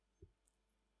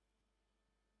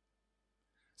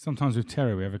sometimes with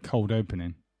Terry we have a cold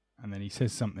opening, and then he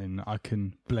says something that I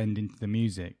can blend into the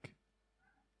music.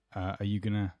 Are you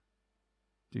gonna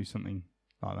do something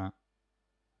like that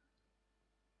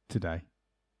today?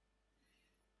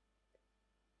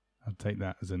 I'll take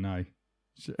that as a no.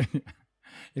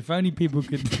 If only people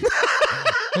could,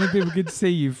 only people could see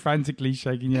you frantically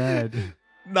shaking your head.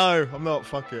 No, I'm not.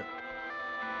 Fuck it.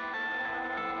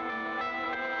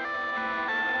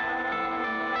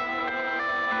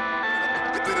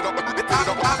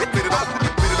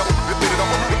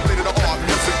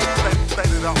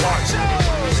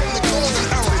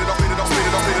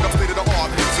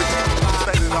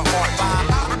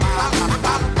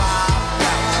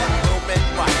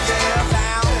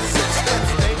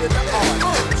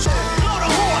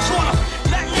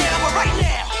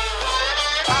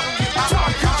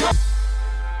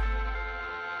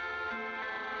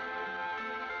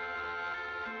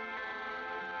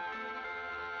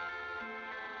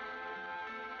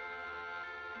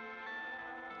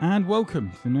 And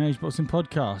welcome to the New Age Boxing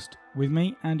Podcast with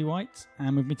me, Andy White,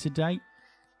 and with me today,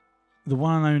 the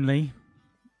one and only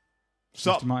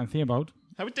Sup? Mr. Martin Theobald.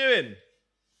 How we doing?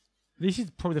 This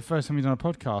is probably the first time we've done a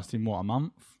podcast in, a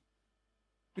month?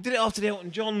 We did it after the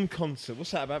Elton John concert.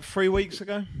 What's that, about 3 weeks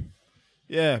ago?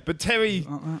 Yeah, but Terry,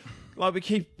 we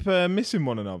keep missing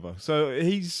one another. So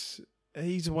he's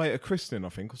away at a christening, I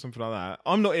think, or something like that.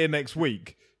 I'm not here next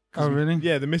week. Oh, really?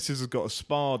 Yeah, the missus has got a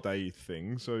spa day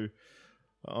thing, so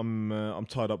I'm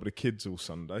tied up with the kids all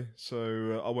Sunday,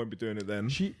 so I won't be doing it then.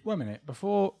 Wait a minute.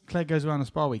 Before Claire goes away on a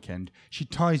spa weekend, she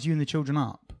ties you and the children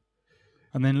up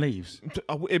and then leaves.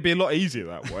 It'd be a lot easier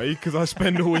that way, because I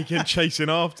spend all weekend chasing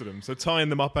after them, so tying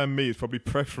them up and me is probably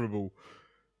preferable.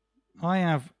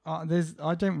 I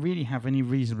don't really have any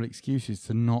reasonable excuses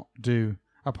to not do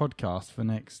a podcast for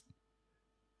next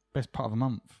best part of a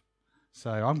month. So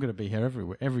I'm going to be here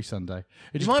every Sunday.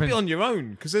 You might be on your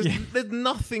own, because there's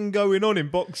nothing going on in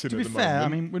boxing at the moment. To be fair, I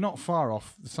mean, we're not far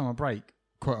off the summer break,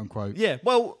 quote unquote. Yeah,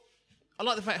 well, I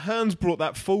like the fact Hearns brought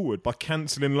that forward by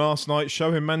cancelling last night's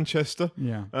show in Manchester.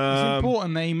 Yeah. It's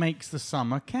important that he makes the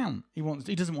summer count. He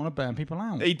doesn't want to burn people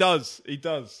out. He does.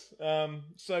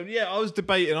 So, yeah, I was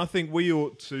debating. I think we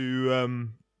ought to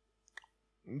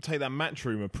take that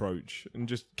Matchroom approach and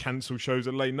just cancel shows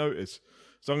at late notice.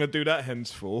 So I'm going to do that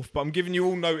henceforth. But I'm giving you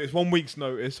all notice, 1 week's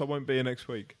notice. I won't be here next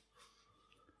week.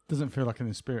 Doesn't feel like in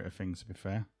the spirit of things, to be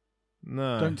fair.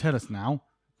 No. Don't tell us now.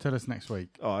 Tell us next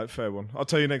week. All right, fair one. I'll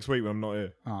tell you next week when I'm not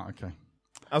here. Oh, okay.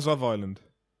 How's Love Island?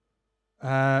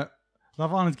 Love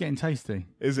Island's getting tasty.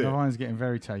 Is it? Love Island's getting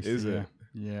very tasty. Is it?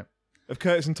 Yeah. Have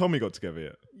Curtis and Tommy got together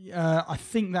yet? I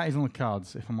think that is on the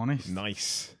cards, if I'm honest.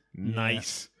 Nice. Yeah.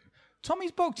 Nice.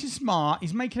 Tommy's boxing smart.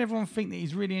 He's making everyone think that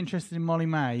he's really interested in Molly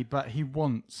May, but you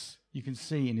can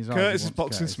see in his eyes. Curtis is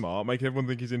boxing smart, making everyone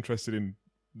think he's interested in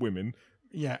women.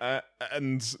 Yeah.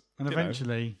 And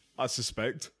eventually, I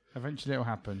suspect. Eventually it'll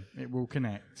happen. It will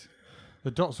connect. The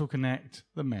dots will connect.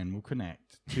 The men will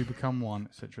connect to become one,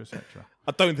 etc., etc.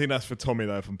 I don't think that's for Tommy,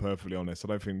 though, if I'm perfectly honest. I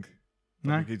don't think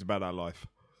he's about that life.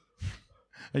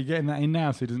 Are you getting that in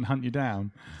now so he doesn't hunt you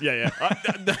down? Yeah.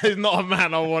 There's not a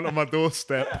man I want on my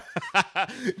doorstep.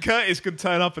 Curtis can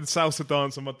turn up and salsa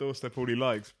dance on my doorstep all he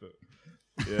likes, but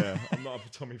yeah, I'm not up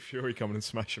for Tommy Fury coming and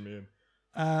smashing me in.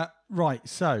 Right,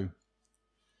 so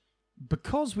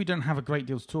because we don't have a great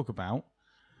deal to talk about,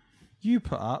 you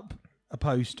put up a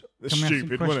post. It's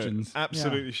stupid, wasn't it?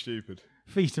 Absolutely stupid.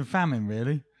 Feast and famine,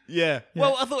 really. Yeah.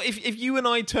 Well, I thought if you and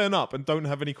I turn up and don't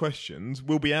have any questions,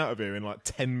 we'll be out of here in like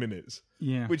 10 minutes.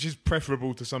 Yeah. Which is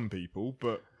preferable to some people,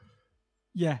 but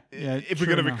yeah. If we're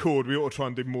going to record, we ought to try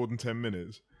and do more than 10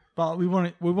 minutes. But we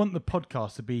want the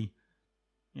podcast to be,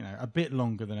 a bit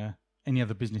longer than any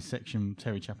other business section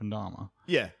Terry Chapandama.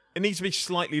 Yeah. It needs to be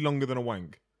slightly longer than a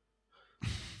wank.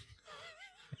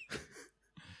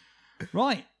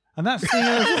 Right. And that's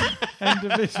the end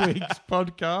of this week's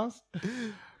podcast.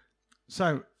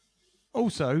 So,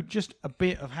 also, just a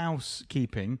bit of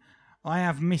housekeeping. I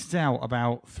have missed out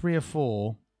about 2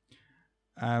 or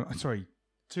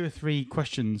 3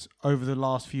 questions over the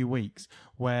last few weeks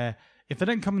where if they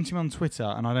don't come into me on Twitter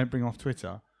and I don't bring them off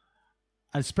Twitter,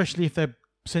 especially if they're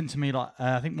sent to me,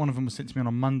 I think one of them was sent to me on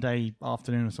a Monday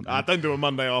afternoon or something. Don't do a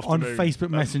Monday afternoon. On Facebook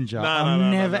Messenger.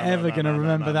 I'm never ever going to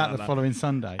remember that the following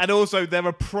Sunday. And also, there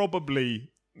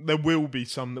will be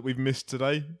some that we've missed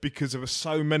today because there were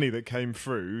so many that came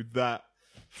through that,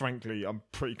 frankly, I'm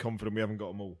pretty confident we haven't got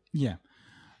them all. Yeah.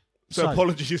 So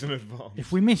apologies in advance.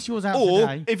 If we miss yours out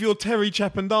today... Or if you're Terry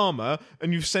Chapandama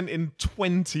and you've sent in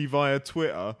 20 via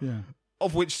Twitter... Yeah.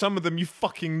 Of which some of them you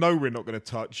fucking know we're not going to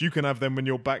touch. You can have them when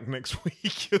you're back next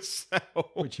week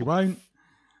yourself. Which you won't.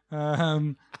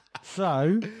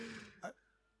 So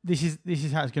this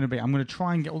is how it's going to be. I'm going to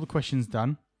try and get all the questions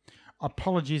done.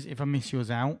 Apologies if I miss yours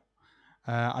out.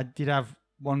 I did have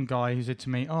one guy who said to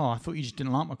me, "Oh, I thought you just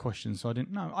didn't like my questions, so I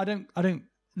didn't." No, I don't.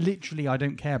 Literally, I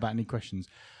don't care about any questions.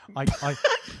 I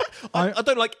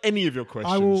don't like any of your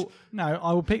questions. I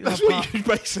will pick them That's apart. what you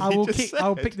basically just said. I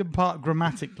will pick them apart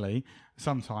grammatically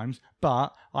sometimes,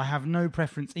 but I have no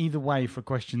preference either way for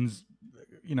questions.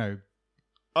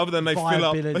 Other than they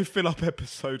viability. fill up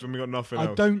episodes when we got nothing I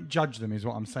else. don't judge them, is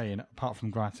what I'm saying, apart from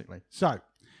grammatically. So,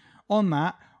 on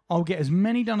that, I'll get as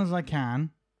many done as I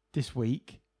can this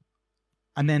week,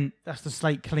 and then that's the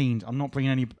slate cleaned. I'm not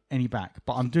bringing any back,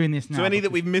 but I'm doing this now. So any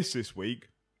that we've missed this week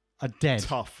are dead.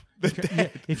 Tough. They're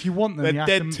dead. If you want them, They're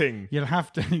dead ting. You'll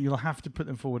have to put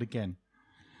them forward again.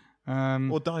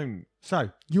 Or don't.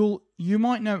 So you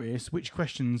might notice which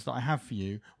questions that I have for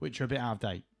you, which are a bit out of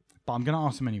date, but I'm going to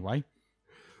ask them anyway.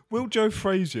 Will Joe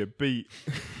Frazier beat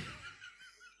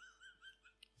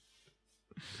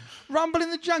Rumble in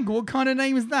the Jungle? What kind of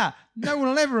name is that? No one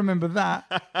will ever remember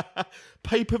that.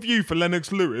 pay-per-view for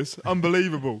Lennox Lewis?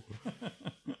 Unbelievable.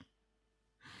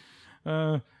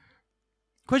 Question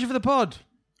for the pod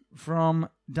from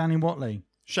Danny Watley.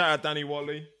 Shout out Danny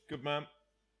Watley. Good man.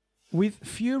 With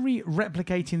Fury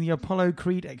replicating the Apollo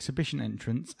Creed exhibition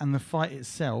entrance and the fight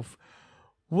itself,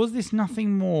 was this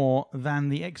nothing more than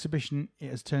the exhibition it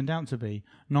has turned out to be?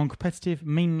 Non-competitive,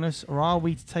 meaningless, or are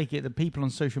we to take it that people on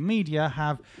social media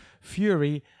have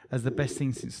Fury as the best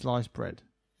thing since sliced bread?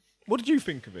 What did you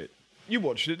think of it? You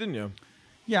watched it, didn't you?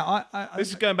 Yeah, this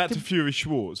is going back to Fury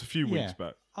Schwartz a few weeks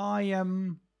back. I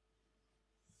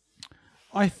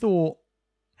thought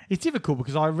it's difficult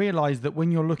because I realised that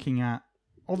when you're looking at,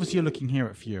 obviously you're looking here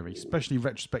at Fury, especially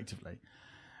retrospectively,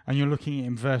 and you're looking at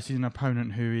him versus an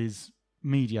opponent who is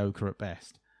mediocre at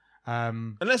best.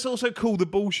 And let's also call the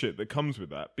bullshit that comes with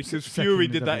that, because Fury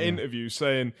did that interview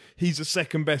saying he's the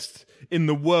second best in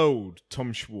the world,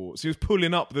 Tom Schwartz. He was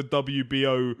pulling up the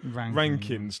WBO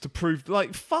rankings to prove,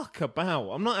 like, fuck about.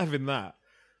 I'm not having that.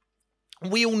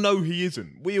 We all know he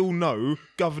isn't. We all know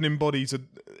governing bodies are,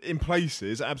 in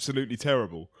places, absolutely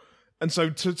terrible. And so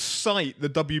to cite the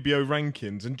WBO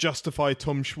rankings and justify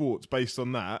Tom Schwartz based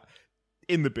on that,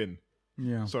 in the bin.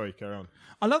 Yeah. Sorry, carry on.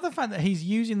 I love the fact that he's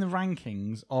using the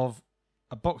rankings of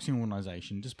a boxing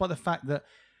organisation, despite the fact that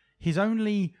his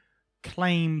only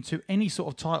claim to any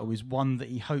sort of title is one that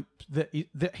he hopes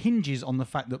that hinges on the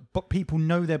fact that people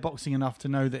know their boxing enough to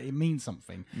know that it means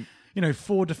something.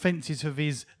 4 defences of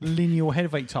his lineal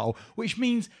heavyweight title, which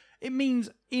means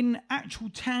in actual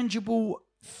tangible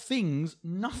things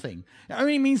nothing. It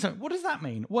only means something. What does that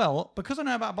mean? Well, because I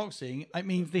know about boxing, it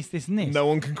means this, and this. No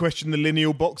one can question the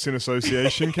Lineal Boxing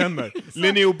Association, can they?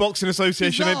 Lineal Boxing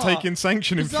Association ain't taking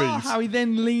sanctioning fees. How he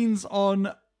then leans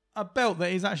on a belt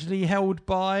that is actually held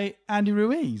by Andy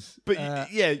Ruiz.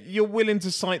 But you're willing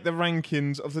to cite the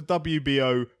rankings of the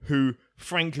WBO, who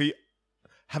frankly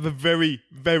have a very,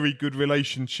 very good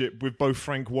relationship with both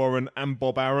Frank Warren and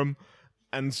Bob Arum.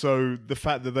 And so the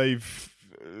fact that they've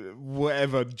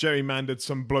gerrymandered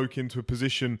some bloke into a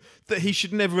position that he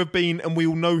should never have been, and we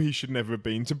all know he should never have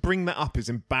been, to bring that up is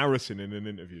embarrassing in an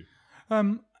interview.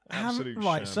 Absolute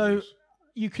right, so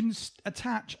you can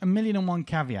attach 1,000,001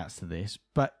 caveats to this,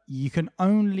 but you can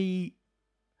only...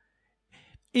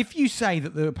 If you say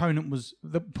that the opponent was...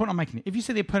 The point I'm making, if you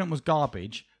say the opponent was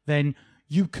garbage, then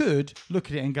you could look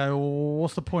at it and go, well,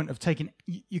 what's the point of taking...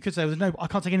 You could say, no, I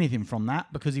can't take anything from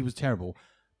that because he was terrible.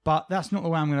 But that's not the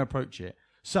way I'm going to approach it.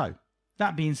 So,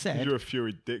 that being said... You're a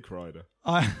Fury dick rider.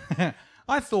 I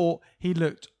thought he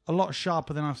looked a lot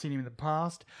sharper than I've seen him in the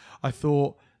past. I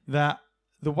thought that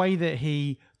the way that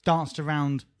he danced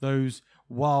around those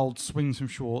wild swings from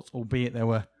Schwartz, albeit they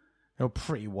were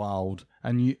pretty wild,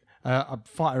 and a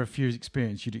fighter of Fury's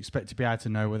experience, you'd expect to be able to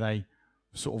know where they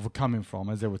sort of were coming from,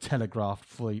 as they were telegraphed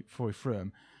before he threw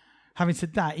them. Having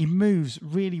said that, he moves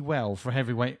really well for a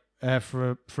heavyweight,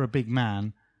 for a big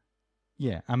man.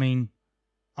 Yeah, I mean,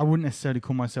 I wouldn't necessarily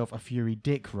call myself a Fury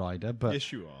dick rider, but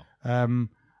yes, you are.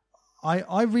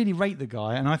 I really rate the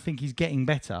guy, and I think he's getting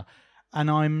better. And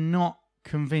I'm not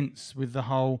convinced with the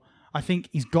whole... I think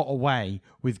he's got away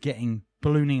with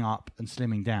ballooning up and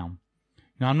slimming down.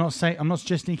 Now, I'm not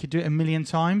suggesting he could do it 1,000,000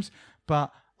 times,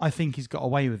 but I think he's got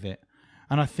away with it.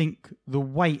 And I think the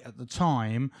weight at the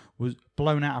time was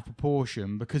blown out of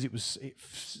proportion because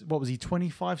what was he,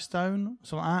 25 stone?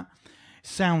 Something like that.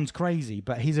 Sounds crazy,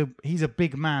 but he's a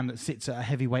big man that sits at a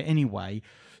heavyweight anyway.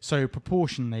 So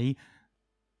proportionally,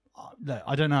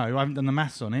 I don't know. I haven't done the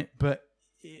maths on it, but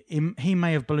he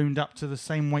may have ballooned up to the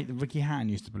same weight that Ricky Hatton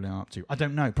used to balloon up to. I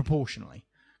don't know proportionally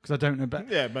because I don't know. But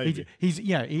yeah, maybe he's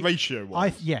ratio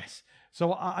wise. Yes,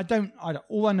 So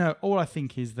all I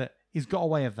think is that he's got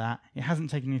away with that. It hasn't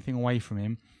taken anything away from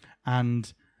him,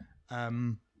 and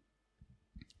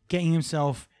getting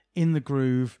himself in the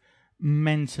groove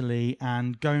mentally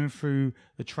and going through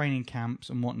the training camps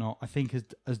and whatnot, I think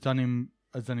has done him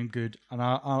good. And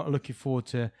I'm looking forward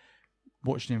to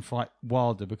watching him fight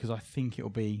Wilder, because I think it'll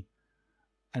be,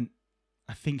 and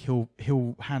I think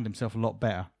he'll hand himself a lot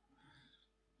better.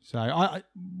 So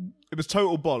it was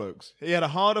total bollocks. He had a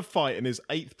harder fight in his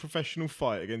 8th professional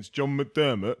fight against John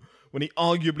McDermott, when he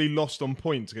arguably lost on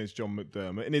points against John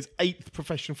McDermott in his 8th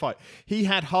professional fight. He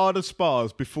had harder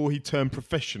spars before he turned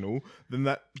professional than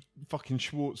that fucking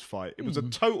Schwartz fight. It was a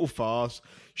total farce.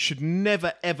 Should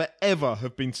never, ever, ever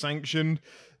have been sanctioned.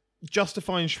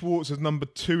 Justifying Schwartz as number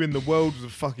 2 in the world was a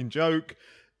fucking joke.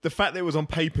 The fact that it was on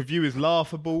pay-per-view is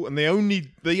laughable, and they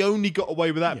only got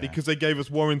away with that because they gave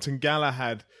us Warrington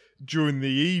Galahad during the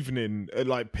evening at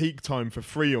like peak time for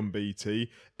free on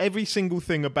BT. Every single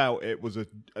thing about it was a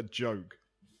joke.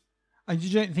 And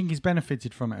you don't think he's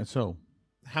benefited from it at all?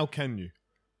 How can you?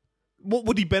 What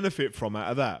would he benefit from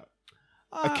out of that?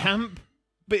 A camp?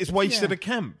 But it's wasted a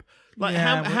camp. Like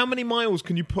how many miles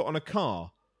can you put on a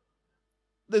car?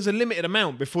 There's a limited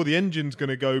amount before the engine's going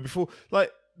to go. Before,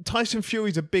 like, Tyson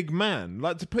Fury's a big man.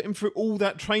 Like, to put him through all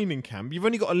that training camp, you've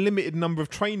only got a limited number of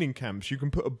training camps you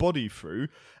can put a body through.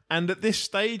 And at this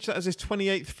stage, that is his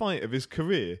 28th fight of his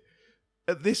career.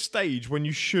 At this stage, when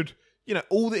you should,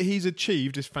 all that he's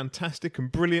achieved is fantastic and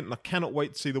brilliant, and I cannot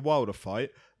wait to see the Wilder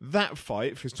fight. That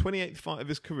fight, for his 28th fight of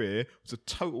his career, was a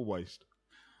total waste.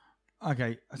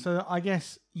 Okay, so I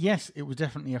guess, yes, it was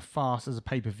definitely a farce as a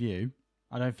pay-per-view.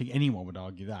 I don't think anyone would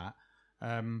argue that.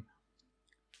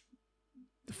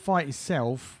 The fight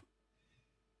itself,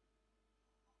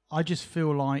 I just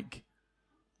feel like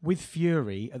with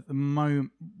Fury at the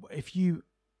moment, he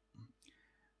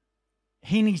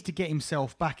needs to get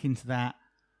himself back into that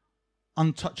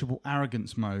untouchable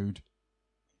arrogance mode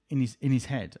in his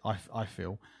head. I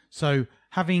feel so.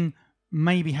 Having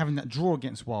that draw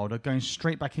against Wilder, going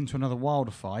straight back into another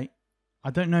Wilder fight. I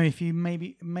don't know if he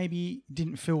maybe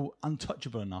didn't feel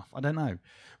untouchable enough. I don't know,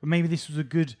 but maybe this was a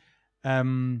good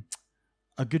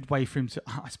way for him to.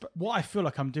 What I feel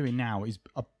like I'm doing now is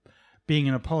being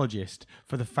an apologist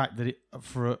for the fact that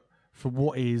for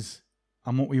what is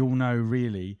and what we all know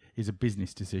really is a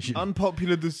business decision.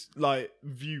 Unpopular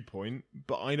viewpoint,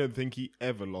 but I don't think he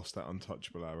ever lost that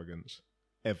untouchable arrogance.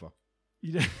 Ever.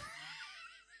 I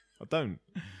don't.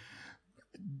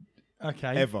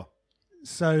 Okay. Ever.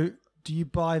 So, do you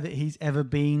buy that he's ever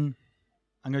been,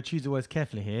 I'm going to choose the words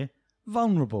carefully here,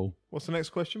 vulnerable? What's the next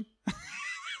question?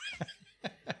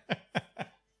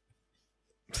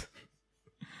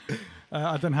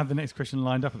 I don't have the next question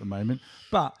lined up at the moment.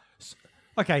 But,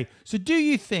 okay, so do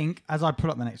you think, as I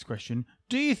pull up the next question,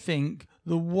 do you think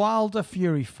the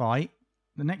Wilder-Fury fight,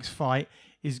 the next fight,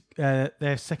 is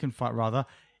their second fight rather,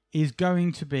 is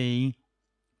going to be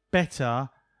better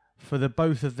for the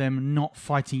both of them not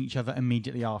fighting each other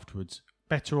immediately afterwards?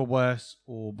 Better or worse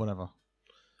or whatever?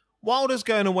 Wilder's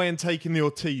going away and taking the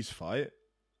Ortiz fight.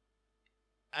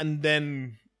 And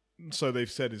then, so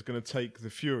they've said, is going to take the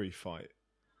Fury fight.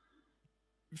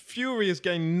 Fury has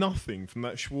gained nothing from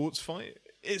that Schwartz fight.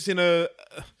 It's in a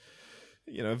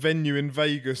venue in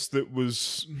Vegas that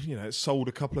was, it sold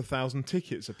a couple of thousand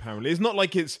tickets apparently. It's not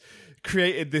like it's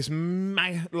created this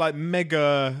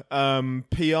mega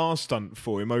PR stunt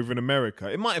for him over in America.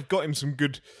 It might have got him some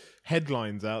good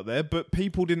headlines out there, but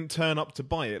people didn't turn up to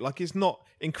buy it. Like, it's not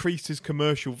increased his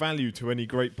commercial value to any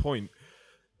great point.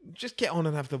 Just get on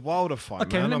and have the Wilder fight.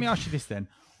 Okay, man. Let me ask you this then.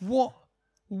 What,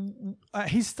 at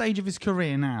his stage of his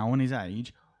career now and his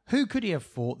age, who could he have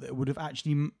thought that would have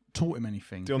actually taught him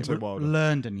anything? Deontay Wilder.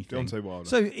 Learned anything? Deontay Wilder.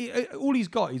 So all he's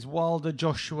got is Wilder,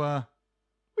 Joshua.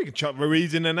 We can chuck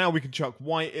Ruiz in there now. We can chuck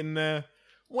White in there.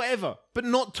 Whatever. But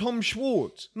not Tom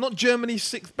Schwartz. Not Germany's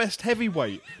 6th best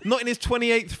heavyweight. Not in his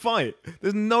 28th fight.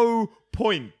 There's no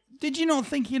point. Did you not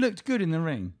think he looked good in the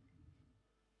ring?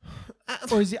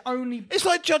 Or is it only... It's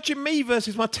like judging me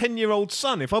versus my 10-year-old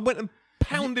son. If I went and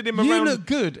pounded him around... You look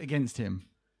good against him.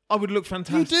 I would look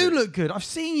fantastic. You do look good. I've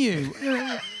seen you.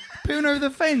 Peering over the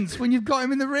fence when you've got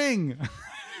him in the ring.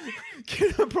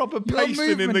 Get a proper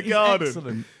pasting in the garden.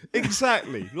 Excellent.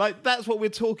 Exactly. Like, that's what we're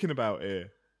talking about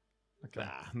here. Okay.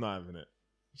 Not having it.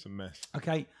 It's a mess.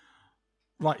 Okay.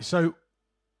 Right, so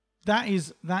that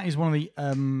is one of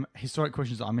the historic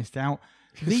questions that I missed out.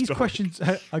 These questions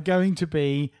are going to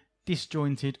be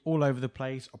disjointed all over the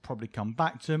place. I'll probably come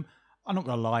back to them. I'm not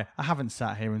going to lie. I haven't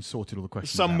sat here and sorted all the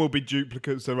questions Some out. will be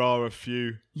duplicates. There are a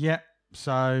few. Yeah.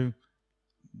 So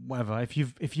whatever. If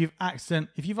you've asked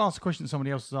a question that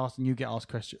somebody else has asked and you get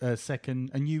asked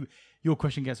second, and your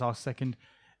question gets asked second,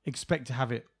 expect to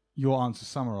have your answer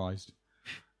summarised.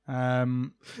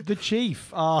 The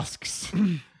Chief asks,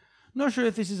 not sure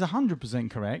if this is 100%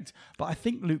 correct, but I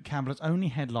think Luke Campbell has only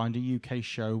headlined a UK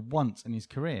show once in his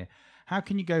career. How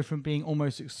can you go from being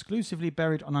almost exclusively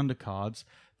buried on undercards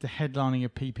to headlining a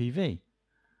PPV?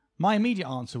 My immediate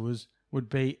answer would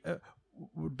be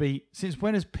since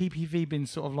when has PPV been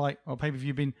sort of like, or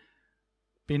pay-per-view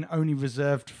been only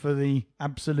reserved for the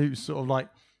absolute sort of like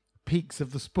peaks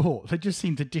of the sport? They just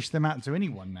seem to dish them out to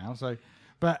anyone now. So,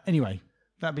 but anyway.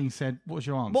 That being said, what's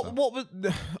your answer? What was,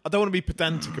 I don't want to be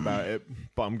pedantic about it,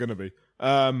 but I'm going to be.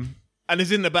 And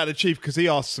it's in about the Chief because he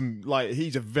asked some, like,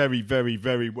 he's a very, very,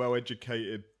 very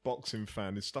well-educated boxing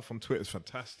fan. His stuff on Twitter is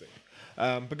fantastic.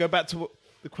 But go back to what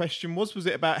the question was. Was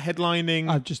it about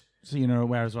headlining? Just so you know,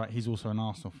 aware as well, he's also an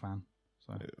Arsenal fan.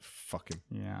 So fuck him.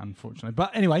 Yeah, unfortunately.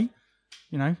 But anyway,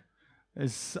 you know,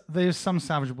 there's some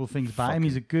salvageable things about him.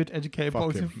 He's a good, educated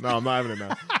boxing fan. No, I'm not having it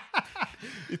now.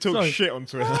 He talks shit on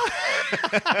Twitter.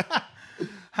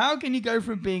 How can you go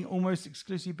from being almost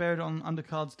exclusively buried on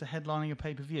undercards to headlining a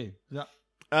pay-per-view?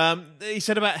 He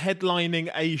said about headlining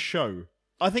a show.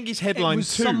 I think he's headlined It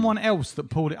was two. someone else that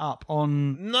pulled it up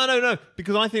on... No,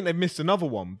 because I think they've missed another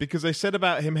one, because they said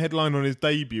about him headline on his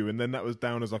debut, and then that was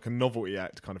down as like a novelty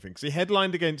act kind of thing. So he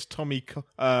headlined against Tommy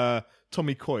Coyle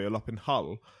up in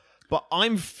Hull, but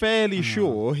I'm fairly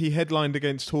sure he headlined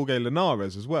against Jorge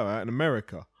Linares as well out in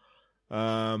America.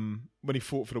 When he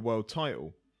fought for the world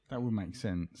title. That would make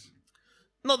sense.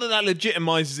 Not that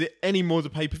legitimises it any more as a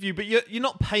pay-per-view, but you're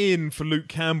not paying for Luke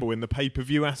Campbell in the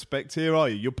pay-per-view aspect here, are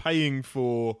you? You're paying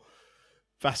for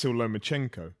Vasyl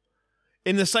Lomachenko.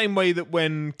 In the same way that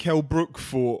when Kell Brook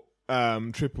fought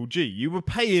Triple G, you were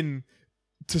paying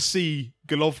to see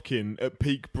Golovkin at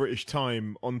peak British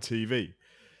time on TV.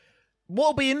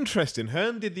 What'll be interesting,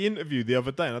 Hearn did the interview the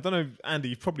other day, and I don't know, Andy,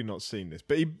 you've probably not seen this,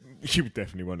 but you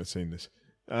definitely won't have seen this.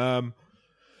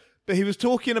 But he was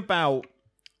talking about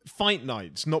fight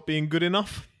nights not being good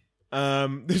enough.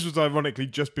 This was ironically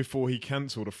just before he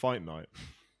cancelled a fight night.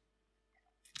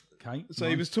 Okay. So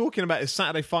he was talking about his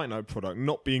Saturday Fight Night product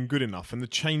not being good enough and the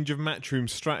change of Matchroom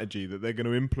strategy that they're going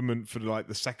to implement for like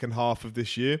the second half of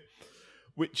this year,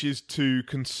 which is to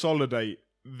consolidate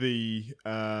the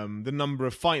number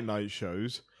of fight night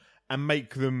shows and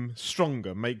make them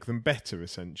stronger, make them better,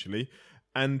 essentially,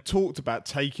 and talked about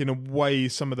taking away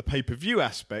some of the pay-per-view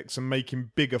aspects and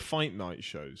making bigger fight night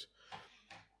shows.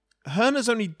 Hearn has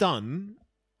only done,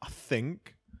 I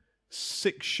think,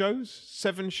 7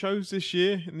 shows this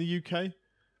year in the UK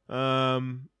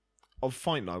of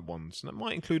fight night ones. And that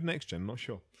might include Next Gen, not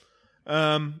sure.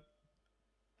 And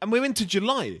we're into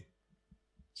July.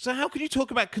 So how can you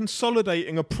talk about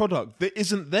consolidating a product that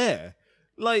isn't there?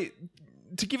 Like,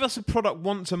 to give us a product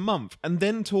once a month and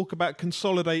then talk about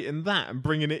consolidating that and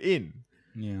bringing it in.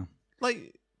 Yeah.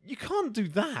 Like, you can't do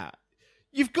that.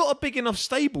 You've got a big enough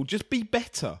stable. Just be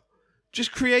better.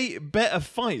 Just create better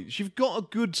fights. You've got a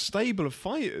good stable of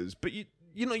fighters, but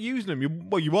you're not using them.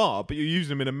 You are, but you're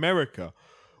using them in America,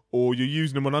 or you're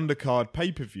using them on undercard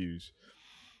pay-per-views.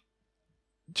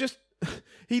 Just...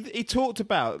 He talked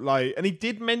about, like, and he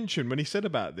did mention when he said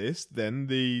about this, then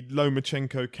the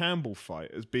Lomachenko-Campbell fight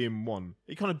as being one.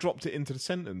 He kind of dropped it into the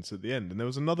sentence at the end, and there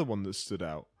was another one that stood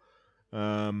out. But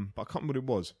I can't remember what it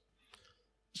was.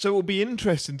 So it'll be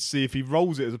interesting to see if he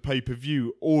rolls it as a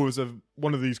pay-per-view or as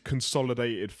one of these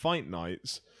consolidated fight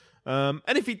nights. And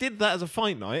if he did that as a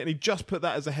fight night, and he just put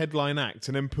that as a headline act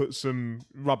and then put some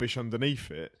rubbish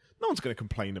underneath it, no one's going to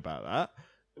complain about that.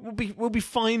 We'll be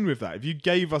fine with that. If you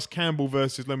gave us Campbell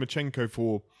versus Lomachenko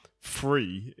for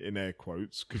free, in air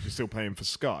quotes, because you're still paying for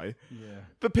Sky,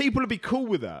 but people would be cool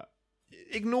with that.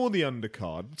 Ignore the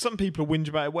undercard. Some people will whinge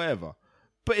about it, whatever.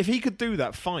 But if he could do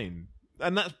that, fine.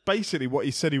 And that's basically what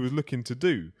he said he was looking to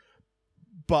do.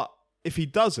 But if he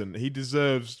doesn't, he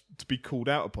deserves to be called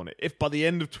out upon it. If by the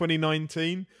end of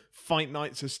 2019, fight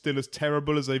nights are still as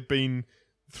terrible as they've been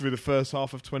through the first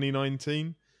half of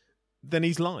 2019, then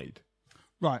he's lied.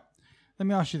 Right. Let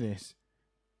me ask you this.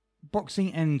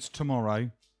 Boxing ends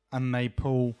tomorrow and they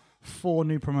pull 4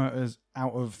 new promoters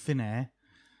out of thin air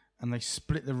and they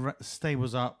split the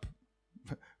stables up.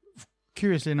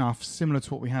 Curiously enough, similar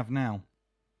to what we have now.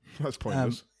 That's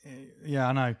pointless. Yeah,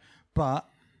 I know. But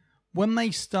when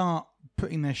they start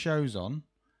putting their shows on,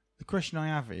 the question I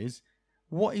have is,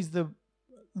 what is the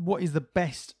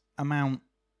best amount,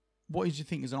 what do you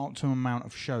think is an optimum amount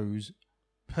of shows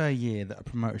per year that a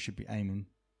promoter should be aiming?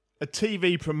 A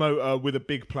TV promoter with a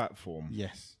big platform.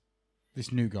 Yes.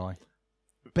 This new guy.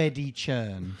 Beddy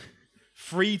Churn.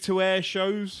 free-to-air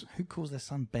shows. Who calls their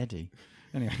son Betty?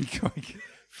 Anyway, go on.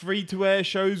 Free-to-air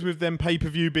shows with them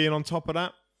pay-per-view being on top of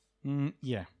that.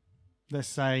 Yeah. Let's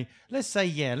say let's go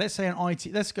for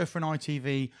an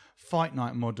ITV fight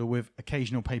night model with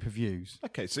occasional pay-per-views.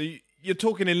 Okay, so you're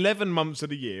talking 11 months of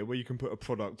the year where you can put a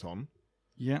product on.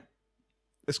 Yeah.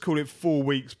 Let's call it 4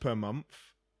 weeks per month.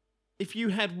 If you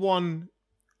had one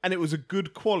and it was a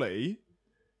good quality...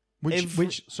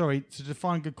 Sorry, to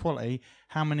define good quality,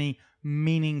 how many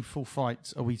meaningful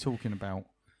fights are we talking about?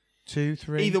 2,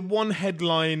 3? Either one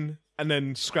headline and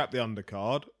then scrap the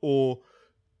undercard, or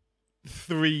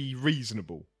 3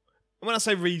 reasonable. And when I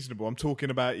say reasonable, I'm talking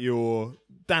about your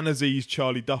Dan Aziz,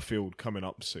 Charlie Duffield coming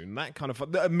up soon. That kind of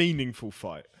fight, a meaningful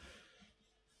fight.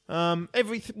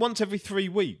 Once every 3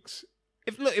 weeks.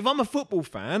 If I'm a football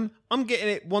fan, I'm getting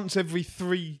it once every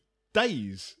 3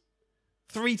 days.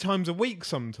 3 times a week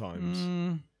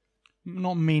sometimes.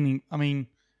 Not meaning. I mean,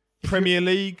 Premier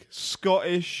League,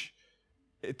 Scottish,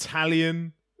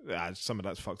 Italian. Some of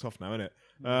that's fucked off now, isn't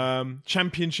it?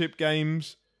 Championship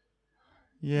games.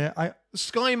 Yeah,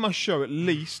 Sky must show at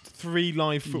least 3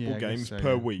 live football games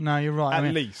per week. No, you're right.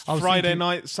 At least Friday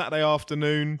night, Saturday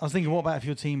afternoon. I was thinking, what about if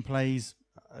your team plays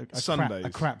a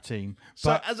crap team?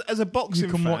 But so as a boxing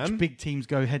fan, you can watch big teams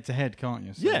go head to head, can't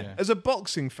you? So, yeah, as a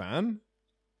boxing fan.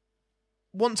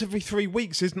 Once every 3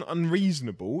 weeks isn't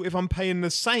unreasonable if I'm paying the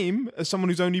same as someone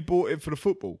who's only bought it for the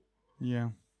football. Yeah.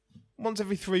 Once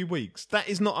every 3 weeks. That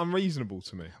is not unreasonable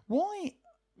to me. Why?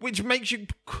 Which makes you...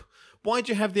 Why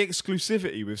do you have the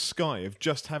exclusivity with Sky of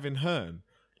just having Hearn?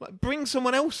 Like, bring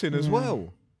someone else in as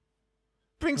well.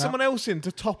 Bring someone else in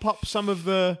to top up some of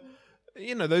the...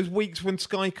 those weeks when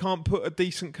Sky can't put a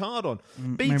decent card on.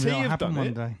 BT have done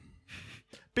it. Day.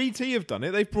 BT have done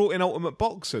it. They've brought in Ultimate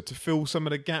Boxer to fill some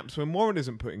of the gaps when Warren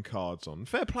isn't putting cards on.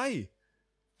 Fair play.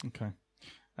 Okay.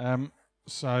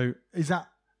 So is that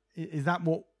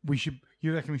what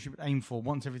you reckon we should aim for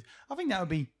once every? I think that'd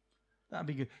be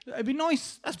good. It'd be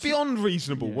nice. That's beyond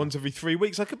reasonable. Yeah. Once every 3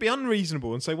 weeks. I could be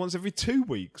unreasonable and say once every 2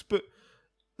 weeks. But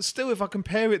still, if I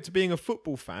compare it to being a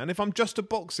football fan, if I'm just a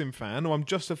boxing fan or I'm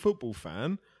just a football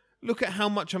fan, look at how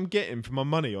much I'm getting for my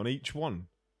money on each one.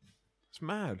 It's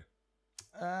mad.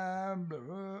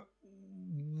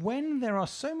 When there are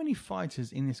so many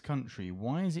fighters in this country,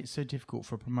 why is it so difficult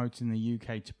for a promoter in the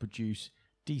UK to produce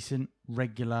decent,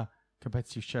 regular,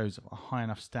 competitive shows of a high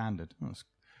enough standard?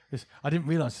 I didn't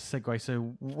realise the segue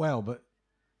so well, but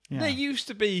there used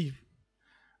to be.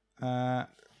 They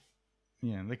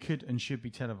could and should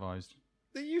be televised.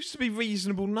 There used to be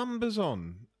reasonable numbers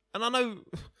on, and I know.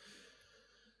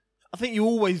 I think you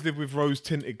always live with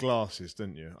rose-tinted glasses,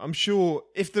 don't you? I'm sure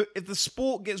if the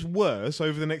sport gets worse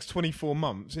over the next 24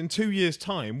 months, in 2 years'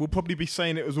 time, we'll probably be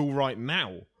saying it was all right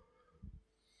now.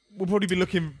 We'll probably be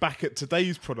looking back at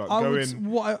today's product those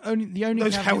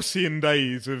halcyon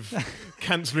days of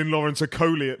cancelling Lawrence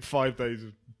Okoli at 5 days.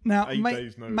 Now, 8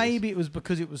 days notice. Maybe it was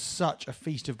because it was such a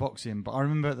feast of boxing, but I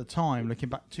remember at the time, looking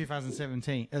back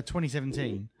 2017,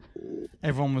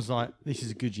 everyone was like, this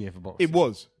is a good year for boxing. It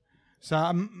was.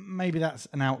 So maybe that's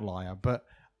an outlier, but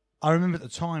I remember at the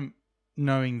time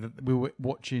knowing that we were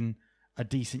watching a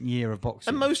decent year of boxing.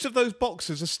 And most of those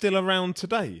boxers are still around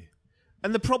today.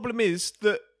 And the problem is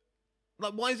that,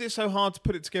 why is it so hard to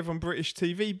put it together on British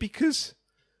TV? Because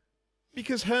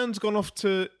Hearn's gone off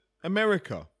to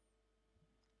America.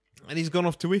 And he's gone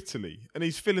off to Italy. And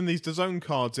he's filling these DAZN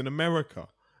cards in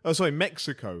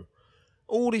Mexico.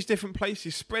 All these different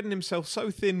places, spreading himself so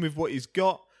thin with what he's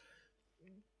got.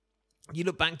 You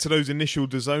look back to those initial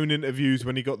DAZN interviews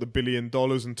when he got the $1 billion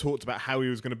and talked about how he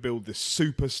was going to build this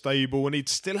super stable and he'd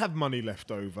still have money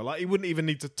left over. Like, he wouldn't even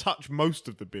need to touch most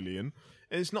of the $1 billion.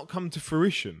 And it's not come to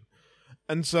fruition.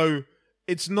 And so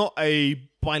it's not a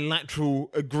bilateral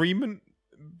agreement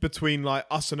between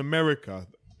us and America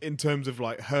in terms of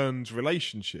Hearn's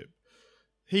relationship.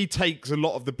 He takes a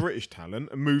lot of the British talent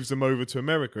and moves them over to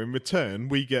America. In return,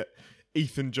 we get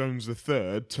Ethan Jones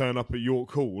III turn up at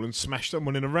York Hall and smash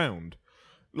someone in a round.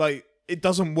 It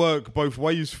doesn't work both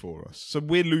ways for us. So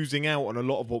we're losing out on a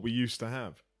lot of what we used to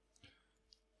have.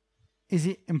 Is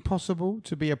it impossible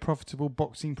to be a profitable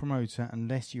boxing promoter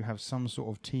unless you have some sort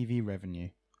of TV revenue?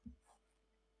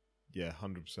 Yeah,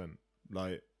 100%.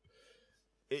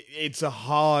 It's a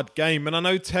hard game. And I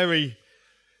know Terry,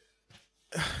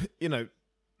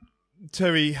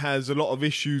 Terry has a lot of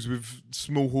issues with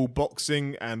small hall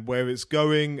boxing and where it's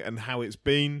going and how it's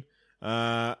been.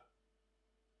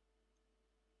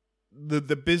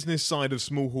 The business side of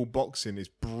small hall boxing is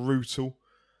brutal.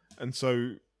 And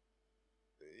so,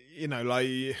 I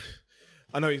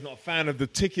know he's not a fan of the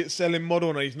ticket selling model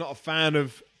and he's not a fan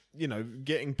of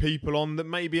getting people on that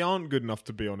maybe aren't good enough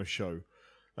to be on a show.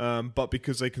 But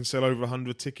because they can sell over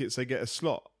 100 tickets, they get a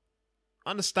slot.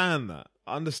 I understand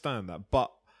that.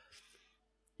 But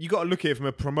you got to look at it from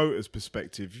a promoter's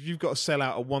perspective. If you've got to sell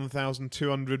out a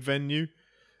 1,200 venue,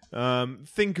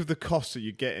 think of the cost that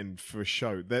you're getting for a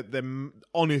show. They're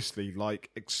honestly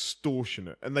like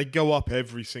extortionate, and they go up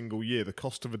every single year. The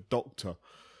cost of a doctor,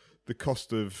 the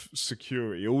cost of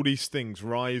security, all these things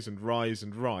rise and rise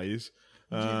and rise.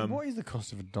 What is the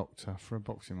cost of a doctor for a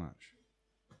boxing match?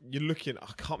 You're looking,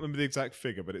 I can't remember the exact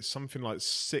figure, but it's something like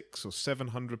 £600 or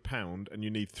 £700, and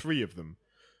you need 3 of them.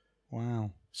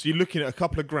 Wow. So you're looking at a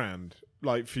couple of grand,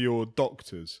 like for your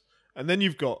doctors, and then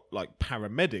you've got like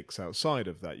paramedics outside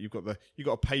of that. You've got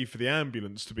to pay for the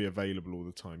ambulance to be available all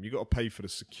the time. You've got to pay for the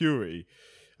security.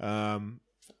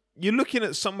 You're looking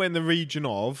at somewhere in the region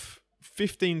of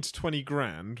 15 to 20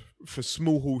 grand for a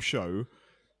small hall show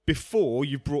before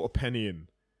you've brought a penny in.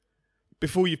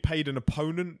 Before you've paid an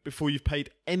opponent, before you've paid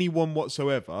anyone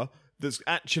whatsoever that's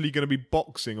actually going to be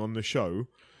boxing on the show.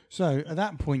 So at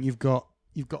that point, you've got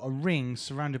a ring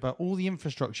surrounded by all the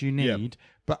infrastructure you need,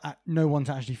 but no one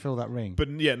to actually fill that ring.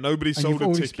 But yeah, nobody sold a ticket. You've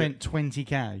already spent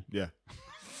 20k. Yeah.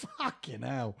 Fucking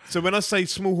hell. So when I say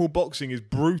small hall boxing is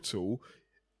brutal,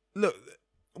 look,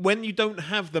 when you don't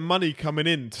have the money coming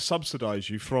in to subsidise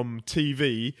you from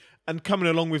TV, and coming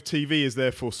along with TV is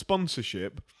therefore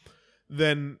sponsorship,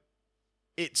 then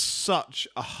it's such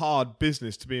a hard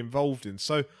business to be involved in.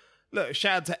 So, look,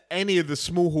 shout out to any of the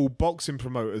small hall boxing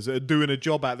promoters that are doing a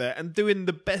job out there and doing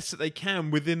the best that they can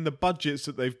within the budgets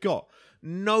that they've got.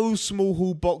 No small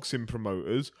hall boxing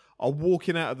promoters are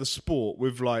walking out of the sport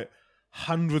with like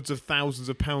hundreds of thousands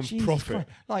of pounds Jesus profit. Christ.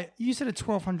 Like, you said a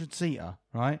 1,200 seater,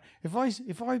 right? If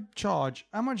I charge,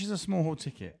 how much is a small hall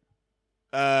ticket?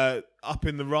 Up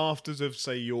in the rafters of,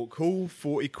 say, York Hall,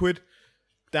 40 quid.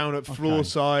 Down at floor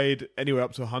side, anywhere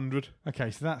up to 100.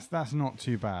 Okay, so that's not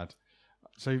too bad.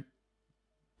 So,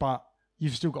 but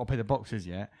you've still got to pay the boxes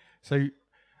yet. So,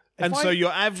 so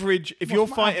your average, if you're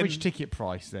fighting, average ticket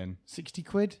price then 60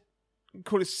 quid.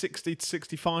 Call it 60 to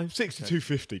 65,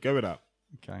 62.50. Go with that.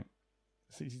 Okay,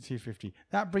 62.50.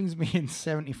 That brings me in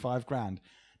 75 grand.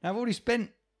 Now I've already spent.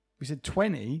 We said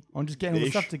 20 on just getting all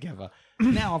the stuff together.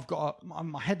 Now I've got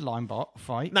my headline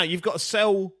fight. Now you've got to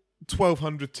sell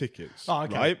 1,200 tickets. Oh,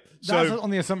 okay. Right? That's so, on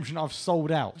the assumption I've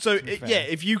sold out. So,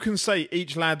 if you can say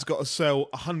each lad's got to sell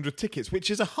 100 tickets,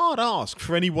 which is a hard ask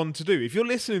for anyone to do. If you're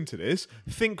listening to this,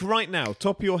 think right now,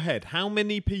 top of your head, how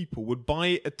many people would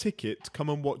buy a ticket to come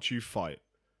and watch you fight?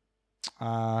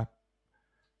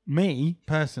 Me,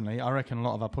 personally, I reckon a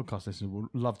lot of our podcast listeners would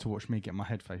love to watch me get my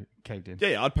head caved in.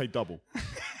 Yeah, I'd pay double.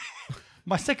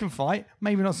 My second fight,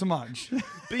 maybe not so much.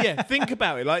 But yeah, think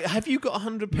about it. Like, have you got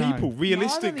 100 people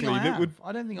realistically that would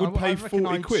pay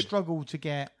 40 quid? Struggle to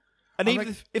get. And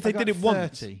even if they did it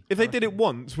once, if they did it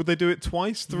once, would they do it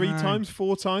twice, 3 times,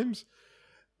 4 times?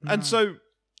 No. And so,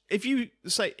 if you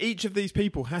say each of these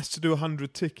people has to do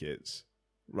 100 tickets,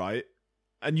 right?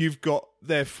 And you've got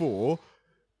therefore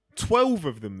 12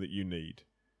 of them that you need.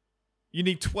 You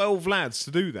need 12 lads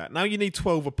to do that. Now you need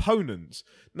 12 opponents.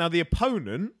 Now the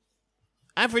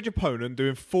average opponent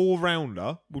doing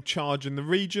 4-rounder will charge in the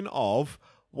region of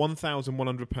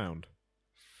 £1,100.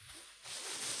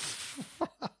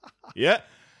 Yeah.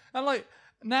 And like,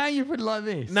 now you put it like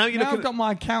this. Now I've got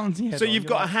my accountancy head So on. you've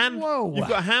got Whoa.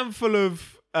 a handful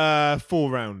of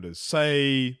 4-rounders.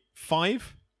 Say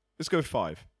 5. Let's go with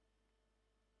 5.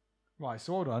 Right,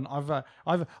 so hold on.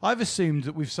 I've assumed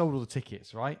that we've sold all the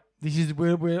tickets, right? This is we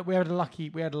had a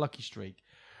lucky streak,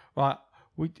 right?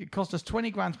 It cost us 20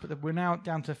 grand, but we're now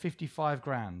down to 55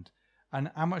 grand.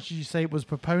 And how much did you say it was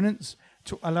proponents?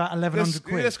 1,100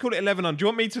 quid. Let's call it 1,100. Do you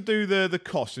want me to do the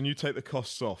cost and you take the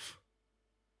costs off?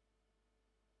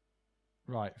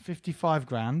 Right, 55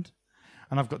 grand,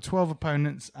 and I've got 12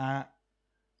 opponents at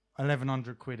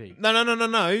 1,100 quid each.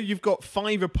 No. You've got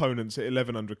 5 opponents at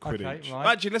 1,100 quid each.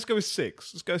 Right. Actually, let's go with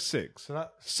 6. Let's go 6. So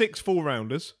that's 6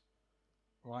 4-rounders.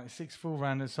 Right, 6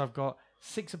 4-rounders. So I've got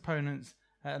 6 opponents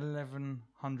at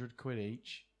 1,100 quid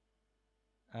each.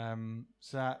 So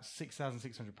that's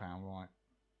 £6,600. Right.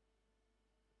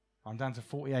 I'm down to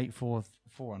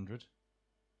 48,400.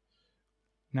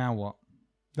 Now what?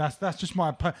 That's just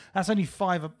my. That's only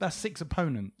 5. That's 6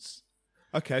 opponents.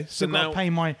 Okay, so now I've got to pay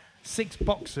my 6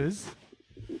 boxers,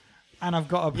 and I've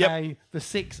got to pay the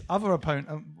 6 other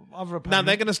opponents. Now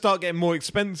they're going to start getting more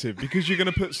expensive because you're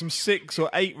going to put some 6 or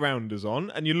 8-rounders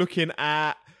on, and you're looking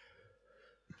at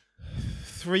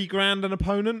 £3,000 an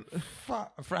opponent. For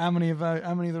how many of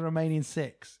the remaining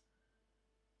 6?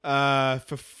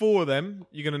 For 4 of them,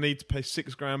 you're going to need to pay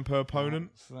 £6,000 per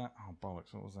opponent. So that,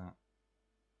 bollocks! What was that?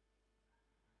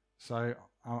 So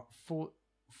 40.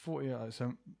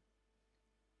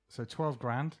 So 12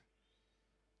 grand.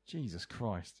 Jesus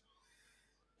Christ.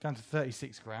 Down to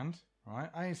 36 grand. Right.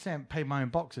 I ain't saying paid my own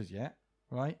boxers yet.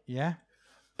 Right. Yeah.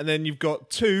 And then you've got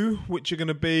 2, which are going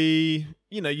to be,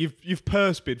 you've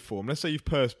purse bid for them. Let's say you've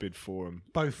purse bid for them.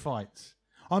 Both fights.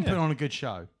 I'm putting on a good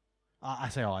show.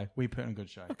 We put on a good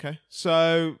show. Okay.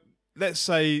 So let's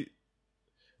say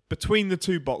between the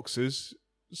 2 boxers,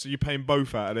 so you're paying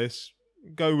both out of this,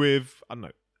 go with, I don't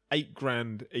know, 8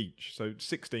 grand each. So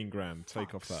 16 grand,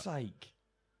 take off that. Sake.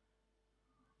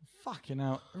 Fucking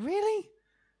hell. Really?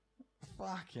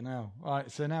 Fucking hell. All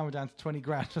right, so now we're down to 20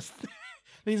 grand.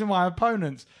 These are my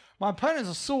opponents. My opponents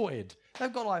are sorted.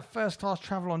 They've got like first class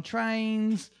travel on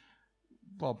trains.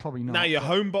 Well, probably not. Now your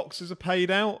home boxers are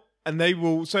paid out, and they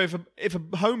will. So if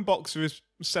a home boxer is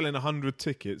selling 100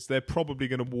 tickets, they're probably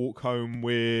going to walk home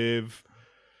with,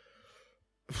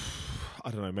 I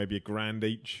don't know, maybe $1,000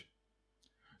 each.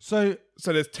 So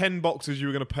there's 10 boxers you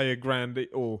were going to pay $1,000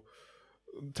 or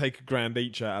take $1,000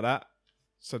 each out of that.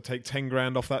 So take 10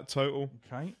 grand off that total.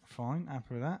 Okay, fine,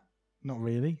 happy with that. Not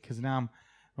really, because now I'm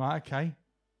right. Okay,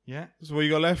 yeah. So what you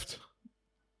got left?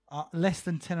 Less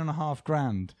than 10.5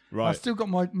 grand. Right. I've still got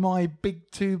my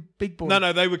two big boys.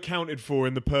 No, they were counted for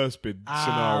in the purse bid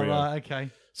scenario. Right,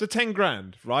 okay. So 10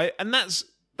 grand, right? And that's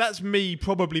me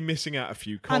probably missing out a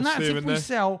few costs and that's here if and we there.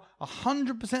 sell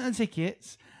 100% of the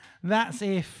tickets. That's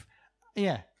if,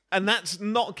 yeah. And that's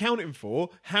not counting for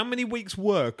how many weeks'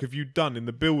 work have you done in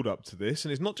the build-up to this.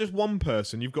 And it's not just one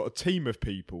person. You've got a team of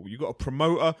people. You've got a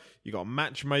promoter. You've got a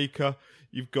matchmaker.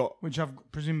 You've got... Which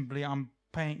presumably I'm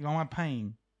paying. Am I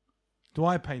paying? Do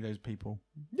I pay those people?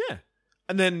 Yeah.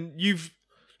 And then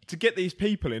to get these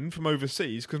people in from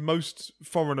overseas, because most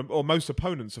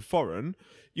opponents are foreign,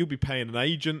 you'll be paying an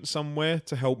agent somewhere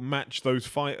to help match those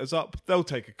fighters up. They'll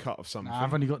take a cut of something.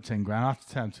 I've only got 10 grand. I have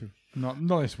to tell them to.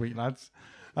 Not this week, lads.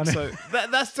 So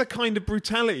that's the kind of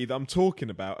brutality that I'm talking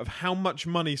about, of how much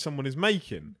money someone is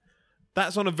making.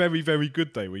 That's on a very, very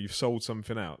good day where you've sold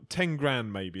something out. 10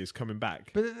 grand maybe is coming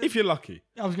back, but if you're lucky.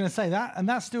 I was going to say that, and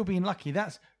that's still being lucky.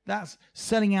 That's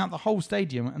selling out the whole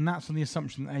stadium, and that's on the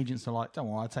assumption that agents are like, don't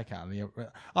worry, I'll take it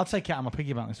out of my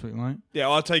piggy bank this week, right? Yeah,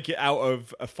 I'll take it out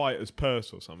of a fighter's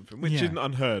purse or something, which isn't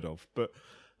unheard of. But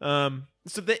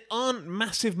so there aren't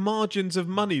massive margins of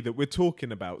money that we're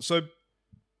talking about. So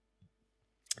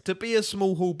to be a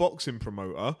small hall boxing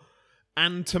promoter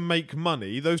and to make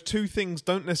money, those two things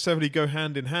don't necessarily go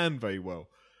hand in hand very well.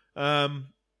 And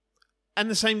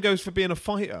the same goes for being a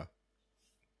fighter.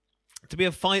 To be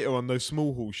a fighter on those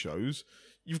small hall shows,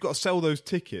 you've got to sell those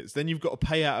tickets. Then you've got to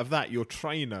pay out of that your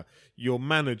trainer, your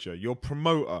manager, your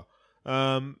promoter.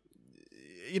 That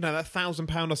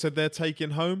 £1,000 I said they're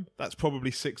taking home, that's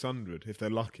probably 600 if they're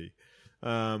lucky.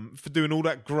 For doing all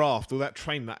that graft, all that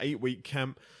training, that 8-week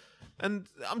camp. And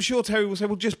I'm sure Terry will say,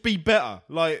 well, just be better.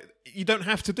 Like, you don't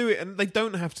have to do it. And they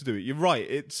don't have to do it. You're right.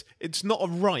 It's not a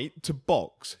right to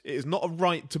box. It is not a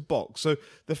right to box. So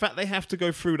the fact they have to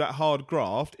go through that hard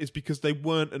graft is because they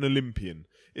weren't an Olympian.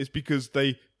 It's because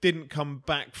they didn't come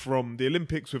back from the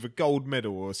Olympics with a gold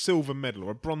medal or a silver medal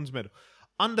or a bronze medal.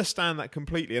 Understand that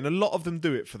completely. And a lot of them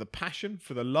do it for the passion,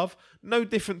 for the love. No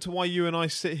different to why you and I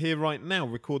sit here right now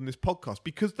recording this podcast,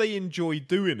 because they enjoy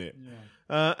doing it.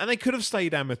 Yeah. And they could have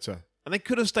stayed amateur. And they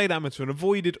could have stayed amateur and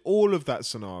avoided all of that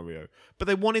scenario. But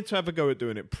they wanted to have a go at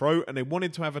doing it pro, and they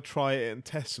wanted to have a try at it and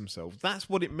test themselves. That's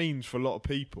what it means for a lot of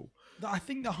people. I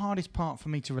think the hardest part for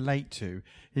me to relate to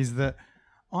is that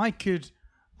I could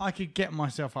get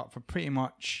myself up for pretty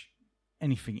much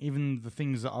anything, even the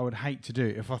things that I would hate to do,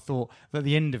 if I thought that at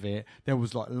the end of it, there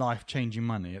was like life-changing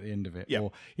money at the end of it. Yep.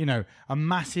 Or, a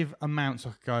massive amount, so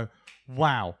I could go,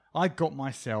 wow, I got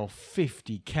myself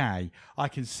 50k. I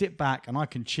can sit back and I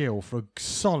can chill for a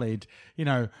solid,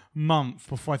 month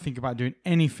before I think about doing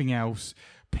anything else,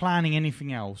 planning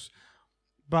anything else.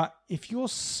 But if you're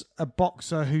a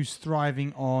boxer who's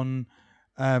thriving on,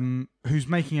 who's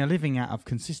making a living out of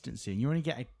consistency, and you only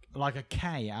get a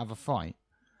K out of a fight,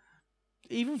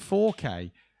 even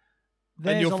 4k,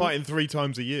 and you're fighting 3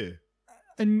 times a year,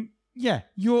 and yeah,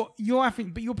 you're having,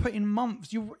 but you're putting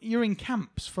months. You're in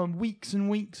camps for weeks and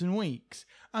weeks and weeks,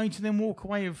 only to then walk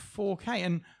away with 4k.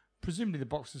 And presumably the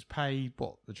boxers pay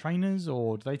the trainers,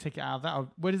 or do they take it out of that? Or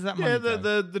where does that money go?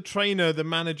 Yeah, the trainer, the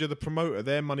manager, the promoter,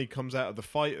 their money comes out of the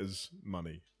fighters'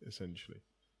 money, essentially.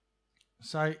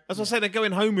 So, as I say, they're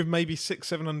going home with maybe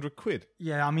 600-700 quid.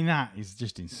 Yeah, I mean, that is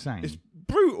just insane. It's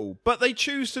brutal, but they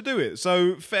choose to do it.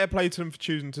 So fair play to them for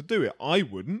choosing to do it. I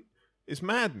wouldn't. It's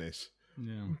madness.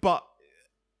 Yeah. But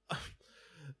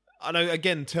I know,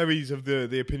 again, Terry's of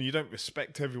the opinion you don't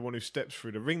respect everyone who steps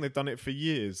through the ring. They've done it for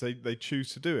years. They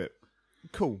choose to do it.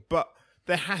 cool. But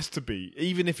there has to be,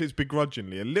 even if it's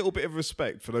begrudgingly, a little bit of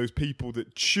respect for those people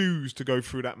that choose to go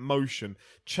through that motion,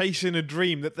 chasing a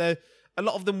dream that a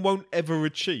lot of them won't ever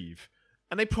achieve.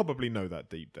 And they probably know that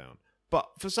deep down. But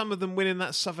for some of them winning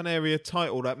that Southern area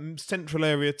title, that Central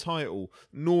area title,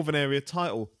 Northern area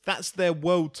title, that's their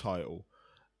world title.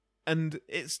 And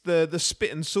it's the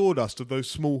spit and sawdust of those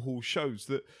small hall shows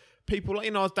that people, I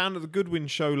was down at the Goodwin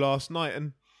show last night,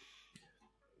 and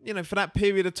for that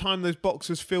period of time, those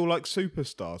boxers feel like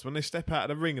superstars when they step out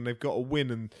of the ring and they've got a win,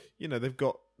 and they've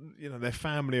got their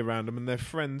family around them and their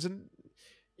friends, and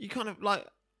you kind of like,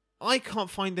 I can't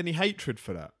find any hatred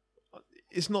for that.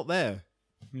 It's not there.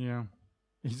 Yeah,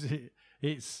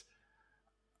 it's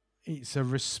a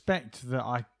respect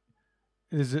that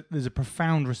there's a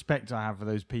profound respect I have for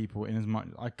those people, in as much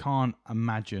I can't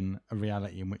imagine a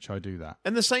reality in which I do that.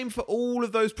 And the same for all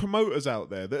of those promoters out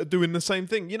there that are doing the same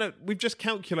thing. We've just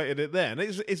calculated it there, and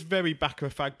it's very back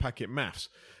of a fag packet maths.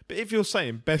 But if you're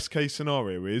saying best case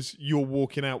scenario is you're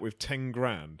walking out with 10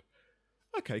 grand,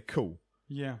 okay, cool.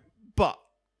 Yeah. But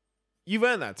you've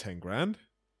earned that 10 grand.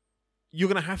 You're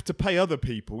going to have to pay other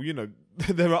people.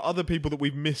 There are other people that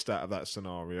we've missed out of that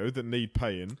scenario that need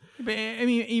paying. But I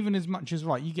mean, even as much as,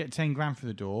 right, you get 10 grand for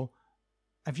the door.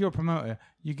 If you're a promoter,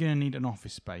 you're going to need an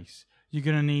office space. You're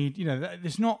going to need,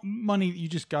 there's not money that you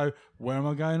just go, where am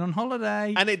I going on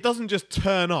holiday? And it doesn't just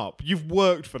turn up. You've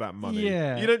worked for that money.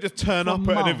 Yeah. You don't just turn For up at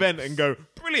an months. event and go,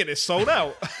 brilliant, it's sold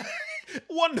out.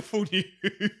 Wonderful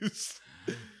news.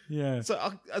 Yeah.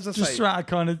 So, as I Just say... throw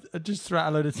out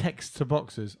a load of text to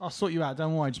boxers. I'll sort you out,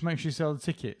 don't worry. Just make sure you sell the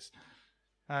tickets.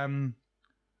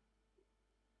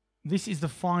 This is the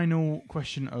final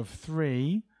question of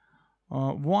 3.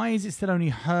 Why is it still only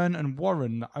Hearn and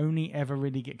Warren that only ever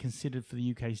really get considered for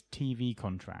the UK's TV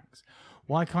contracts?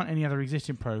 Why can't any other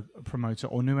existing promoter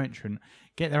or new entrant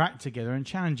get their act together and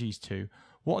challenge these two?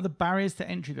 What are the barriers to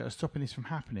entry that are stopping this from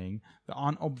happening that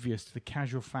aren't obvious to the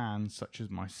casual fans such as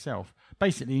myself?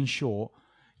 Basically, in short,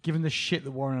 given the shit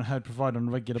that Warren and Hearn provide on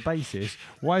a regular basis,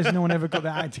 why has no one ever got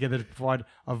their act together to provide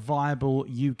a viable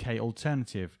UK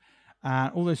alternative?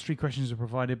 All those 3 questions are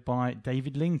provided by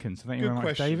David Lincoln. So thank you very much,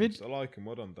 questions. David. I like them.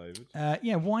 Well done, David.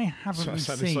 Why haven't we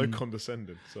sounded seen... so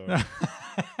condescending. Sorry.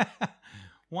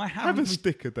 Why Have haven't a we...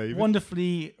 sticker, David.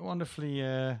 Wonderfully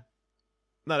No,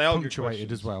 they are good punctuated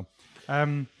questions. as well.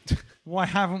 Why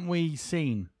haven't we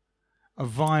seen a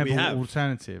viable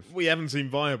alternative? We haven't seen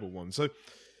viable ones. So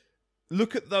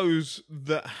look at those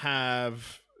that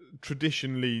have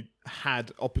traditionally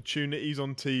had opportunities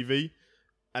on TV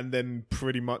and then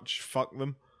pretty much fuck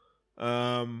them.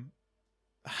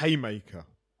 Haymaker.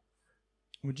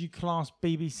 Would you class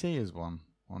BBC as one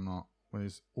or not? With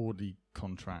his Audley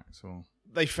contracts, or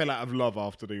They fell out of love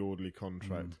after the Audley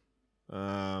contract.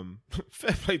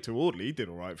 Fair play to Audley, he did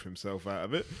all right for himself out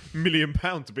of it. £1 million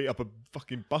to beat up a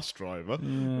fucking bus driver.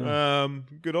 Yeah.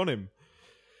 Good on him.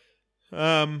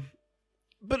 But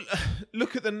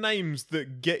look at the names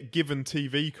that get given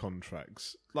TV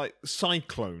contracts, like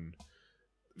Cyclone,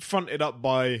 fronted up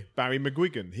by Barry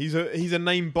McGuigan. He's a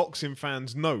name boxing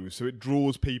fans know, so it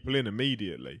draws people in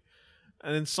immediately.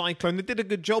 And then Cyclone, they did a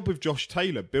good job with Josh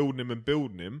Taylor, building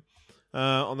him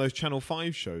on those Channel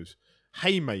 5 shows.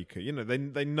 Haymaker,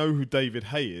 they know who David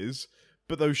Hay is,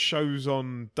 but those shows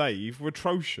on Dave were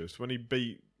atrocious when he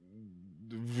beat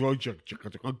Roger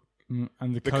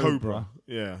and the Cobra.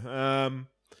 Yeah.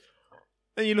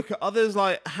 And you look at others,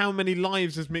 like how many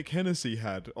lives has Mick Hennessy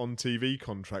had on TV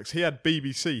contracts? He had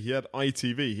BBC, he had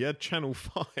ITV, he had Channel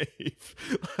 5.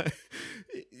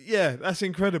 Yeah, that's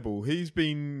incredible.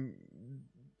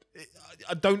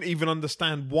 I don't even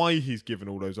understand why he's given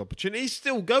all those opportunities. He's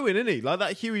still going, isn't he? Like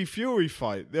that Huey Fury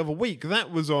fight the other week, that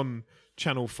was on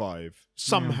Channel 5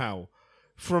 somehow.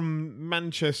 From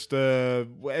Manchester,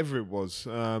 whatever it was.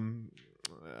 I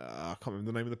can't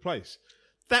remember the name of the place.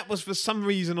 That was for some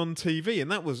reason on TV,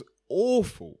 and that was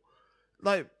awful.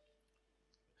 Like,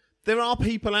 there are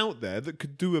people out there that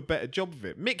could do a better job of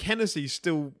it. Mick Hennessy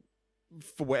still,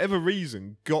 for whatever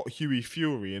reason, got Huey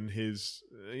Fury in his,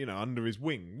 under his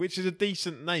wing, which is a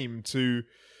decent name to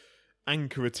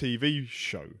anchor a TV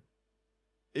show.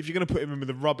 If you're going to put him in with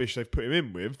the rubbish they've put him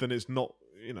in with, then it's not,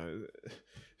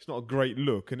 it's not a great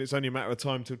look, and it's only a matter of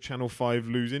time till Channel 5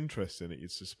 lose interest in it,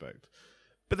 you'd suspect.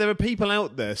 But there are people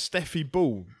out there, Steffi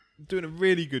Bull, doing a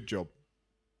really good job.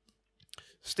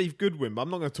 Steve Goodwin, but I'm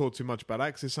not going to talk too much about that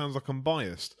because it sounds like I'm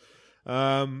biased.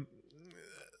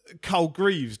 Carl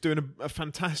Greaves doing a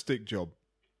fantastic job.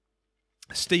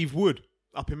 Steve Wood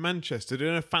up in Manchester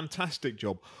doing a fantastic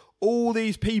job. All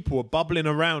these people are bubbling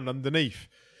around underneath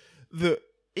that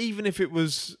even if it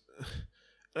was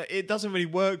it doesn't really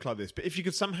work like this. But if you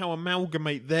could somehow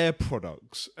amalgamate their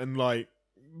products and like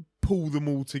pull them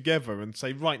all together and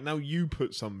say, right, now you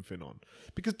put something on.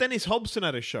 Because Dennis Hobson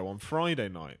had a show on Friday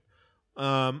night.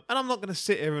 And I'm not going to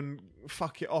sit here and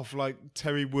fuck it off like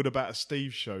Terry would about a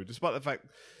Steve show, despite the fact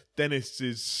Dennis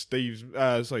is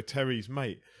Terry's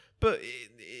mate. But,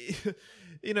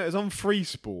 you know, it's on Free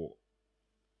Sport.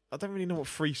 I don't really know what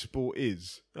Free Sport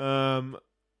is.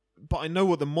 But I know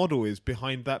what the model is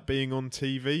behind that being on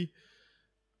TV.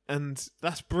 And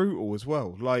that's brutal as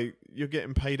well. Like, you're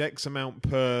getting paid X amount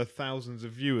per thousands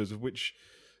of viewers, of which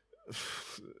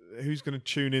who's going to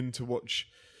tune in to watch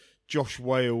Josh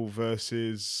Whale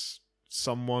versus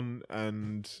someone?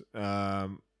 And I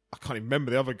can't even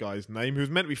remember the other guy's name, who was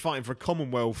meant to be fighting for a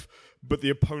Commonwealth, but the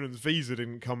opponent's visa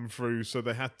didn't come through, so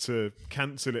they had to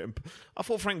cancel it. And I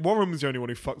thought Frank Warren was the only one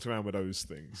who fucked around with those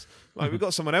things. Like, we've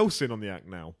got someone else in on the act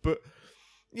now. But,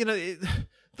 you know...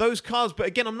 those cards, but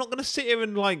again, I'm not going to sit here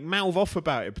and like mouth off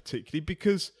about it particularly,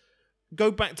 because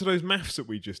go back to those maths that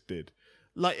we just did.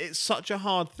 Like, it's such a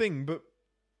hard thing, but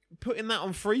putting that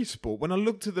on Free Sport, when I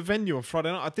looked at the venue on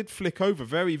Friday night, I did flick over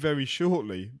very, very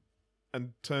shortly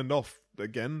and turned off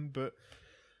again, but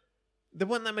there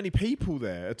weren't that many people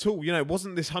there at all. You know, it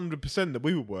wasn't this 100% that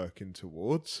we were working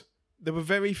towards. There were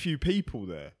very few people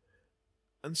there.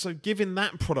 And so giving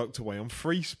that product away on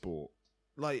Free Sport,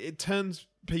 like, it turns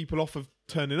people off of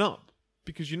turning up,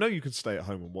 because you know you can stay at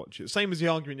home and watch it. Same as the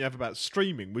argument you have about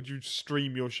streaming. Would you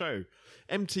stream your show?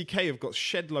 MTK have got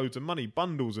shed loads of money,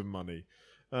 bundles of money,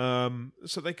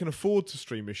 so they can afford to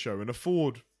stream a show and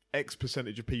afford X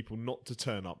percentage of people not to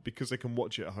turn up because they can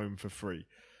watch it at home for free.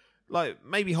 Like,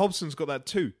 maybe Hobson's got that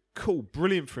too. Cool,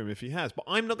 brilliant for him if he has. But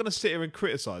I'm not going to sit here and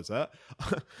criticise that.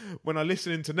 When I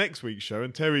listen into next week's show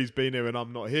and Terry's been here and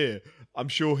I'm not here, I'm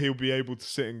sure he'll be able to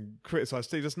sit and criticise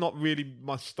Steve. That's not really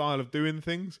my style of doing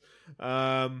things.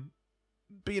 But,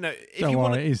 you know... Don't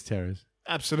worry, it is Terry's.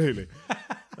 Absolutely.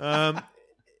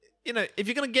 You know, if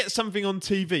you're going to get something on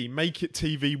TV, make it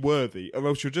TV worthy, or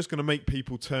else you're just going to make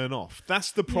people turn off.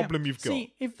 That's the problem you've got.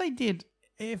 See,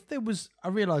 if there was... I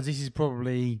realise this is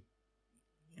probably...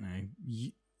 you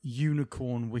know,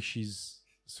 unicorn wishes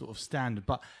sort of standard.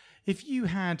 But if you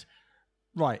had,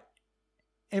 right,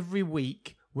 every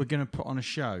week we're going to put on a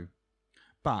show,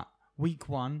 but week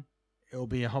 1, it'll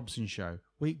be a Hobson show.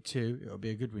 Week 2, it'll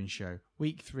be a Goodwin show.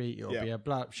 Week 3, it'll be a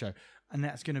Blow Up show. And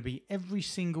that's going to be every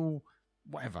single,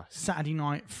 whatever, Saturday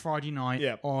night, Friday night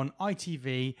on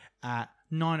ITV at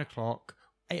 9 o'clock.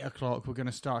 8 o'clock, we're going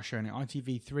to start showing it.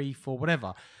 ITV 3, 4,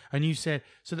 whatever. And you said,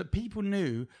 so that people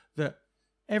knew that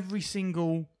every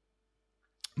single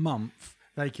month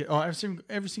they could, or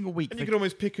every single week, and you could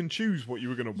almost pick and choose what you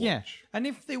were going to watch. Yeah, and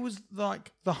if there was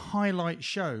like the highlight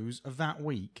shows of that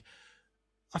week,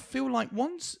 I feel like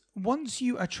once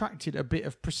you attracted a bit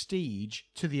of prestige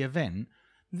to the event,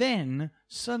 then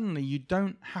suddenly you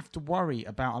don't have to worry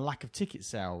about a lack of ticket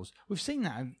sales. We've seen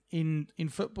that in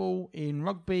football, in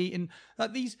rugby, in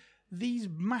like these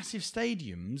massive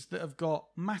stadiums that have got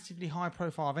massively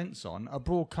high-profile events on are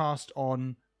broadcast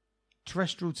on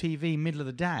terrestrial TV middle of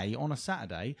the day on a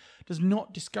Saturday, does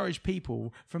not discourage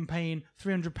people from paying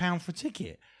 £300 for a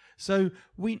ticket. So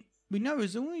we know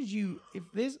as long as if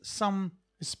there's some,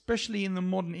 especially in the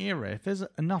modern era, if there's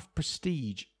enough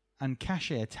prestige and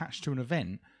cachet attached to an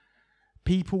event,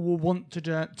 people will want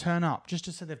to turn up just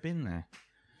to say they've been there.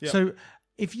 Yep. So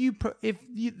if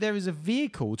there is a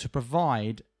vehicle to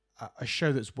provide a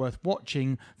show that's worth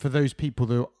watching for those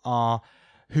people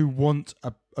who want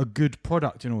a good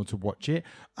product in order to watch it,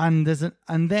 and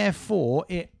therefore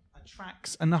it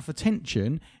attracts enough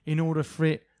attention in order for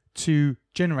it to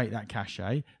generate that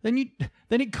cachet, then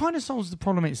it kind of solves the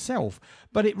problem itself.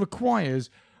 But it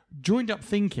requires joined up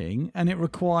thinking, and it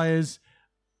requires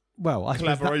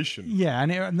collaboration.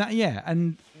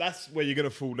 And that's where you're going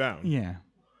to fall down. Yeah,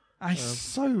 it's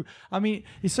so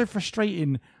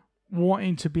frustrating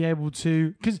wanting to be able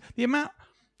to, because the amount,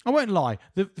 I won't lie,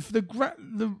 the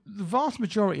vast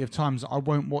majority of times that I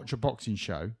won't watch a boxing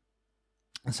show,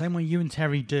 the same way you and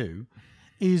Terry do,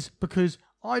 is because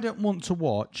I don't want to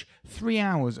watch 3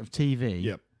 hours of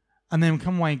TV and then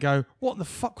come away and go, what the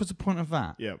fuck was the point of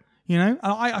that? Yep. You know,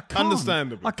 I can't.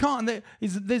 Understandably. I can't.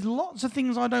 There's lots of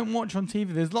things I don't watch on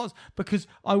TV. There's lots, because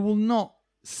I will not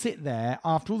sit there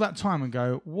after all that time and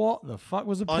go, what the fuck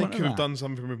was the point of that? I could have done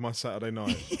something with my Saturday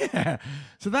night. Yeah.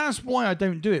 So that's why I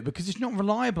don't do it, because it's not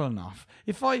reliable enough.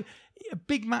 A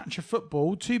big match of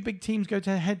football, 2 big teams go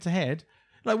to head,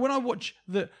 like when I watch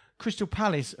the Crystal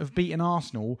Palace have beaten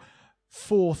Arsenal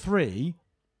 4-3,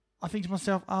 I think to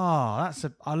myself, I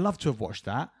love to have watched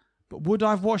that, but would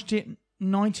I have watched it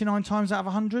 99 times out of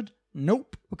 100?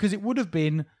 Nope, because it would have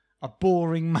been a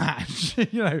boring match,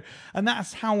 and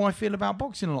that's how I feel about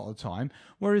boxing a lot of the time.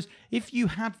 Whereas if you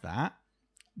had that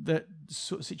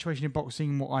sort of situation in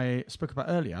boxing, what I spoke about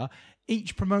earlier,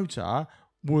 each promoter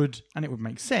would, and it would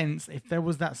make sense if there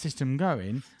was that system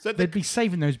going, so they'd be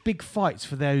saving those big fights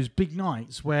for those big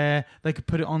nights where they could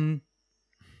put it on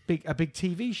a big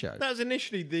TV show. That was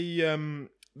initially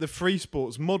the free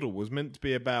sports model was meant to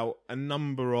be about a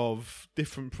number of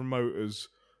different promoters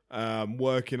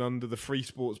working under the free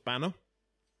sports banner.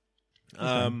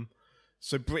 Okay.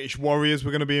 So British Warriors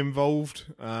were going to be involved.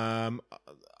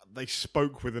 They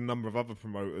spoke with a number of other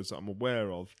promoters that I'm aware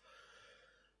of.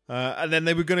 And then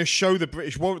they were going to show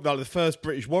the first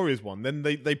British Warriors one. Then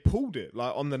they pulled it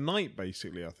on the night,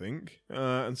 basically, I think,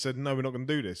 and said, no, we're not going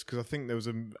to do this, because I think there was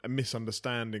a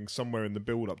misunderstanding somewhere in the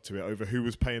build-up to it over who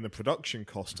was paying the production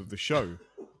cost of the show.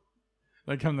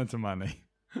 They come down to money.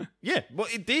 Yeah, well,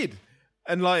 it did.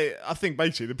 And I think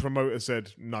basically the promoter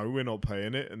said, no, we're not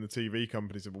paying it. And the TV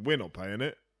company said, well, we're not paying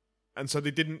it. And so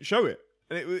they didn't show it.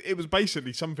 And it was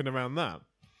basically something around that.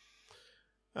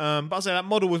 But I say that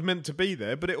model was meant to be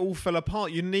there, but it all fell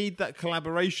apart. You need that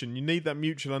collaboration. You need that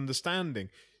mutual understanding.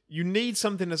 You need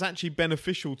something that's actually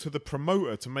beneficial to the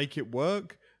promoter to make it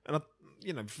work. And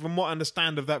from what I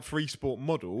understand of that free sport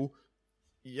model,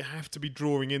 you have to be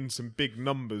drawing in some big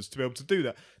numbers to be able to do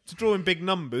that. To draw in big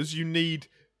numbers, you need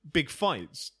big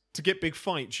fights. To get big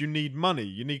fights, you need money.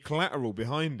 You need collateral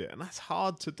behind it, and that's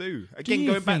hard to do. Again,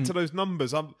 going back to those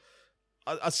numbers,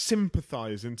 I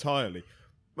sympathise entirely.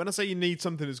 When I say you need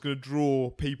something that's going to draw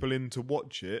people in to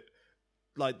watch it,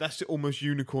 that's almost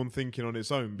unicorn thinking on its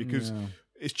own, because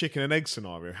it's chicken and egg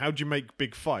scenario. How do you make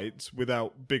big fights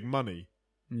without big money?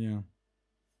 Yeah.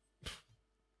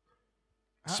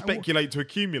 Speculate to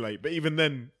accumulate, but even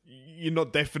then, you're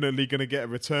not definitely going to get a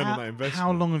return on that investment.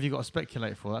 How long have you got to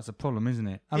speculate for? That's a problem, isn't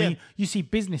it? I mean, you see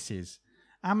businesses.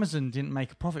 Amazon didn't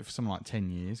make a profit for something like 10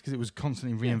 years because it was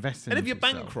constantly reinvesting. And if you're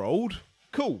bankrolled,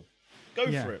 cool, go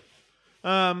for it.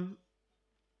 But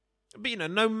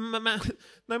no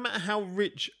matter how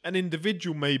rich an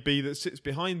individual may be that sits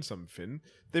behind something,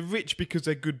 they're rich because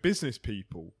they're good business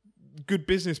people. Good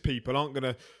business people aren't going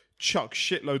to chuck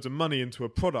shitloads of money into a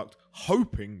product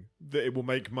hoping that it will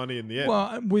make money in the end.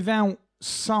 Well, without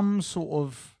some sort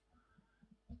of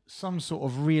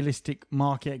realistic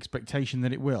market expectation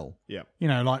that it will. Yeah.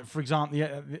 For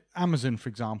example, Amazon, for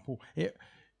example,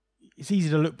 it's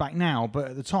easy to look back now, but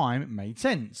at the time it made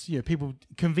sense. People,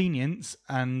 convenience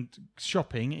and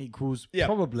shopping equals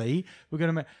probably we're going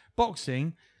to make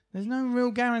boxing. There's no real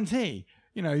guarantee.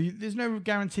 There's no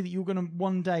guarantee that you're going to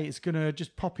one day it's going to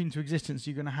just pop into existence.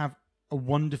 You're going to have a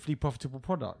wonderfully profitable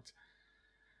product.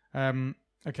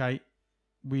 Okay,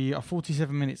 we are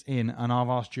 47 minutes in, and I've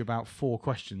asked you about 4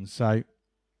 questions. So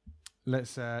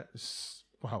let's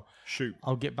shoot.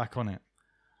 I'll get back on it.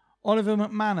 Oliver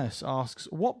McManus asks,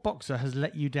 what boxer has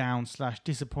let you down /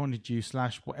 disappointed you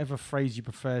 / whatever phrase you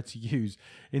prefer to use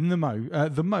in the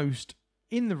most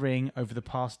in the ring over the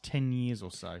past 10 years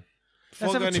or so?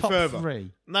 Before I go any further.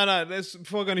 3. No.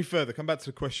 Before I go any further, come back to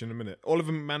the question in a minute.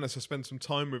 Oliver McManus, I spent some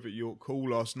time with at York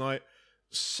Hall last night.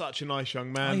 Such a nice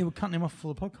young man. Oh, you were cutting him off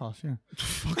for the podcast, yeah.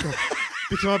 Fuck off.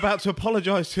 Because I'm about to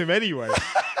apologise to him anyway.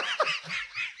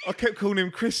 I kept calling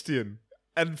him Christian.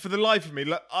 And for the life of me,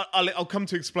 I'll come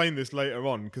to explain this later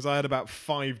on, because I had about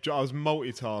 5 jobs. I was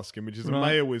multitasking, which as a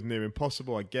male was near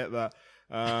impossible. I get that.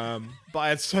 But I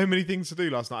had so many things to do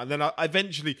last night. And then I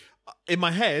eventually, in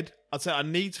my head, I'd say I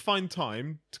need to find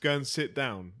time to go and sit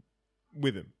down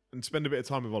with him and spend a bit of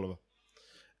time with Oliver.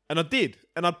 And I did.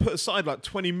 And I'd put aside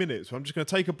 20 minutes where I'm just going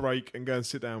to take a break and go and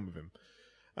sit down with him.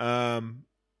 And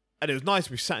it was nice.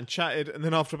 We sat and chatted. And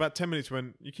then after about 10 minutes, we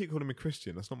went, you keep calling me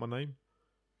Christian. That's not my name.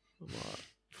 I'm like,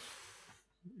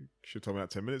 you should have told me that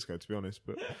 10 minutes ago, to be honest.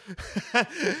 But well,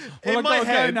 in my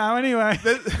head, go now anyway.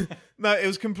 No, it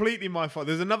was completely my fault.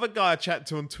 There's another guy I chat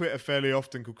to on Twitter fairly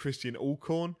often called Christian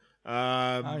Alcorn.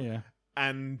 Oh, yeah.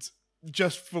 And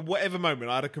just for whatever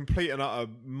moment, I had a complete and utter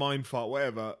mind fart,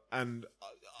 whatever, and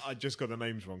I just got the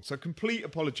names wrong. So complete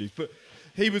apologies. But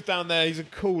he was down there. He's a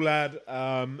cool lad.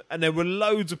 And there were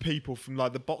loads of people from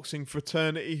the boxing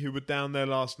fraternity who were down there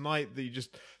last night that you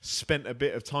just spent a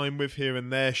bit of time with here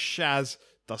and there. Shaz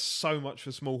does so much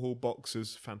for small hall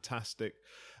boxers. Fantastic.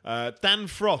 Dan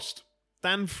Frost,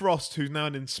 who's now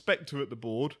an inspector at the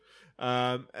board.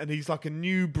 And he's like a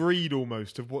new breed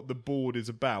almost of what the board is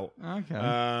about. Okay.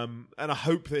 And I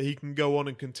hope that he can go on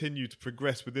and continue to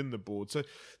progress within the board. So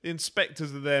the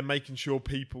inspectors are there making sure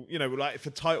people, for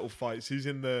title fights, he's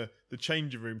in the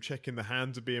changing room checking the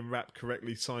hands are being wrapped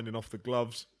correctly, signing off the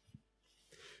gloves.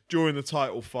 During the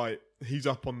title fight, he's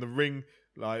up on the ring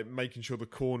like making sure the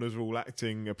corners are all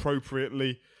acting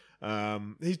appropriately.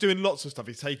 He's doing lots of stuff.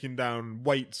 He's taking down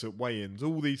weights at weigh-ins,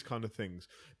 all these kind of things.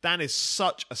 Dan is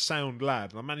such a sound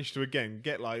lad, and I managed to, again,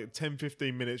 get like 10,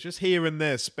 15 minutes just here and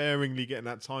there, sparingly getting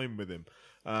that time with him.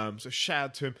 So shout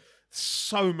out to him.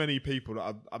 So many people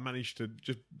that I managed to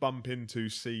just bump into,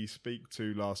 speak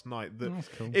to last night. That's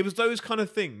cool. It was those kind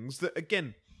of things that,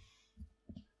 again,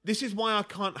 this is why I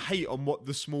can't hate on what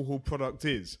the Small Hall product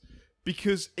is.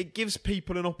 Because it gives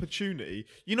people an opportunity.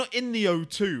 You're not in the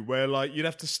O2 where like you'd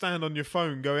have to stand on your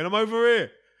phone going, I'm over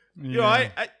here. Yeah. You know,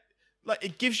 like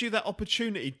it gives you that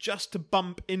opportunity just to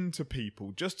bump into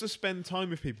people, just to spend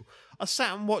time with people. I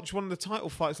sat and watched one of the title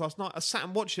fights last night. I sat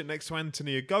and watched it next to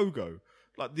Anthony Ogogo,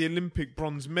 like the Olympic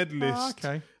bronze medalist. Oh,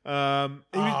 okay. He was,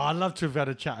 I'd love to have had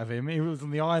a chat with him. He was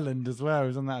on the island as well. He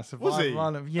was on that Survivor was he?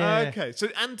 Island. Yeah. Okay. So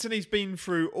Anthony's been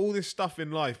through all this stuff in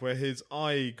life where his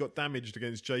eye got damaged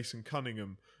against Jason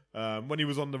Cunningham when he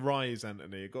was on the rise.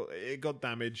 Anthony, it got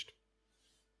damaged,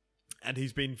 and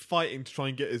he's been fighting to try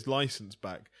and get his license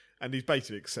back. And he's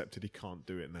basically accepted he can't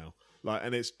do it now. Like,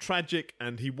 and it's tragic.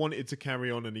 And he wanted to carry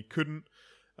on, and he couldn't.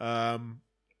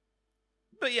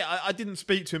 But yeah, I didn't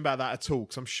speak to him about that at all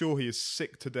because I'm sure he is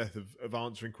sick to death of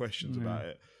answering questions about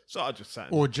it. So I just sat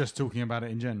or just talking about it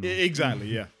in general. Exactly,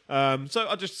 yeah. So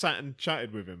I just sat and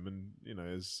chatted with him, and you know,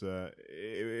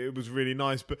 it was really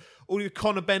nice. But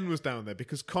Conor Benn was down there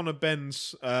because Conor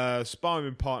Benn's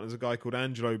sparring partner is a guy called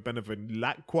Angelo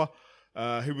Benavilacqua,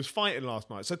 who was fighting last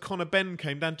night. So Conor Benn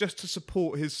came down just to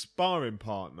support his sparring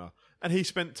partner. And he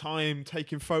spent time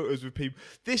taking photos with people.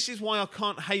 This is why I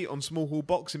can't hate on small hall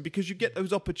boxing, because you get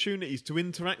those opportunities to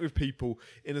interact with people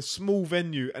in a small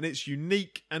venue, and it's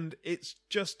unique, and it's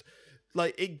just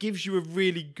like it gives you a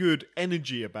really good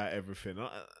energy about everything.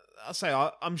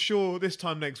 I'm sure this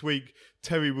time next week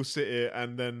Terry will sit here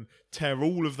and then tear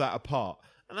all of that apart,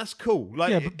 and that's cool. Like,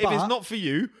 Yeah, if it's not for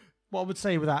you. What I would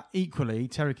say with that, equally,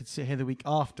 Terry could sit here the week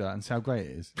after and say how great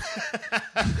it is.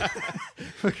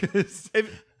 Because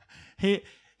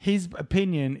his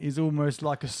opinion is almost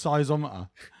like a seismometer.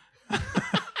 But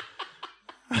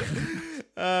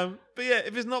yeah,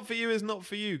 if it's not for you, it's not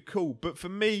for you. Cool. But for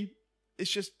me,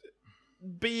 it's just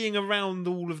being around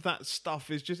all of that stuff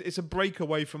it's a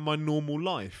breakaway from my normal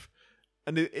life.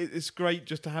 And it's great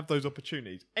just to have those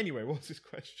opportunities. Anyway, what's this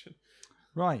question?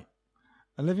 Right.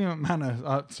 Oliver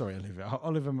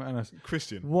McManus.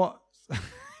 Christian. What?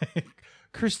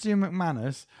 Christian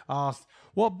McManus asked,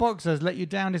 what boxers let you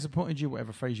down, disappointed you,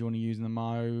 whatever phrase you want to use, in the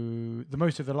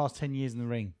most of the last 10 years in the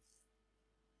ring?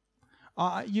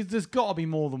 There's got to be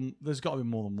more than one. There's got to be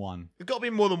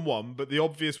more than one, but the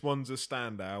obvious ones that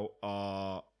stand out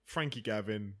are Frankie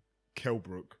Gavin, Kell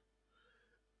Brook.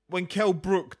 When Kell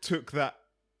Brook took that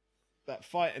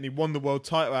fight and he won the world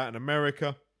title out in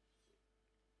America,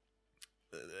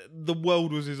 the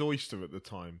world was his oyster at the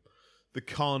time. The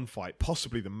Khan fight,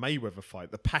 possibly the Mayweather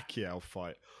fight, the Pacquiao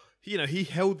fight. You know, he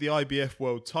held the IBF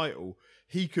world title.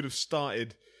 He could have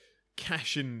started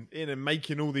cashing in and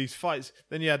making all these fights.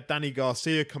 Then you had Danny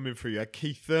Garcia coming through. You had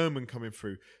Keith Thurman coming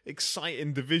through.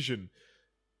 Exciting division.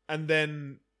 And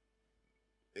then,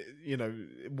 you know,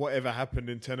 whatever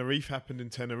happened in Tenerife happened in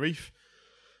Tenerife.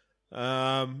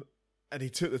 And he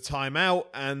took the time out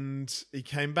and he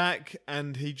came back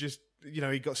and he just, you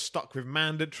know, he got stuck with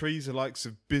mandatories, the likes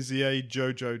of Bizier,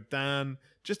 Jojo Dan.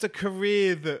 Just a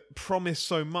career that promised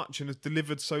so much and has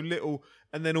delivered so little,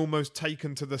 and then almost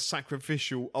taken to the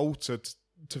sacrificial altar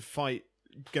to fight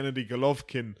Gennady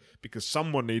Golovkin because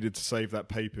someone needed to save that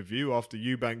pay-per-view after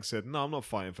Eubank said, no, I'm not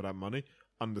fighting for that money.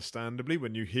 Understandably,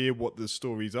 when you hear what the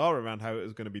stories are around how it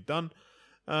was going to be done.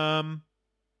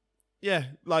 Yeah,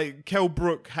 like Kell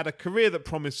Brook had a career that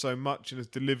promised so much and has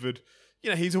delivered.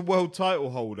 You know, he's a world title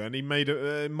holder and he made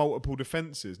multiple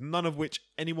defences, none of which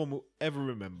anyone will ever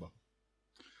remember.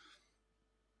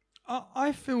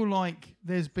 I feel like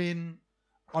there's been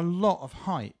a lot of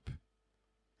hype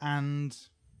and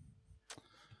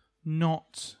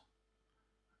not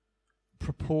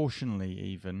proportionally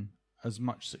even as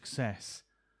much success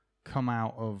come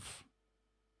out of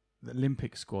the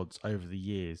Olympic squads over the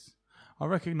years. I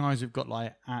recognise we've got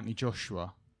like Anthony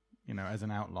Joshua, you know, as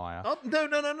an outlier. Oh,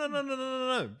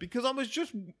 no. Because I was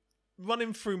just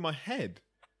running through my head.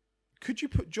 Could you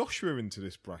put Joshua into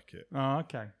this bracket? Oh,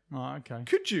 okay. Oh, okay.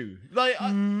 Could you? Like,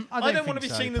 I don't want to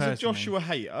be seen as a Joshua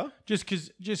hater. Just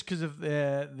because of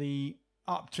the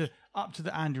up to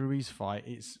the Andy Ruiz fight,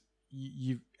 it's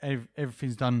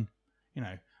everything's done. You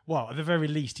know, well, at the very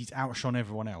least, he's outshone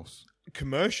everyone else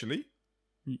Commercially.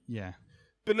 Yeah.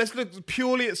 But let's look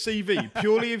purely at CV.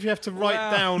 Purely if you have to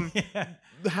write down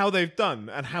how they've done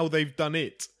and how they've done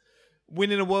it.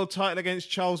 Winning a world title against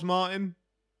Charles Martin,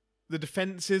 the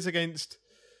defenses against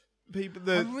people.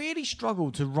 I really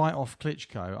struggle to write off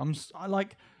Klitschko. I'm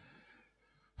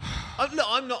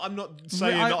not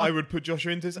saying that I would put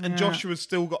Joshua into this, and Joshua's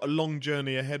still got a long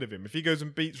journey ahead of him. If he goes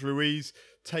and beats Ruiz,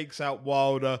 takes out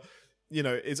Wilder,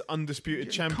 is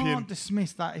undisputed champion. You can't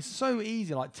dismiss that. It's so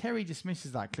easy. Like Terry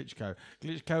dismisses that Klitschko.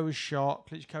 Klitschko was shot.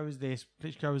 Klitschko was this.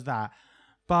 Klitschko was that.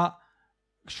 But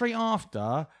straight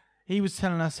after, he was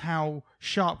telling us how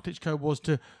sharp Klitschko was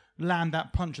to land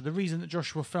that punch. The reason that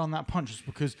Joshua fell on that punch was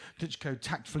because Klitschko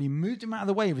tactfully moved him out of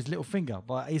the way with his little finger.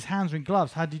 But his hands were in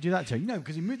gloves. How did he do that to him? No,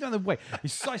 because he moved out of the way. He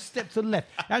sidestepped to the left.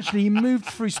 Actually, he moved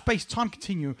through space-time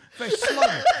continuum very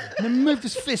slowly. And then moved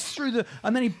his fist through the...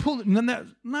 And then he pulled it. And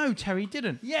then no, Terry, he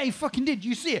didn't. Yeah, he fucking did.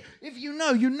 You see it. If you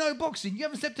know boxing. You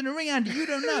haven't stepped in a ring, Andy. You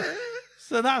don't know.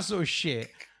 So that sort of shit.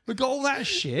 We got all that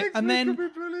shit. And then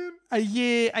a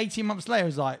year, 18 months later, it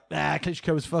was like,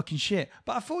 Klitschko was fucking shit.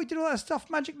 But I thought he did all that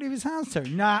stuff magically with his hands, Terry.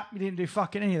 Nah, he didn't do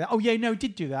fucking any of that. Oh, yeah, no, he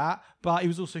did do that. But he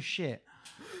was also shit.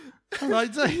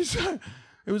 Like, so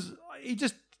it was... He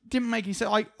just didn't make any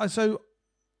sense. We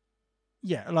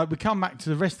come back to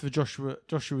the rest of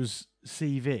Joshua's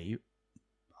CV.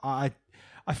 I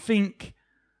think,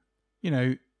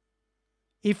 if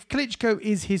Klitschko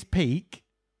is his peak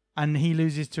and he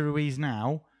loses to Ruiz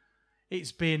now,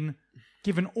 it's been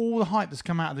given all the hype that's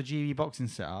come out of the GB boxing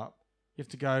setup. You have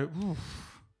to go, oof,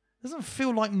 doesn't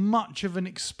feel like much of an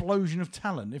explosion of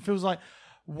talent. It feels like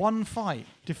one fight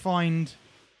defined.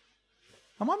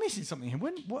 Am I missing something here?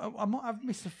 I've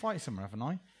missed a fight somewhere, haven't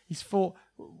I?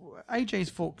 AJ's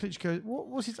fought Klitschko. What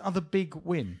was his other big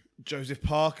win? Joseph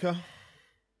Parker.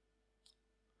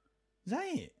 Is that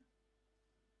it?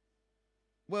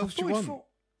 What else do you want?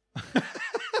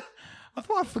 I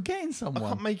thought I'm forgetting someone. I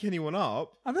can't make anyone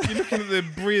up. You're looking at the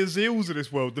Brazils of this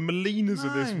world, the Molinas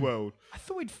of this world. I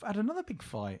thought we'd had another big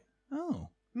fight. Oh.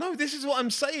 No, this is what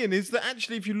I'm saying, is that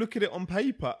actually if you look at it on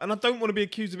paper, and I don't want to be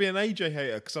accused of being an AJ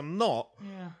hater, because I'm not.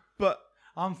 Yeah. But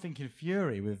I'm thinking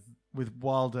Fury with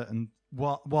Wilder and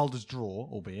Wilder's draw,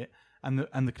 albeit, and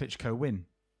the Klitschko win.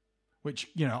 Which,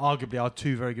 arguably are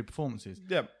two very good performances.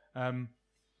 Yeah.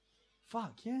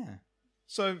 Fuck, yeah.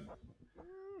 So...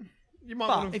 You might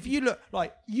but if you look,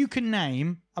 you can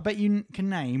name, I bet you can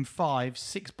name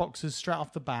 5-6 boxers straight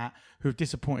off the bat who have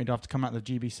disappointed after coming out of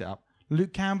the GB setup.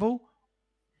 Luke Campbell,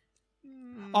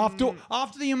 after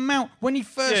the amount, when he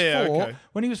first fought,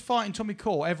 when he was fighting Tommy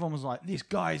Cole, everyone was like, this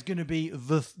guy is going to be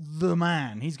the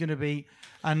man. He's going to be,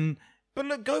 But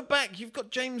look, go back, you've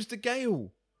got James DeGale.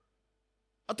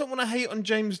 I don't want to hate on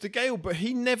James DeGale, but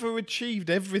he never achieved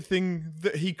everything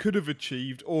that he could have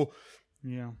achieved, or...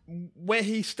 Yeah, where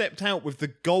he stepped out with the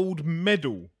gold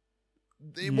medal.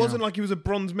 It wasn't like he was a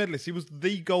bronze medalist. He was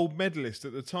the gold medalist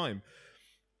at the time.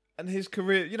 And his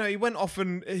career, he went off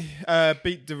and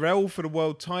beat Durrell for the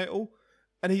world title.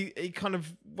 And he kind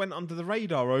of went under the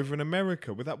radar over in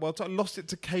America with that world title. Lost it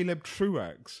to Caleb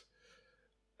Truax.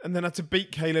 And then had to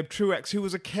beat Caleb Truax, who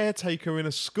was a caretaker in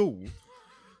a school.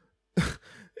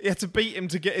 He had to beat him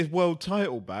to get his world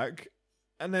title back.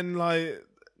 And then,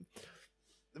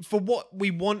 for what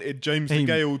we wanted James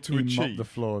DeGale to achieve. He mopped the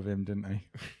floor of him, didn't he?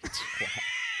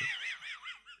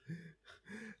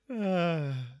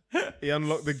 He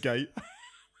unlocked the gate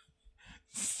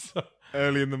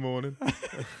early in the morning.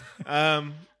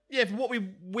 For what we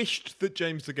wished that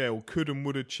James DeGale could and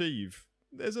would achieve,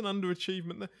 there's an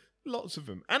underachievement there. Lots of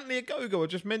them. Anthony Ogogo I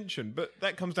just mentioned, but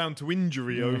that comes down to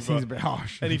injury over seems a bit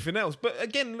harsh. anything else. But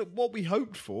again, look, what we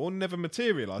hoped for never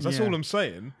materialised. That's all I'm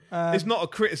saying. It's not a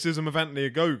criticism of Anthony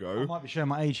Ogogo. I might be showing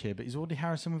my age here, but is Audley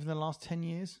Harrison within the last 10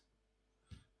 years?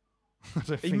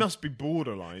 He must be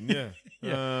borderline,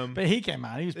 yeah. But he came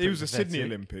out. He was a Sydney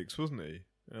Olympics, wasn't he?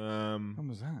 When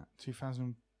was that?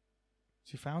 2000?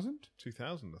 2000?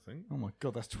 2000, I think. Oh my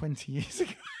God, that's 20 years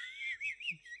ago.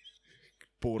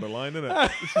 Borderline, isn't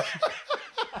it?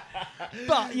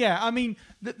 But yeah, I mean,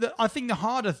 I think the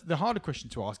harder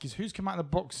question to ask is who's come out of the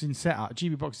boxing setup,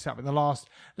 GB boxing setup, in the last,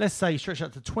 let's say, stretch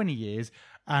out to 20 years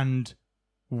and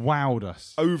wowed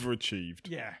us, overachieved.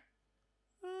 Yeah.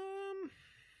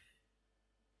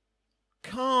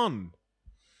 Khan.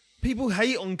 People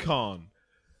hate on Khan,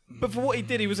 but for what he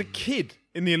did, he was a kid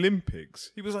in the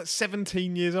Olympics. He was like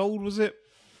 17 years old, was it?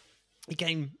 He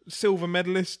came silver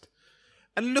medalist.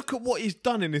 And look at what he's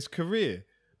done in his career.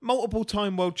 Multiple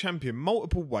time world champion,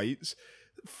 multiple weights,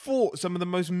 fought some of the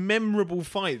most memorable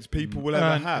fights people will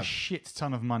ever have. A shit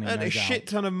ton of money. And shit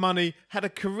ton of money. Had a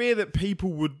career that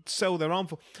people would sell their arm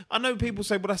for. I know people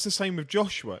say, well, that's the same with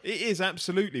Joshua. It is,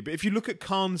 absolutely. But if you look at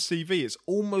Khan's CV, it's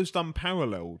almost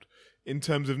unparalleled in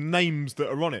terms of names that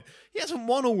are on it. He hasn't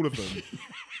won all of them.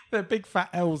 There are big fat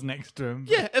L's next to him.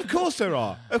 Yeah, of course there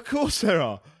are. Of course there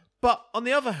are. But on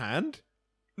the other hand,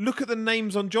 look at the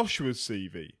names on Joshua's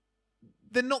CV.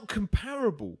 They're not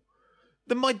comparable.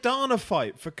 The Maidana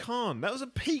fight for Khan, that was a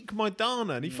peak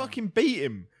Maidana, and he fucking beat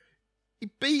him. He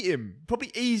beat him.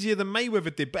 Probably easier than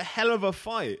Mayweather did, but hell of a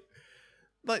fight.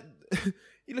 Like,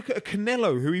 you look at a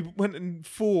Canelo who he went and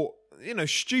fought,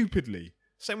 stupidly.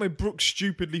 Same way Brooks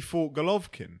stupidly fought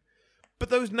Golovkin. But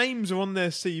those names are on their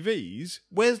CVs.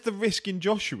 Where's the risk in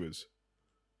Joshua's?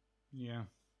 Yeah.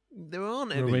 There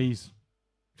aren't any. Ruiz.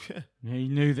 Yeah, he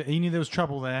knew there was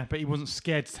trouble there, but he wasn't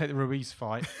scared to take the Ruiz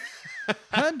fight.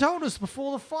 Hearn told us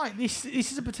before the fight, this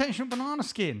is a potential banana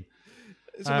skin.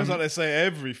 It's almost like they say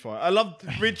every fight. I loved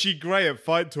Richie Gray at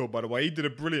Fight Tour, by the way. He did a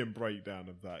brilliant breakdown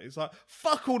of that. It's like,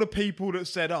 fuck all the people that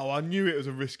said, oh, I knew it was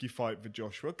a risky fight for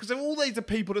Joshua. Because there are all these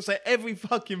people that say every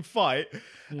fucking fight,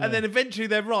 and then eventually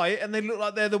they're right, and they look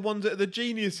like they're the ones that are the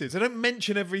geniuses. They don't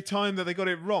mention every time that they got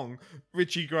it wrong.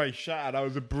 Richie Gray, shout out. That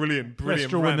was a brilliant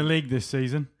Leicester will win the league this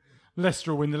season.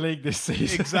 Leicester will win the league this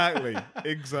season. Exactly.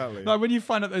 Like when you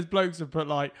find out those blokes have put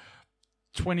like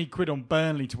 20 quid on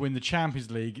Burnley to win the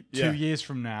Champions League 2 years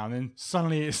from now, and then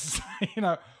suddenly it's,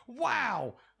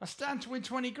 wow, I stand to win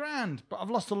 20 grand, but I've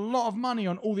lost a lot of money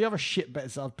on all the other shit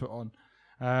bets I've put on.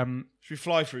 Should we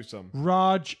fly through some?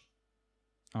 Raj.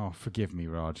 Oh, forgive me,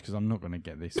 Raj, because I'm not going to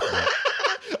get this.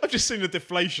 I've just seen the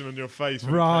deflation on your face.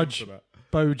 Raj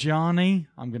Bojani,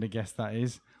 I'm going to guess that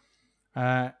is.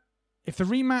 If the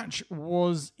rematch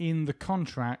was in the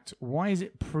contract, why is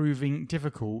it proving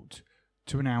difficult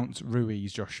to announce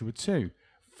Ruiz Joshua 2?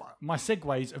 My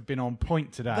segues have been on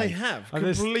point today. They have.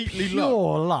 Completely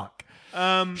pure luck.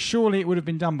 Surely it would have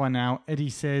been done by now.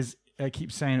 Eddie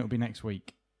keeps saying it will be next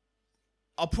week.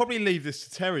 I'll probably leave this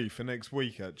to Terry for next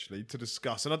week, actually, to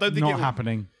discuss. And I don't think Not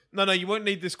happening. No, you won't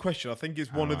need this question. I think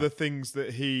it's one of the things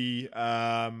that he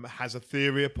has a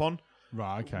theory upon.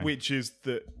 Right, okay. Which is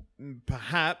that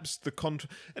perhaps the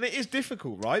contract... And it is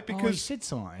difficult, right? Because he said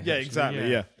something. Yeah, exactly,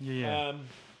 yeah.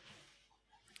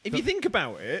 If you think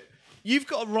about it, you've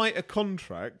got to write a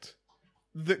contract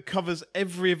that covers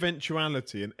every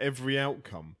eventuality and every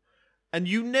outcome. And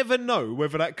you never know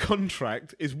whether that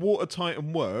contract is watertight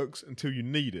and works until you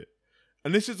need it.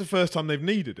 And this is the first time they've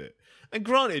needed it. And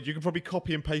granted, you can probably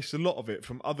copy and paste a lot of it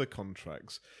from other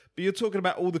contracts. But you're talking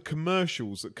about all the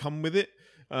commercials that come with it.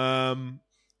 And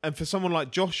for someone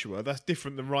like Joshua, that's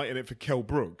different than writing it for Kell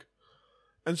Brook.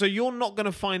 And so you're not going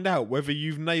to find out whether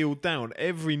you've nailed down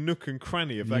every nook and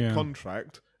cranny of that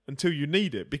contract until you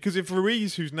need it. Because if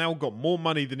Ruiz, who's now got more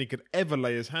money than he could ever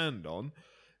lay his hand on,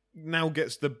 now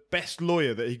gets the best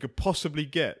lawyer that he could possibly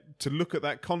get to look at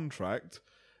that contract,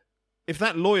 if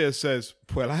that lawyer says,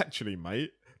 well, actually,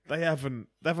 mate, they haven't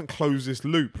closed this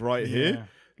loop right here,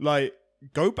 like,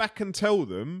 go back and tell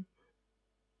them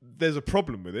there's a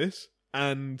problem with this,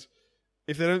 and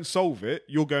if they don't solve it,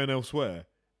 you're going elsewhere.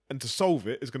 And to solve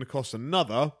it is going to cost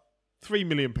another £3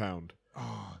 million.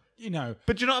 Oh,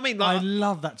 But do you know what I mean? Like, I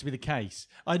love that to be the case.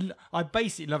 I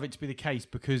basically love it to be the case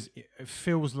because it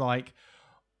feels like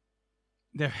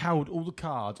they've held all the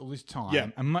cards all this time. Yeah.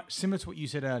 And much similar to what you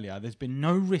said earlier, there's been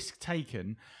no risk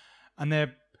taken, and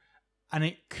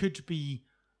it could be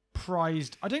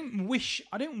prized. I don't wish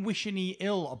any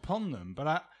ill upon them,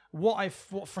 but what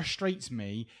frustrates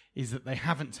me is that they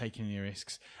haven't taken any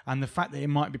risks, and the fact that it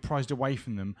might be prized away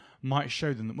from them might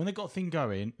show them that when they've got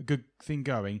a good thing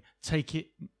going, take it,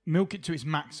 milk it to its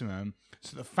maximum,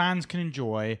 so that fans can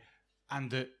enjoy,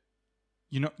 and that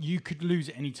you could lose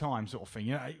at any time, sort of thing.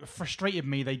 It frustrated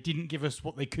me they didn't give us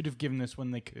what they could have given us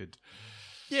when they could.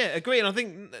 Yeah, agree. And I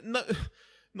think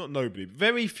not nobody,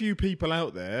 very few people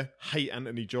out there hate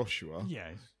Anthony Joshua. Yeah,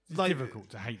 it's difficult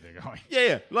to hate the guy.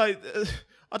 Yeah. Like,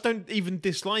 I don't even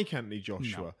dislike Anthony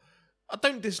Joshua. No. I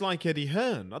don't dislike Eddie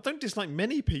Hearn. I don't dislike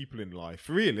many people in life,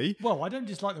 really. Well, I don't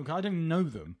dislike them because I don't know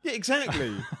them. Yeah,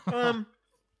 exactly. I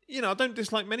don't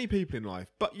dislike many people in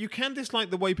life, but you can dislike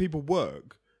the way people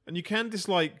work, and you can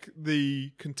dislike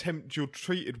the contempt you're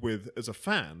treated with as a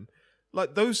fan.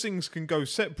 Like, those things can go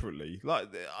separately. Like,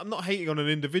 I'm not hating on an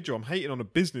individual, I'm hating on a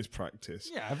business practice.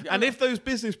 Yeah, and if those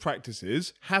business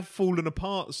practices have fallen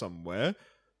apart somewhere,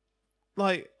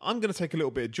 like, I'm going to take a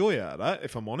little bit of joy out of that,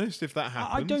 if I'm honest, if that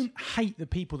happens. I don't hate the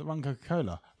people that run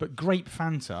Coca-Cola, but grape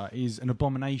Fanta is an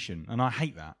abomination, and I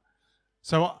hate that.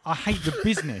 So I hate the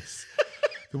business,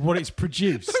 what it's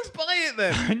produced. Don't buy it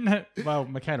then. Well,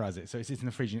 Michaela has it, so it sits in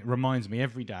the fridge, and it reminds me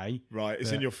every day. Right,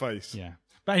 it's in your face. Yeah.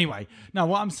 But anyway, no,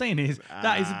 what I'm saying is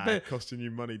that is a bit costing you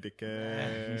money,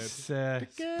 dickhead. It's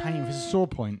painful. It's a sore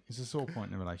point. It's a sore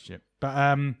point in the relationship.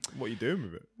 But what are you doing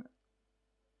with it?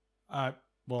 Well,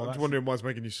 I'm that's, wondering why it's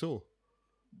making you sore.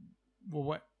 well,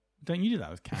 what? Don't you do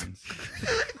that with cans?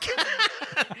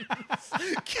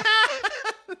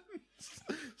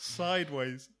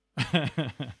 Sideways.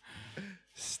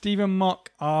 Stephen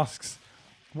Mock asks,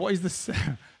 "What is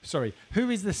the who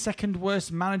is the second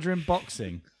worst manager in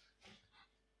boxing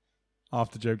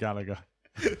after Joe Gallagher?"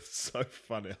 So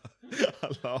funny.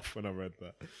 I laughed when I read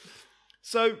that.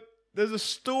 So there's a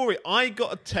story. I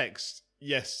got a text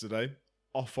yesterday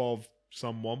off of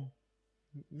someone.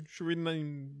 Should we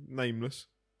name nameless?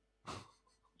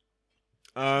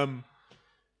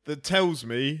 That tells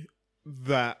me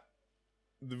that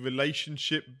the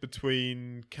relationship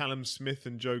between Callum Smith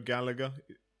and Joe Gallagher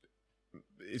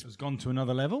Has gone to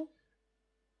another level.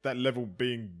 that level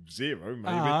being 0,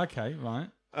 maybe. Okay, right.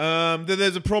 That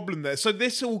there's a problem there. So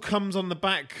this all comes on the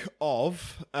back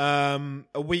of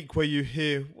a week where you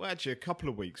hear, well, actually a couple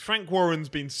of weeks. Frank Warren's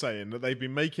been saying that they've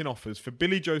been making offers for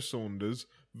Billy Joe Saunders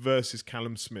versus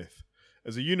Callum Smith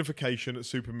as a unification at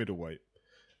super middleweight.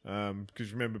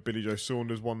 Because remember, Billy Joe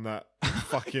Saunders won that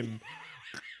fucking...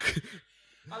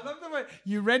 I love the way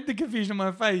you read the confusion on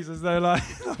my face as though like,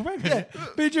 wait a minute.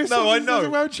 Billy Joe No, I Saunders know. is a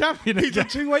world champion. He's a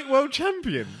again. 2-weight world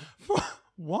champion.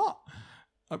 What?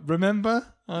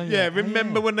 Remember? Oh, Yeah, Oh,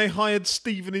 remember yeah. when they hired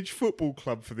Stevenage Football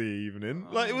Club for the evening?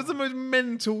 Like, it was the most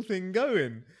mental thing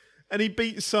going. And he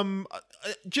beat some...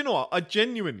 do you know what? I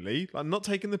genuinely, I'm not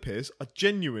taking the piss, I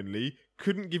genuinely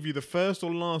couldn't give you the first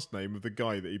or last name of the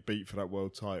guy that he beat for that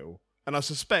world title. And I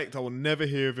suspect I will never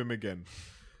hear of him again.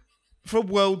 For a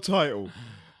world title.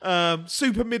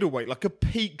 Super middleweight, like a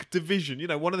peak division, you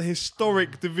know, one of the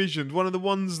historic divisions, one of the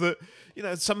ones that, you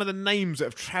know, some of the names that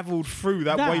have travelled through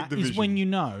that weight division. That is when you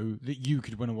know that you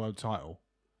could win a world title.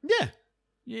 Yeah.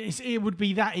 It would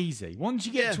be that easy. Once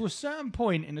you get Yeah. to a certain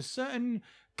point in a certain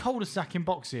cul-de-sac in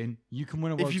boxing, you can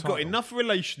win a world title. If you've got enough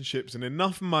relationships and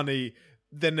enough money,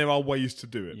 then there are ways to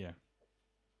do it. Yeah.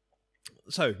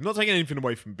 So, not taking anything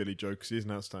away from Billy Joe because he's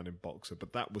an outstanding boxer,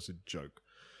 but that was a joke.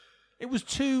 It was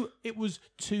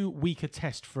too weak a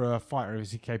test for a fighter of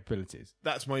his capabilities.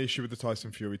 That's my issue with the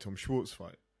Tyson Fury Tom Schwartz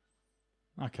fight.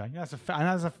 Okay,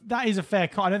 that is a fair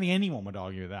call. I don't think anyone would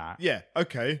argue with that. Yeah,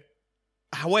 okay.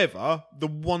 However, the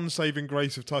one saving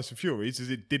grace of Tyson Fury's is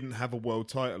it didn't have a world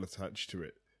title attached to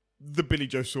it. The Billy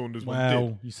Joe Saunders one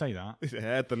Well, you say that. did. It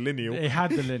had the lineal. It had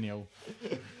the lineal.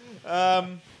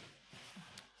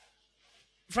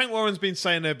 Frank Warren's been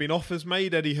saying there have been offers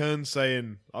made. Eddie Hearn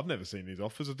saying, I've never seen these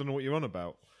offers. I don't know what you're on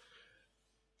about.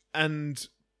 And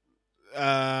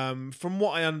from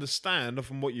what I understand, or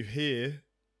from what you hear,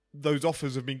 those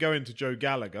offers have been going to Joe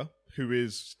Gallagher, who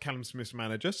is Callum Smith's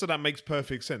manager. So that makes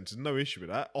perfect sense. There's no issue with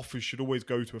that. Offers should always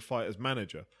go to a fighter's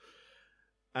manager.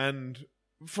 And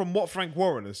from what Frank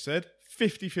Warren has said,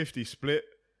 50-50 split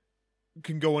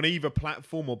can go on either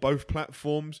platform or both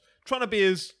platforms. Trying to be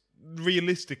as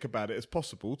realistic about it as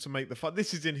possible to make the fight.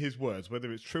 This is in his words.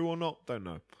 Whether it's true or not, don't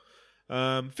know.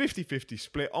 50-50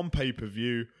 split on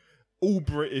pay-per-view. All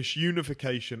British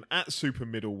unification at super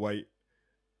middleweight.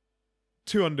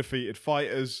 2 undefeated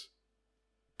fighters.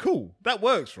 Cool. That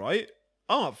works, right?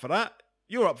 I'm up for that.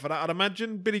 You're up for that, I'd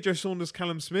imagine. Billy Joe Saunders,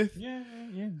 Callum Smith. Yeah,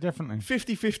 definitely.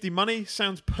 50-50 money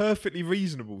sounds perfectly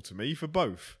reasonable to me for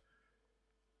both.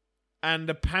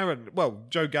 And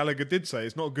Joe Gallagher did say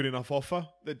it's not a good enough offer.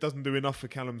 It doesn't do enough for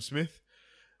Callum Smith.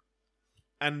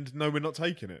 And no, we're not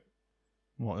taking it.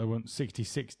 What, they want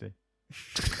 60-60?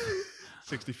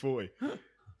 60-40.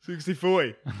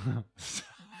 60-40.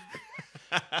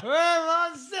 We're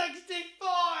on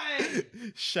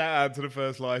 60-40! Shout out to the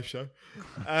first live show.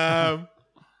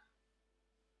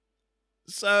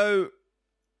 So,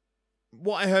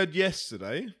 what I heard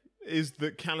yesterday is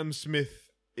that Callum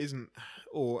Smith isn't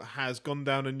or has gone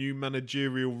down a new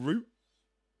managerial route.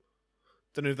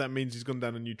 Don't know if that means he's gone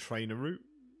down a new trainer route.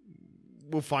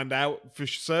 We'll find out for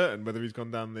certain whether he's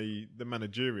gone down the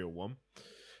managerial one.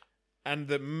 And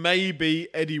that maybe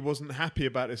Eddie wasn't happy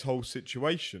about this whole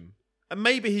situation. And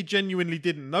maybe he genuinely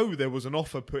didn't know there was an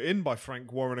offer put in by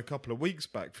Frank Warren a couple of weeks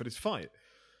back for this fight.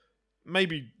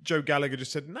 Maybe Joe Gallagher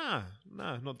just said, nah,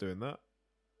 not doing that.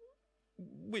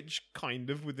 Which kind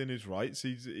of, within his rights,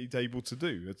 he's able to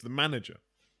do as the manager.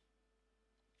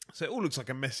 So it all looks like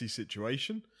a messy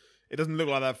situation. It doesn't look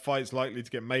like that fight's likely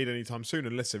to get made anytime soon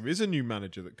unless there is a new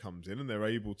manager that comes in and they're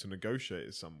able to negotiate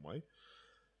it some way.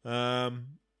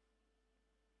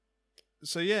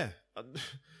 So yeah,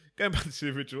 going back to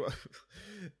the original,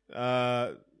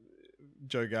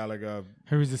 Joe Gallagher.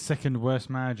 Who is the second worst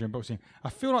manager in boxing? I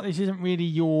feel like this isn't really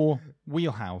your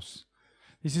wheelhouse.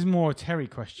 This is more a Terry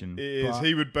question. It is.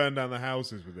 He would burn down the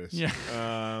houses with this. Yeah.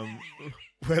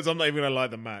 Whereas I'm not even going to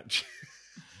like the match.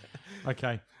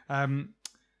 Okay.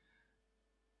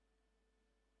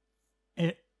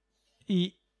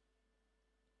 He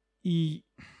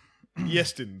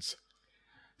Yestins.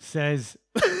 says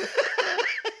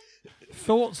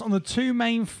thoughts on the two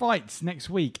main fights next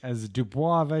week as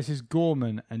Dubois versus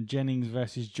Gorman and Jennings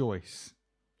versus Joyce.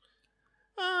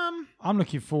 I'm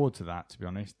looking forward to that. To be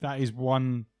honest, there are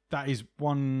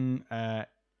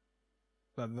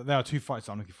two fights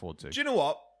I'm looking forward to. Do you know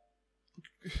what?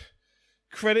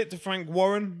 Credit to Frank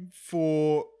Warren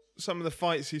for some of the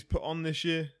fights he's put on this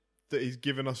year that he's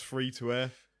given us free to air.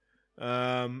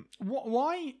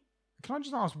 Why? Can I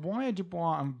just ask, why are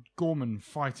Dubois and Gorman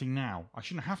fighting now? I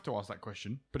shouldn't have to ask that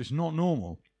question, but it's not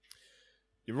normal.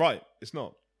 You're right, it's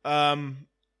not. So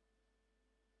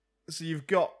you've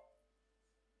got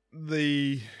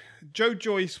Joe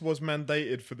Joyce was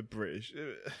mandated for the British.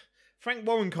 Frank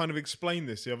Warren kind of explained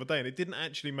this the other day, and it didn't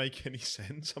actually make any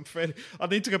sense. I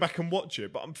need to go back and watch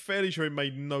it, but I'm fairly sure it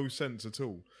made no sense at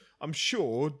all. I'm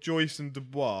sure Joyce and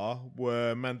Dubois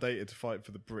were mandated to fight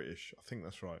for the British. I think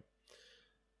that's right.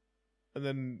 And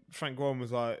then Frank Warren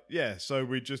was like, yeah, so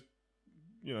we just,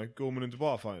 Gorman and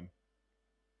Dubois fighting.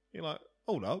 You're like,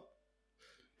 hold up.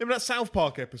 Remember that South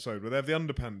Park episode where they have the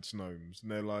underpants gnomes and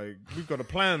they're like, we've got a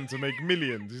plan to make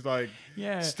millions. He's like,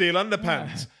 steal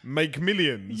underpants, make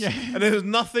millions. Yeah. And there was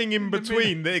nothing in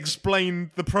between that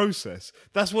explained the process.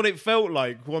 That's what it felt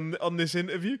like on this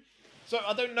interview. So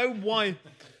I don't know why,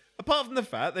 apart from the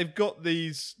fact they've got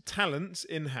these talents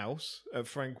in-house at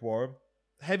Frank Warren,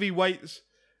 heavyweights,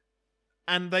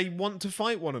 and they want to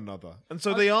fight one another. And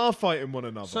so they are fighting one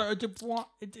another. So are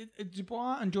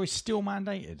Dubois and Joyce still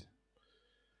mandated?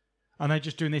 And they're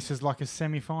just doing this as like a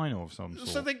semi-final of some sort.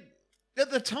 So they, at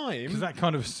the time... Because that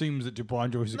kind of assumes that Dubois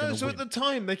and Joyce are going to win. No, so at the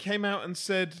time they came out and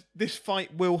said, this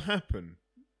fight will happen.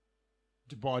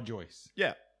 Dubois-Joyce.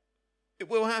 Yeah. It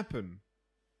will happen.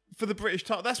 For the British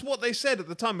title. That's what they said at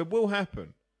the time. It will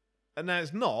happen. And now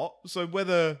it's not. So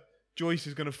whether Joyce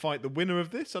is going to fight the winner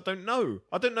of this, I don't know.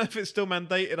 I don't know if it's still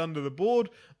mandated under the board.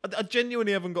 I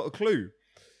genuinely haven't got a clue.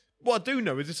 What I do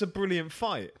know is it's a brilliant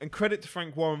fight. And credit to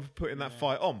Frank Warren for putting that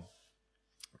fight on.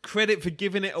 Credit for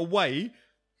giving it away,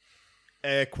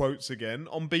 air quotes again,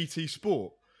 on BT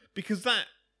Sport. Because that,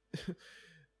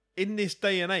 in this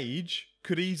day and age,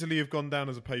 could easily have gone down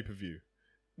as a pay-per-view.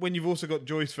 When you've also got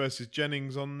Joyce versus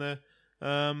Jennings on there.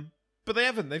 But they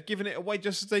haven't. They've given it away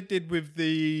just as they did with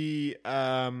the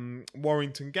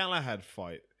Warrington-Galahad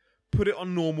fight. Put it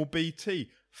on normal BT.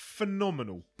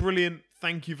 Phenomenal. Brilliant.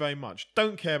 Thank you very much.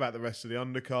 Don't care about the rest of the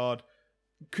undercard.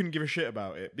 Couldn't give a shit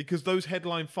about it because those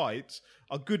headline fights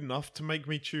are good enough to make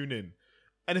me tune in.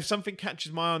 And if something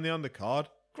catches my eye on the undercard,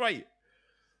 great.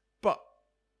 But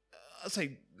I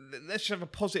say, let's just have a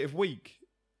positive week.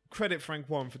 Credit Frank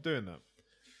Warren for doing that.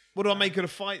 What do I make of the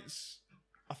fights?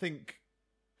 I think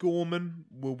Gorman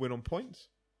will win on points.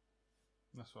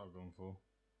 That's what I've gone for.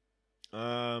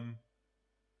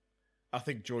 I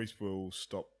think Joyce will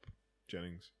stop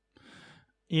Jennings.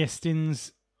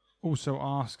 Eastins also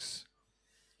asks,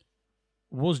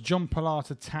 was John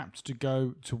Pilata tapped to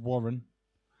go to Warren?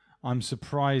 I'm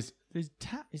surprised. Is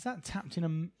that tapped in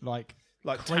a like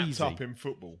crazy? Tapped up in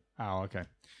football? Oh, okay.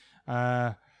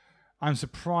 I'm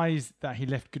surprised that he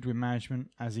left Goodwin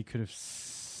Management, as he could have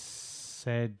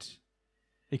said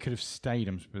he could have stayed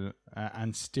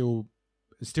and still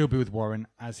be with Warren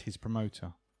as his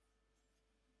promoter.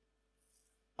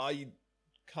 I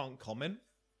can't comment,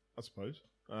 I suppose,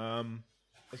 as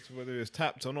to whether he was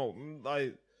tapped or not.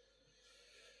 I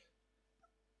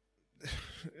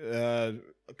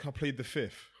can't plead the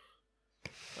fifth.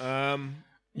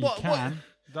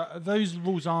 Those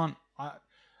rules aren't. I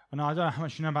don't know how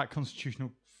much you know about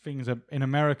constitutional things in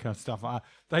America stuff.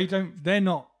 They're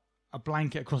not a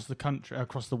blanket across the country,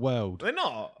 across the world. They're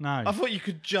not. No. I thought you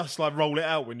could just roll it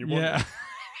out when you want. Yeah.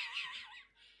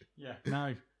 Yeah.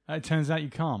 No. It turns out you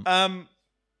can't.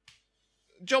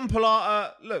 John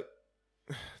Pilata. Look,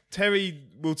 Terry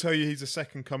will tell you he's the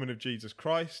second coming of Jesus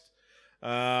Christ.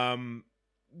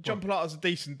 John Pilata's a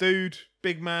decent dude,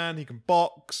 big man. He can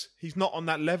box. He's not on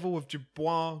that level of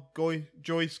Dubois,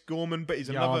 Joyce, Gorman, but he's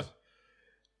another.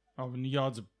 Oh, and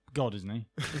Yard's a god, isn't he?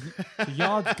 So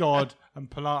Yard's God and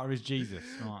Pilata is Jesus.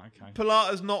 Right, okay.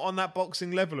 Pilata's not on that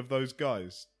boxing level of those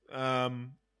guys.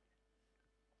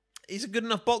 He's a good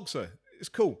enough boxer. It's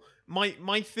cool.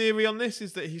 My theory on this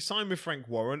is that he signed with Frank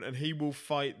Warren and he will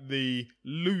fight the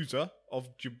loser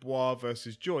of Dubois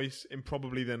versus Joyce in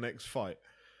probably their next fight.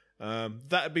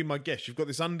 That would be my guess. You've got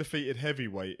this undefeated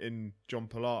heavyweight in John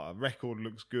Pilata. Record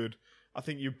looks good. I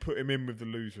think you put him in with the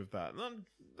loser of that. And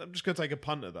I'm just going to take a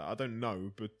punt at that. I don't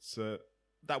know, but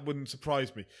that wouldn't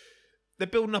surprise me. they're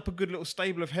building up a good little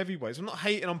stable of heavyweights. I'm not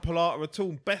hating on Pilata at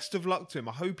all. Best of luck to him.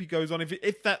 I hope he goes on.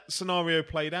 If that scenario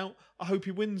played out, I hope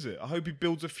he wins it. I hope he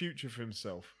builds a future for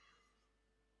himself.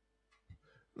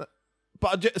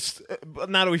 But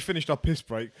now that we finished our piss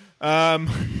break,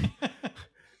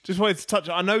 just wanted to touch.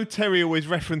 I know Terry always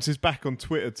references back on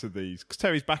Twitter to these because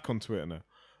Terry's back on Twitter now.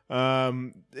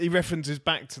 He references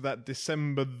back to that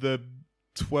December the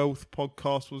 12th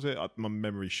podcast, was it? My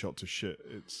memory's shot to shit.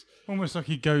 It's almost like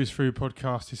he goes through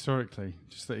podcasts historically,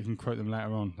 just that he can quote them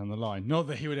later on down the line. Not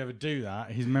that he would ever do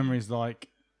that. His memory's like,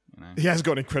 he has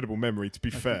got an incredible memory, to be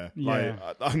fair.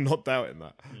 Yeah. I'm not doubting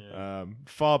that. Yeah.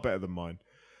 Far better than mine.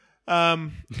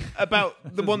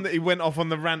 About the one that he went off on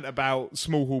the rant about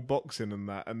small hall boxing and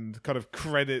that, and kind of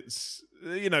credits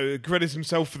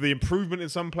himself for the improvement in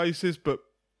some places, but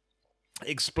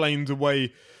explains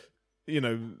away,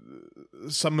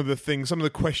 some of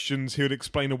the questions he would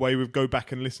explain away with go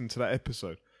back and listen to that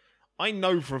episode. I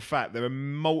know for a fact there are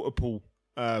multiple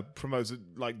promoters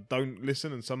that don't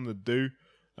listen and some that do,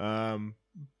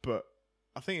 but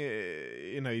I think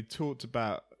he talked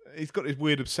about. He's got this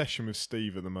weird obsession with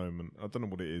Steve at the moment. I don't know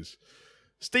what it is.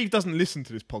 Steve doesn't listen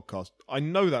to this podcast. I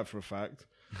know that for a fact.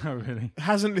 Oh, really?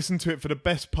 Hasn't listened to it for the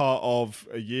best part of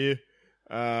a year,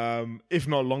 if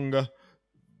not longer,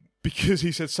 because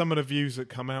he said some of the views that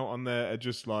come out on there are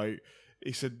just like,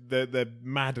 he said they're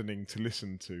maddening to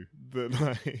listen to.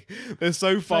 That they're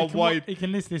so far wide. He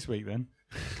can listen this week then.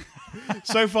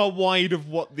 So far wide of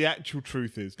what the actual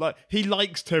truth is. Like, he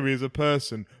likes Terry as a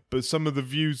person, but some of the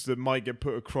views that might get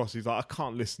put across, he's like, I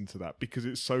can't listen to that because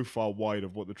it's so far wide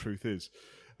of what the truth is.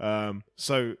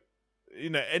 So,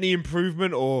 any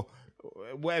improvement or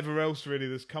whatever else really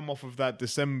that's come off of that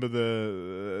December,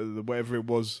 the whatever it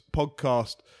was,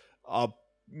 podcast are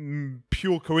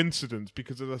pure coincidence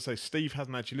because, as I say, Steve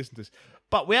hasn't actually listened to this.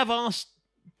 But we have asked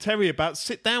Terry about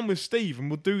sit down with Steve and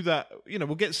we'll do that.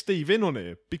 We'll get Steve in on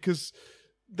it because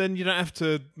then you don't have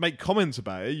to make comments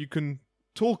about it. You can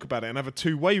talk about it and have a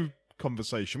two-way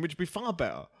conversation, which would be far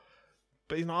better.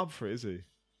 But he's not up for it, is he?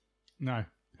 No.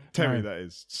 Terry, that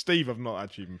is. Steve, I've not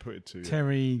actually even put it to.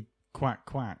 Terry, quack,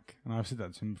 quack. And I've said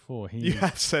that to him before. You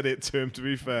have said it to him, to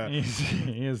be fair.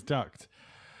 He has ducked.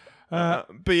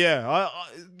 But yeah, I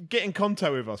get in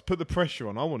contact with us. Put the pressure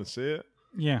on. I want to see it.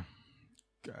 Yeah.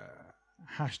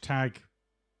 Hashtag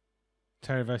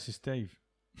Terry versus Steve.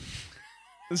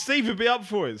 And Steve would be up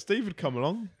for it. Steve would come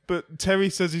along. But Terry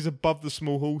says he's above the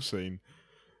small hall scene.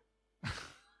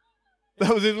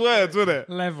 That was his words, wasn't it?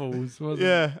 Levels, wasn't it?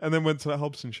 Yeah, and then went to that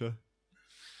Hobson show.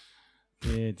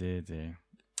 Dear.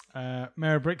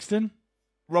 Mayor Brixton.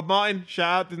 Rob Martin,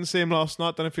 shout out. Didn't see him last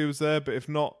night. Don't know if he was there, but if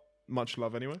not, much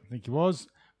love anyway. I think he was.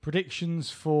 Predictions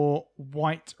for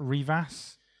White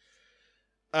Rivas.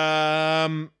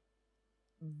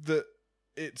 That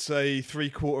it's a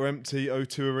 3/4 empty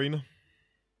O2 arena.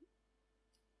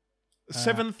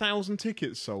 7,000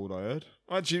 tickets sold, I heard.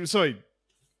 Actually, sorry.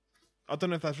 I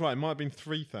don't know if that's right. It might have been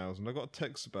 3,000. I got a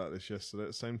text about this yesterday at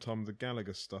the same time the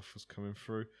Gallagher stuff was coming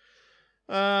through.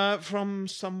 From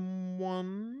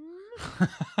someone.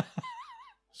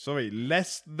 Sorry,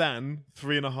 less than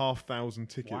 3,500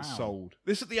 tickets sold.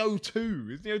 This is the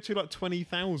O2. Isn't the O2 like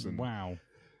 20,000? Wow.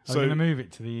 So, I'm going to move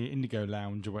it to the Indigo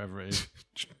Lounge or whatever it is.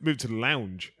 Move to the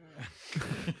lounge.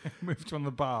 Move to one of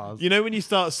the bars. You know when you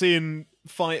start seeing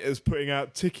fighters putting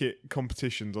out ticket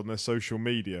competitions on their social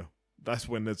media? That's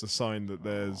when there's a sign that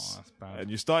there's... that's bad. And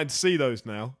you're starting to see those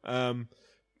now.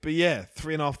 But yeah,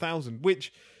 3,500.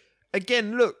 Which,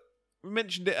 again, look, we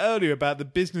mentioned it earlier about the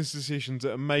business decisions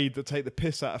that are made that take the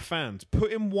piss out of fans.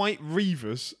 Putting White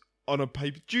Rivas on a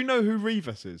paper... Do you know who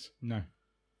Rivas is? No,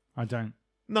 I don't.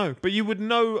 No, but you would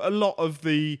know a lot of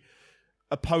the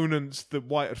opponents that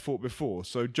White had fought before.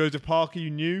 So Joseph Parker, you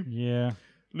knew. Yeah.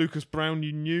 Lucas Brown,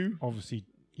 you knew. Obviously.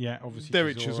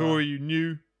 Derek Chisora, you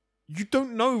knew. You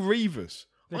don't know Rivas.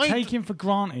 They're taking for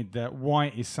granted that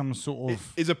White is some sort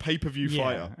of... Is a pay-per-view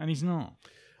fighter. And he's not.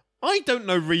 I don't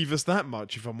know Rivas that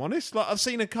much, if I'm honest. Like, I've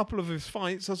seen a couple of his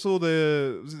fights. I saw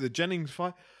the Jennings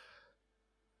fight.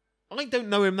 I don't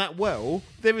know him that well.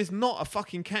 There is not a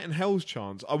fucking cat in hell's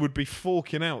chance I would be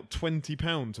forking out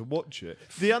 £20 to watch it.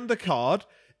 The undercard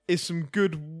is some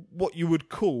good, what you would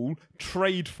call,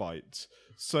 trade fights.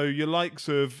 So your likes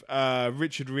of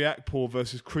Richard Riakporhe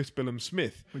versus Chris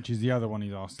Billum-Smith. Which is the other one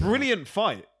he's asked. Brilliant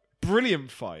fight.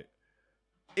 Brilliant fight.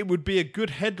 It would be a good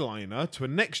headliner to a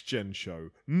next-gen show,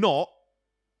 not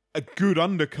a good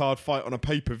undercard fight on a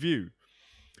pay-per-view.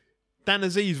 Dan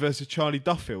Aziz versus Charlie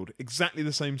Duffield, exactly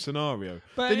the same scenario.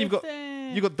 But then you've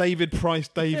got David Price,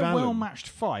 Dave if they're Allen. well-matched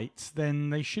fights, then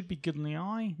they should be good in the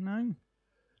eye, no?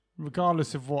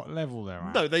 regardless of what level they're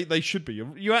at. No, they should be.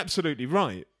 You're absolutely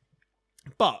right.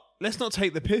 But let's not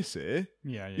take the piss here.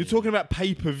 Yeah, You're talking about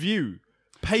pay-per-view.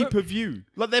 Pay-per-view.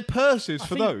 Like, they're purses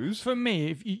for those. For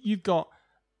me, if you've got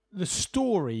the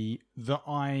story that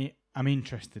I am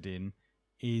interested in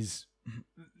is,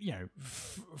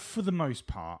 for the most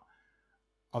part,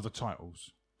 are the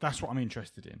titles. That's what I'm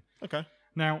interested in. Okay.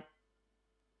 Now,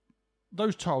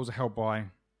 those titles are held by,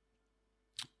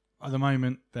 at the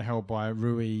moment, they're held by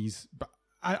Ruiz, but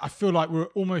I feel like we're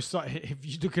almost like, if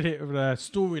you look at it with a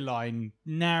storyline,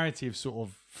 narrative sort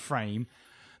of frame,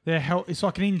 they're held. It's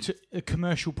like a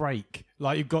commercial break.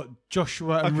 Like you've got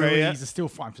Joshua and Ruiz are still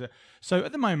fighting for it. So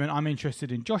at the moment, I'm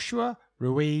interested in Joshua,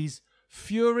 Ruiz,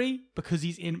 Fury because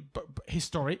he's in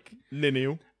historic,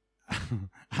 lineal,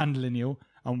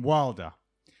 and Wilder.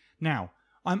 Now,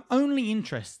 I'm only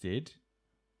interested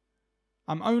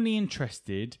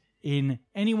in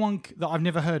anyone that I've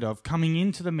never heard of coming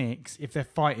into the mix if they're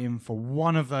fighting for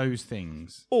one of those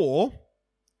things. Or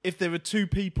if there are two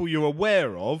people you're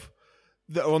aware of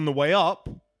that are on the way up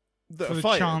that for are the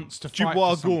fighting. Chance to Dubois fight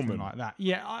for something Gorman like that.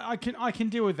 Yeah, I can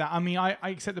deal with that. I mean, I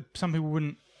accept that some people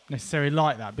wouldn't necessarily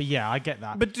like that, but yeah, I get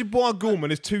that. But Dubois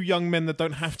Gorman is two young men that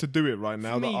don't have to do it right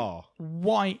now. For me, that are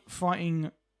White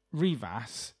fighting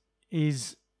Rivas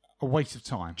is a waste of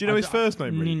time. Do you know his first name?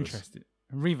 I'm Rivas? interested.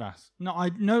 Rivas. No, I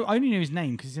only know his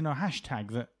name because it's in a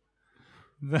hashtag that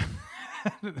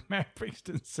the Mayor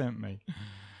Brixton sent me.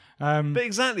 But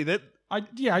exactly that.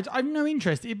 I've no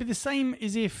interest. It'd be the same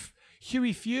as if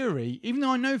Huey Fury, even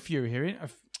though I know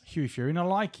Huey Fury and I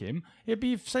like him, it'd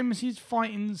be the same as he's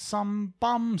fighting some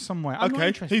bum somewhere. I'm not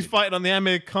interested. He's fighting on the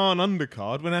Amir Khan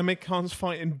undercard when Amir Khan's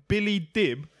fighting Billy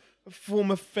Dibb, a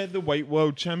former featherweight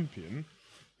world champion,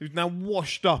 who's now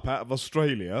washed up out of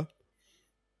Australia.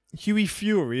 Huey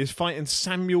Fury is fighting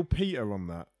Samuel Peter on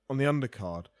the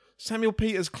undercard. Samuel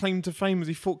Peter's claim to fame was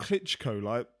he fought Klitschko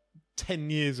like 10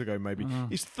 years ago, maybe.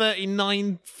 He's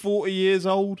 39, 40 years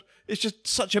old. It's just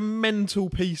such a mental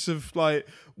piece of, like,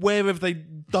 where have they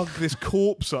dug this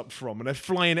corpse up from and they're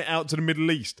flying it out to the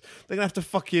Middle East? They're going to have to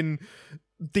fucking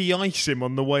de-ice him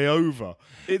on the way over.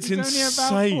 He's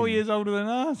insane. Only about 4 years older than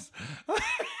us.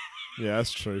 Yeah,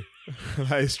 that's true.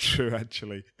 That is true,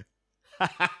 actually.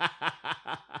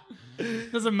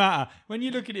 Doesn't matter. When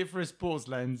you look at it for a sports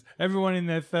lens, everyone in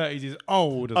their 30s is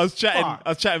old. I was chatting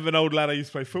with an old lad I used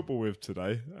to play football with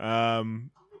today.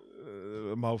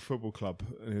 My old football club,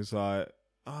 and he was like,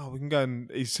 "Oh, we can go and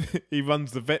he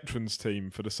runs the veterans team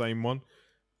for the same one."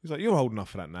 He's like, "You're old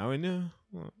enough for that now, ain't you?"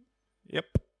 Like,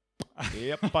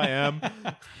 Yep, I am.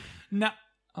 No.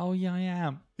 Oh yeah, I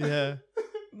am. Yeah.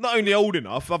 Not only old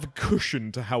enough, I've a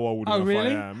cushion to how old enough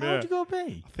really? I am. How old you gotta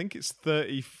be? I think it's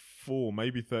 34,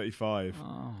 maybe 35.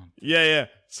 Oh. Yeah.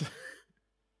 So,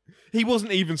 he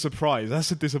wasn't even surprised.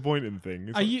 That's a disappointing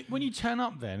thing. When you turn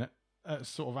up then at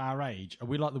sort of our age, are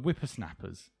we like the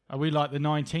whippersnappers? Are we like the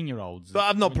 19-year-olds? But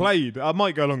I've not played. I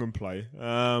might go along and play.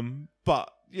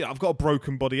 But yeah, I've got a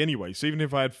broken body anyway. So even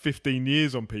if I had 15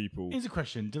 years on people, here's a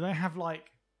question: do they have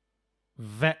like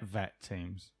vet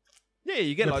teams? Yeah,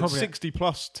 you get They're like probably 60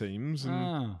 plus teams.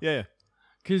 And yeah.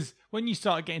 Because when you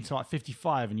start getting to like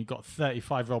 55 and you've got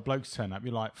 35-year-old blokes turn up,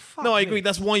 you're like, fuck. No, I me. agree.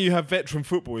 That's why you have veteran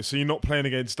footballers, so you're not playing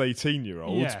against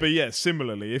 18-year-olds. Yeah. But yeah,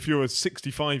 similarly, if you're a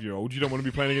 65-year-old, you don't want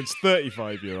to be playing against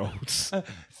 35-year-olds.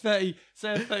 Say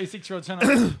a 36-year-old turn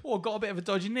up, got a bit of a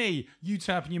dodgy knee. You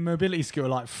turn up and your mobility skill,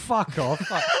 like, fuck off.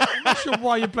 Like, I'm not sure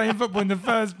why you're playing football in the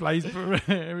first place, but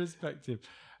irrespective.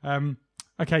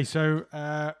 Okay, so,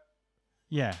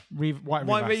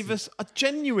 White Rivas,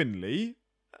 genuinely,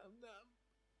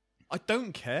 I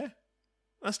don't care.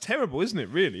 That's terrible, isn't it,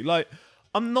 really? Like,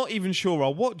 I'm not even sure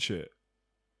I'll watch it.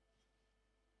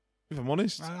 If I'm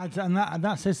honest. And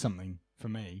that says something for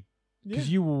me. Because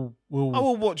you will... I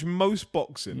will watch most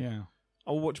boxing. Yeah.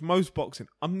 I will watch most boxing.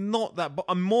 I'm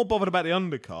more bothered about the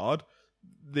undercard.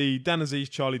 The Dan Aziz,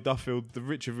 Charlie Duffield, the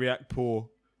Richard Riakporhe,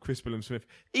 Chris Billum-Smith,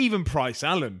 even Price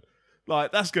Allen.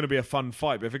 Like, that's going to be a fun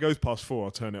fight. But if it goes past 4,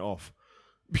 I'll turn it off.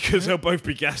 Because they'll both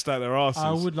be gassed out their arses.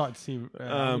 I would like to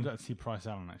see Price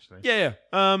Allen, actually. Yeah.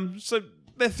 So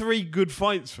they're 3 good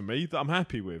fights for me that I'm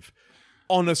happy with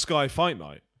on a Sky Fight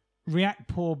Night.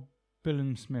 Riakporhe,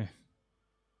 Billum-Smith.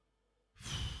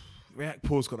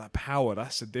 Riakporhe's got that power.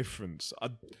 That's the difference.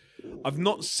 I've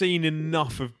not seen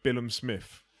enough of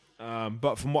Billum-Smith.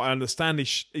 But from what I understand,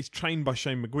 he's trained by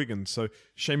Shane McGuigan. So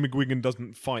Shane McGuigan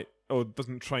doesn't fight or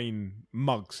doesn't train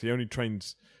mugs. He only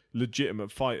trains legitimate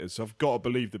fighters. So I've got to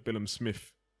believe that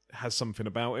Billum-Smith has something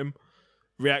about him.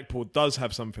 Riakporhe does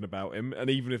have something about him. And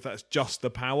even if that's just the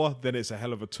power, then it's a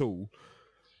hell of a tool.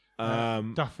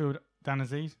 Duffield, Dan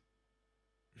Aziz?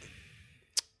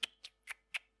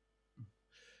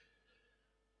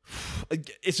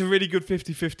 It's a really good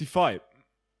 50-50 fight.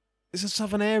 It's a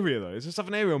southern area, though. It's a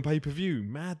southern area on pay-per-view.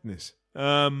 Madness.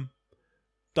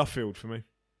 Duffield for me.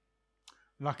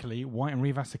 Luckily, White and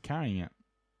Rivas are carrying it.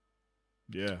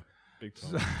 Yeah, big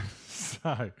time.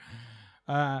 So,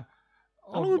 how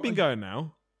long have we been going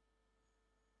now?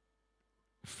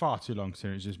 Far too long, so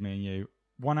it's just me and you.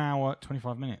 1 hour,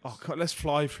 25 minutes. Oh, God, let's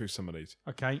fly through some of these.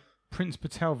 Okay, Prince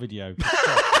Patel video.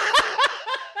 I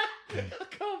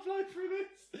can't fly through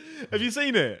this. Have you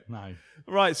seen it? No.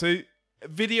 Right, so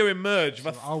video emerged.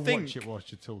 So I'll watch it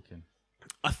whilst you're talking.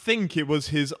 I think it was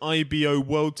his IBO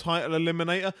World Title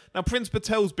Eliminator. Now, Prince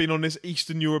Patel's been on this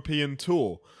Eastern European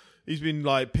tour. He's been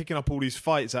like picking up all these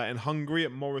fights out in Hungary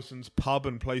at Morrison's pub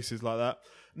and places like that.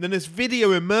 And then this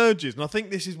video emerges, and I think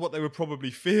this is what they were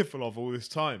probably fearful of all this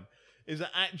time, is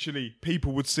that actually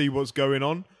people would see what's going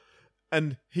on.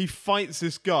 And he fights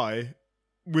this guy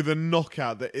with a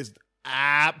knockout that is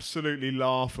absolutely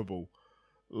laughable.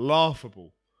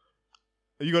 Laughable.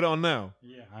 You got it on now?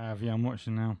 Yeah, I have. Yeah, I'm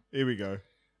watching now. Here we go.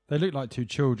 They look like two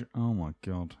children. Oh my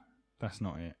God. That's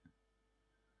not it.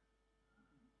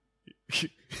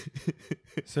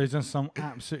 So he's done some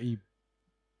absolutely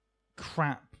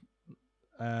crap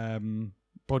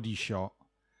body shot.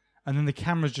 And then the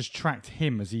camera's just tracked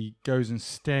him as he goes and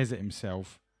stares at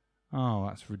himself. Oh,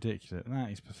 that's ridiculous.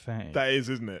 That is pathetic. That is,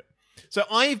 isn't it? So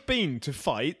I've been to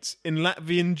fights in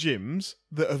Latvian gyms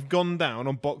that have gone down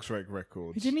on BoxRec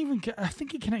records. He didn't even... I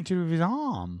think he connected with his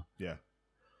arm. Yeah.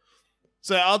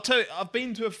 So I'll tell you, I've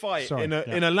been to a fight in a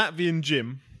Latvian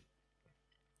gym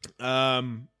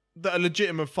that are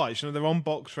legitimate fights. You know, they're on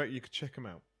BoxRec. You could check them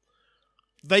out.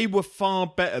 They were far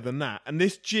better than that. And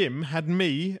this gym had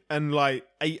me and like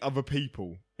 8 other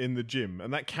people in the gym.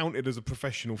 And that counted as a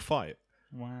professional fight.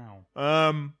 Wow.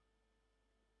 And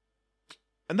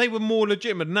they were more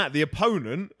legitimate than that. The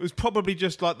opponent was probably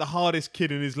just like the hardest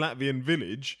kid in his Latvian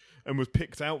village and was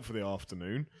picked out for the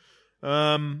afternoon.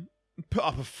 Put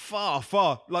up a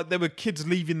far... Like, there were kids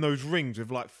leaving those rings with,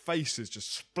 like, faces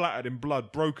just splattered in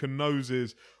blood, broken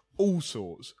noses, all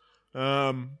sorts.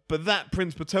 But that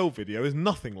Prince Patel video is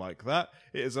nothing like that.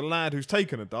 It is a lad who's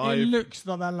taken a dive. It looks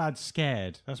like that lad's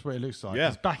scared. That's what it looks like. Yeah.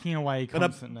 He's backing away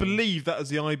constantly. And I believe that is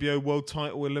the IBO World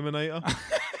Title Eliminator.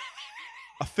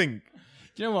 I think.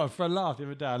 Do you know what? For a laugh, the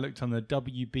other day I looked on the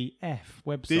WBF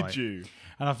website. Did you?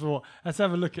 And I thought, let's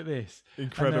have a look at this.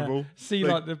 Incredible.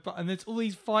 And, and there's all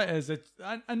these fighters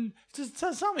and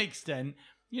to some extent,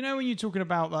 you know, when you're talking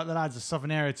about like the lads of Southern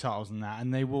Area titles and that,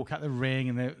 and they walk out the ring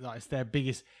and like it's their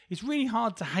biggest. It's really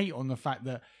hard to hate on the fact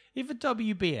that if a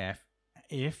WBF,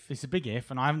 it's a big if,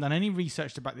 and I haven't done any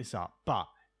research to back this up, but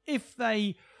if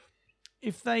they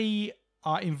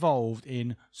are involved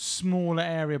in smaller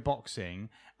area boxing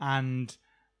and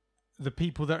the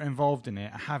people that are involved in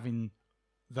it are having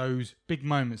those big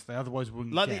moments they otherwise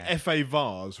wouldn't like get. The FA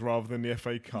Vars rather than the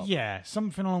FA Cup. Yeah,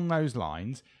 something along those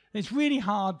lines. It's really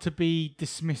hard to be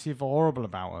dismissive or horrible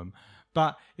about them,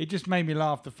 but it just made me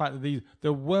laugh the fact that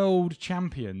the world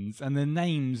champions and the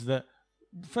names that,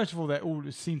 first of all, they all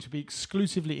seem to be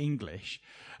exclusively English,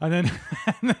 and then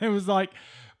it was like,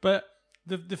 but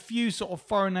the few sort of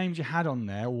foreign names you had on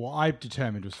there, what I've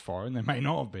determined was foreign, they may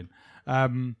not have been.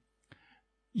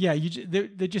 Yeah,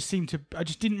 they just seemed to. I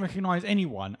just didn't recognise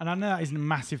anyone, and I know that isn't a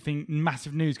massive thing,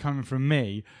 massive news coming from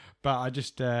me. But I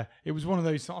just, it was one of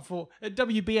those. I thought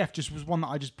WBF just was one that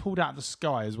I just pulled out of the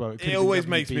sky as well. It always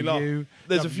makes me laugh.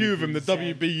 There's a few of them. The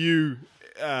WBU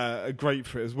are great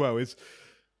for it as well. Is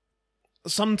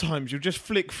sometimes you'll just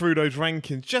flick through those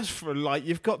rankings just for like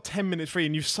you've got 10 minutes free,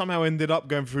 and you've somehow ended up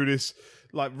going through this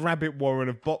like rabbit warren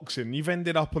of boxing. You've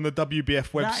ended up on the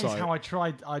WBF website. That is how I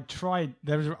tried. I tried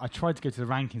to go to the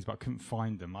rankings, but I couldn't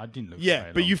find them. I didn't look.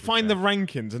 Yeah, but you find the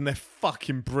rankings, and they're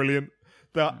fucking brilliant.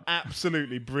 They're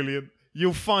absolutely brilliant.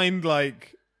 You'll find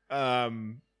like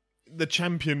the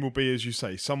champion will be, as you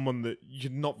say, someone that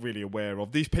you're not really aware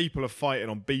of. These people are fighting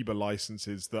on Bieber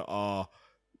licenses that are.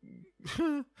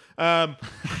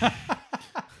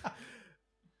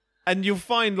 And you'll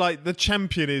find like the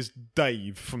champion is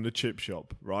Dave from the chip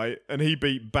shop, right? And he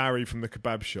beat Barry from the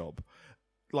kebab shop.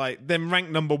 Like, then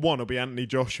ranked number 1 will be Anthony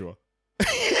Joshua.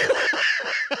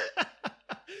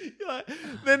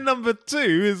 Then number 2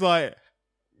 is like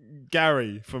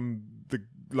Gary from the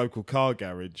local car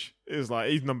garage. It's like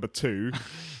he's number 2.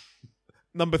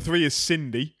 Number 3 is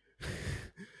Cindy.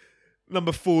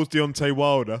 Number 4 is Deontay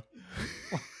Wilder.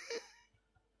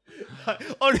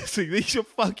 Honestly, these are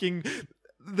fucking.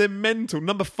 They're mental.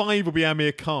 Number 5 will be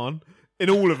Amir Khan in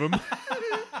all of them.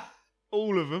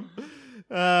 All of them.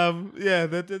 Yeah,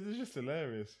 they're just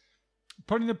hilarious.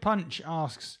 Putting the Punch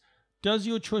asks, Does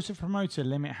your choice of promoter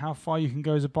limit how far you can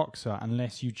go as a boxer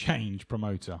unless you change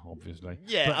promoter, obviously?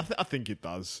 Yeah, I think it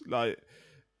does. Like,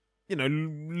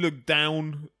 look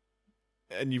down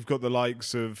and you've got the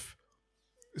likes of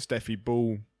Steffi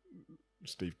Bull,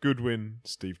 Steve Goodwin,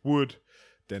 Steve Wood,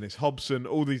 Dennis Hobson,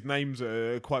 all these names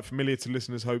are quite familiar to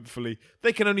listeners, hopefully.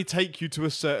 They can only take you to a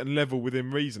certain level within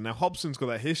reason. Now, Hobson's got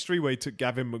that history where he took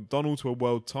Gavin McDonnell to a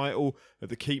world title at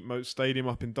the Keepmoat Stadium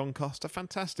up in Doncaster.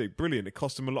 Fantastic, brilliant. It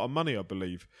cost him a lot of money, I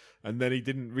believe. And then he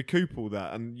didn't recoup all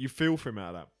that, and you feel for him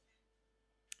out of that.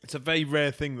 It's a very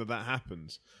rare thing that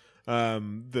happens,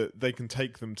 that they can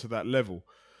take them to that level.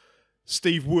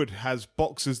 Steve Wood has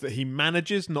boxers that he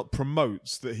manages, not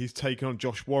promotes, that he's taken on.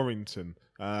 Josh Warrington,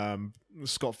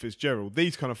 Scott Fitzgerald,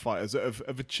 these kind of fighters that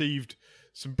have achieved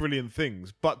some brilliant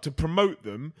things. But to promote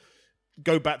them,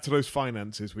 go back to those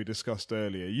finances we discussed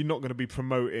earlier. You're not going to be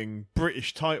promoting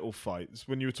British title fights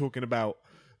when you were talking about,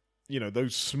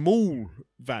 those small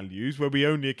values where we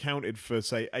only accounted for,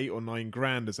 say, 8 or 9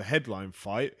 grand as a headline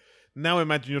fight. Now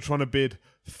imagine you're trying to bid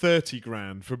 30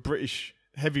 grand for a British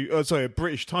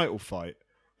title fight.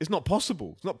 It's not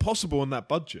possible. It's not possible on that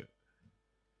budget.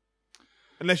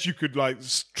 Unless you could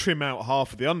trim out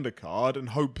half of the undercard and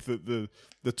hope that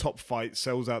the top fight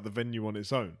sells out the venue on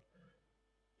its own.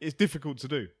 It's difficult to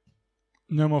do.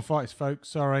 No more fights, folks.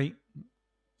 Sorry.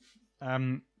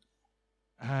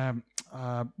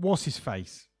 What's his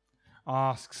face?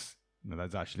 Asks. No,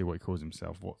 that's actually what he calls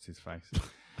himself. What's his face?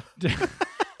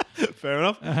 Fair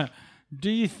enough.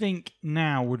 Do you think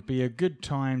now would be a good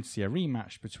time to see a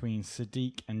rematch between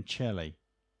Sadiq and Chelly?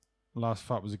 Last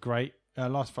fight was great.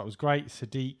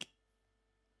 Sadiq.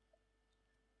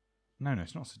 No,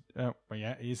 it's not. Well,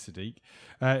 yeah, it is Sadiq.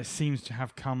 Seems to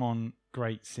have come on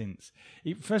great since.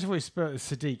 First of all, he spelled it as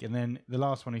Sadiq, and then the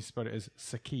last one he spelled it as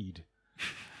Sakid.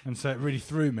 And so it really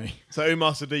threw me. So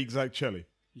Umar Sadiq, Zach Chelly.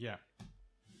 Yeah.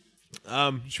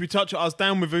 Should we touch? I was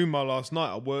down with Umar last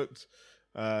night. I worked,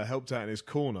 helped out in his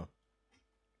corner,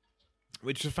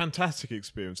 which is a fantastic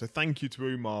experience. So thank you to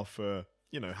Umar for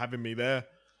having me there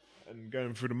and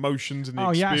going through the motions and the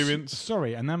experience. Yeah,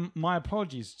 sorry, and then my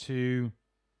apologies to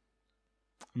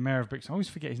Mayor of Brixton. I always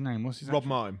forget his name. What's his name? Rob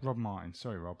Martin. Rob Martin.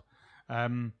 Sorry, Rob.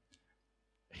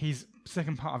 His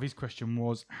second part of his question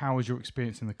was, how was your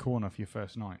experience in the corner for your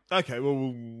first night? Okay, well,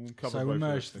 we'll cover both. So we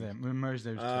merged them. We merged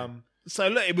those two. So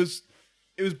look, it was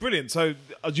brilliant. So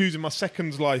I was using my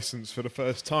second license for the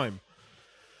first time.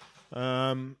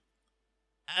 And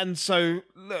so,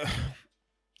 look,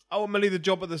 ultimately the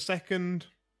job of the second,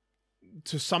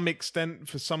 to some extent,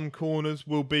 for some corners,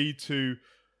 will be to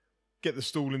get the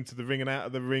stool into the ring and out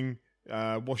of the ring,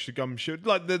 wash the gum shirt,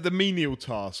 like the menial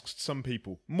tasks. Some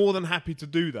people more than happy to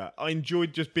do that. I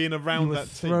enjoyed just being around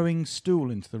that team. Throwing stool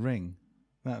into the ring.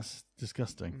 That's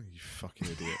disgusting. You fucking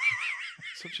idiot.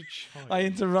 Such a child. I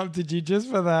interrupted you just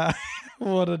for that.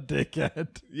 What a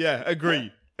dickhead. Yeah,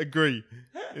 agree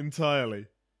entirely.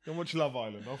 Go watch Love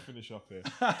Island. I'll finish up here.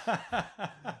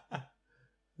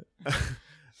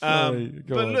 But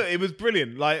look, it was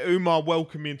brilliant. Like, Umar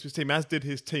welcomed me into his team, as did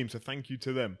his team. So thank you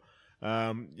to them.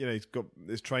 He's got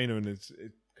his trainer and his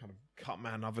kind of cut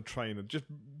man, other trainer, just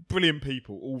brilliant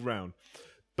people all round.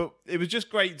 But it was just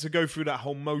great to go through that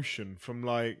whole motion from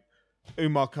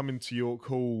Umar coming to York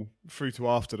Hall through to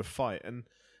after the fight. And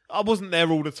I wasn't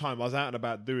there all the time. I was out and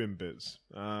about doing bits.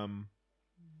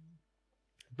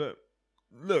 But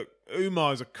look,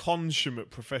 Umar is a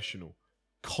consummate professional.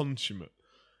 Consummate.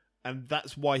 And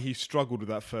that's why he struggled with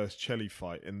that first Chelly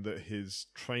fight, in that his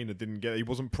trainer he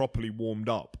wasn't properly warmed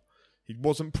up. He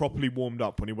wasn't properly warmed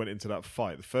up when he went into that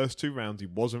fight. The first 2 rounds, he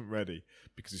wasn't ready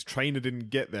because his trainer didn't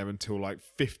get there until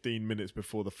 15 minutes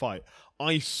before the fight.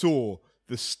 I saw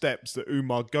the steps that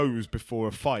Umar goes before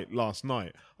a fight last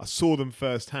night. I saw them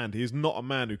firsthand. He is not a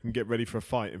man who can get ready for a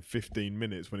fight in 15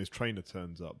 minutes when his trainer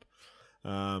turns up.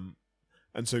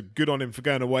 And so good on him for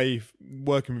going away,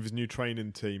 working with his new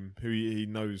training team, who he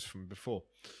knows from before.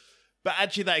 But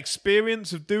actually that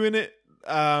experience of doing it,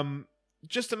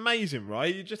 just amazing,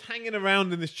 right? You're just hanging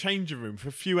around in this changing room for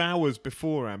a few hours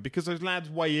beforehand, because those lads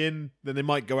weigh in, then they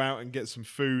might go out and get some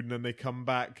food, and then they come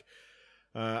back.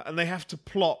 And they have to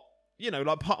plot,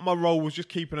 part of my role was just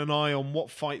keeping an eye on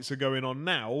what fights are going on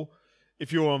now.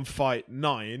 If you're on fight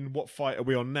 9, what fight are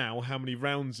we on now? How many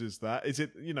rounds is that? Is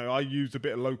it, I used a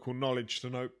bit of local knowledge to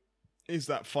know, is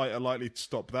that fighter likely to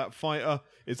stop that fighter?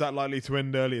 Is that likely to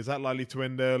end early? Is that likely to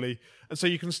end early? And so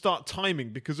you can start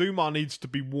timing, because Umar needs to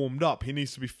be warmed up. He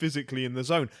needs to be physically in the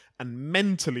zone, and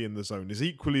mentally in the zone is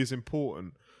equally as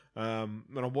important. And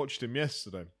I watched him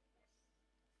yesterday.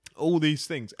 All these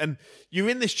things. And you're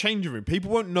in this changing room.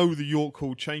 People won't know the York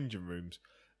Hall changing rooms.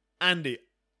 Andy,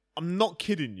 I'm not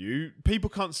kidding you. People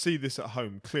can't see this at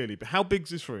home clearly, but how big's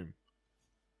this room?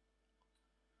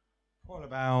 What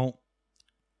about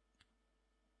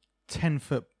 10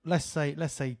 foot? Let's say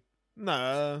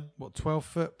No, what, 12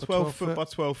 foot? 12 foot by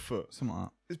 12 foot. Something like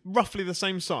that. It's roughly the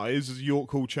same size as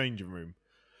York Hall changing room.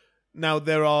 Now,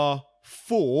 there are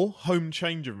 4 home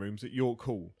changing rooms at York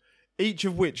Hall, each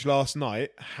of which last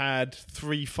night had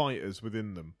 3 fighters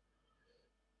within them.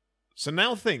 So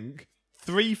now think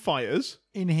 3 fighters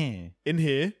In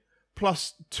here.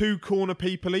 plus 2 corner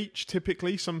people each,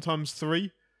 typically, sometimes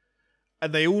 3.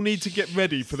 And they all need to get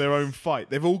ready for their own fight.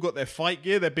 They've all got their fight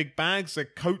gear, their big bags, their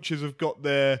coaches have got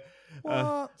their...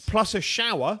 plus a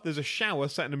shower. There's a shower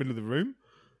sat in the middle of the room.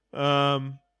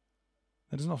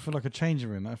 That does not feel like a changing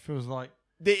room. That feels like...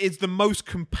 It is the most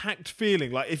compact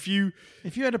feeling. Like if you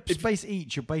had a space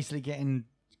each, you're basically getting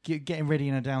ready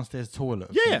in a downstairs toilet.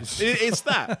 Yeah, it's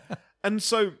that. And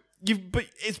so but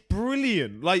it's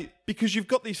brilliant. Like, because you've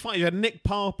got these fights. You had Nick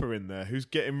Parper in there who's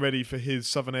getting ready for his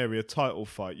Southern Area title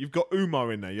fight. You've got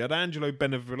Umar in there. You had Angelo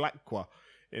Benevilacqua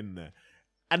in there.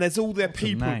 And there's all their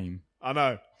people. Name? I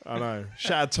know.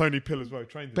 Shout out Tony Pill as well.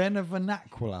 Trained him.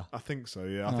 Benevilacqua. I think so,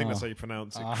 yeah. I think that's how you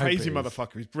pronounce it. I Crazy hope it is.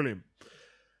 motherfucker. He's brilliant.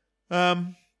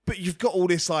 But you've got all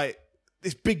this, like,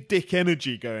 this big dick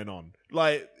energy going on.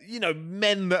 Like, you know,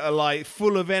 men that are, like,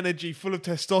 full of energy, full of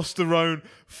testosterone,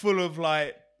 full of,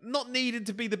 like, not needing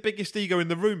to be the biggest ego in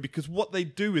the room, because what they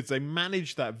do is they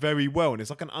manage that very well. And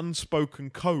it's like an unspoken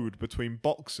code between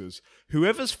boxers.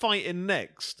 Whoever's fighting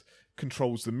next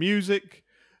controls the music,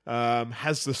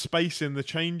 has the space in the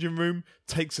changing room,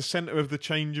 takes the centre of the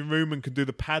changing room and can do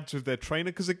the pads with their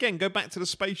trainer. Because again, go back to the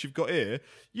space you've got here.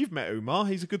 You've met Umar.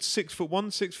 He's a good 6'1",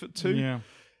 6'2". Yeah.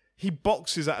 He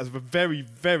boxes at a very,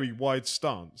 very wide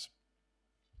stance.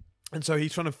 And so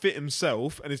he's trying to fit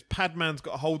himself, and his pad man's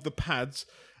got to hold the pads,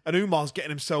 and Umar's getting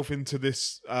himself into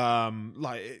this,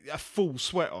 like, a full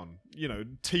sweat on, you know,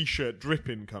 T-shirt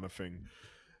dripping kind of thing.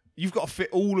 You've got to fit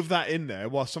all of that in there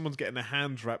while someone's getting their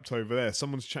hands wrapped over there.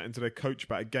 Someone's chatting to their coach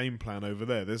about a game plan over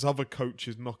there. There's other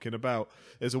coaches knocking about.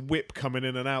 There's a whip coming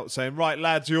in and out saying, right,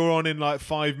 lads, you're on in like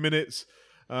 5 minutes.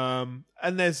 And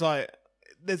there's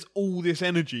all this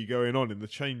energy going on in the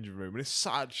changing room. And it's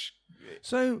such...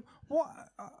 So what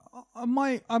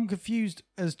I'm confused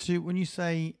as to when you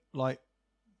say, like,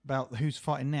 about who's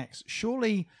fighting next.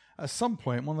 Surely at some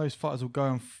point one of those fighters will go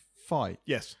and fight.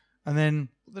 Yes. And then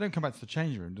they don't come back to the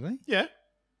changing room, do they? Yeah.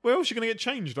 Where else are you going to get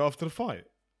changed after the fight?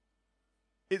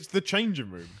 It's the changing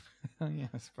room. Yeah,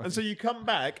 I suppose. And so you come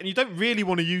back and you don't really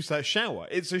want to use that shower.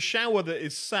 It's a shower that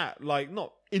is sat, like,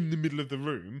 not in the middle of the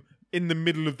room, in the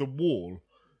middle of the wall.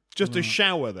 Just a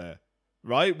shower there,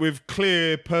 right? With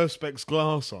clear Perspex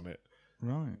glass on it.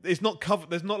 Right. It's not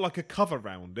covered. There's not like a cover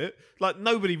around it. Like,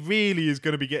 nobody really is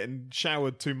going to be getting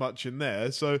showered too much in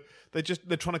there. So they're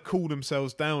trying to cool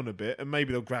themselves down a bit, and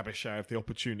maybe they'll grab a shower if the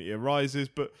opportunity arises.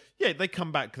 But yeah, they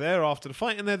come back there after the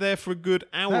fight, and they're there for a good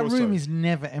hour That or so. room is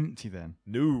never empty then.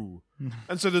 No.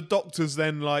 And so the doctors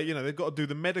then, like, you know, they've got to do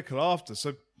the medical after.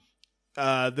 So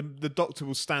the doctor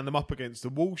will stand them up against the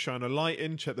wall, shine a light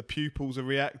in, check the pupils are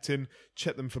reacting,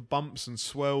 check them for bumps and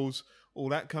swells, all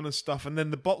that kind of stuff. And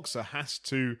then the boxer has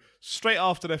to, straight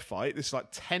after their fight, this is like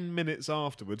 10 minutes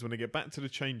afterwards, when they get back to the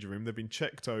changing room, they've been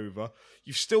checked over.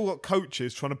 You've still got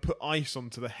coaches trying to put ice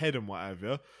onto the head and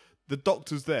whatever. The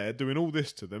doctor's there doing all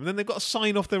this to them. And then they've got to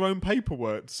sign off their own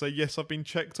paperwork to say, yes, I've been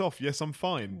checked off. Yes, I'm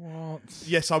fine. What?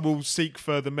 Yes, I will seek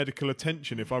further medical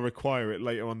attention if I require it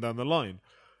later on down the line.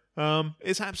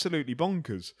 It's absolutely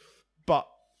bonkers. But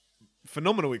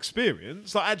phenomenal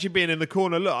experience. Like, actually being in the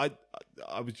corner, look,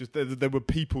 I was just there were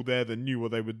people there that knew what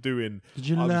they were doing. Did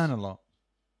you learn a lot?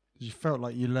 Did you felt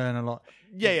like you learn a lot?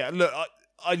 Yeah. Look,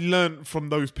 I learned from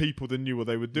those people that knew what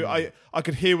they were doing. I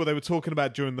could hear what they were talking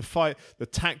about during the fight, the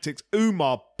tactics.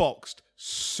 Umar boxed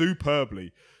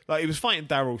superbly. Like, he was fighting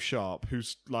Daryl Sharp,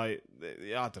 who's like,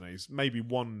 I don't know, he's maybe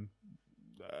won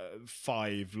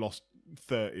 5, lost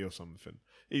 30 or something.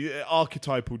 He's an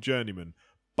archetypal journeyman.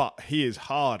 But he is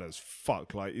hard as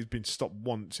fuck. Like, he's been stopped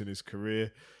once in his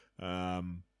career.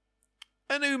 And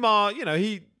Umar, you know,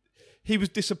 he was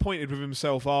disappointed with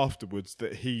himself afterwards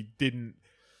that he didn't...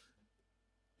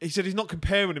 He said he's not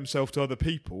comparing himself to other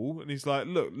people. And he's like,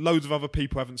 look, loads of other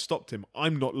people haven't stopped him.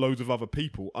 I'm not loads of other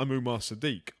people. I'm Umar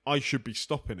Sadiq. I should be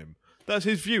stopping him. That's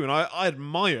his view, and I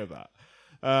admire that.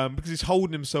 Because he's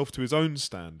holding himself to his own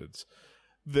standards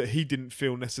that he didn't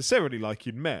feel necessarily like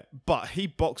he'd met, but he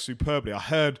boxed superbly. I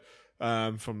heard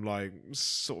from, like,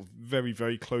 sort of very,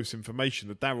 very close information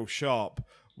that Daryl Sharp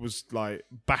was, like,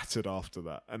 battered after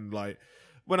that, and, like,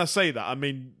 when I say that, I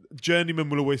mean journeymen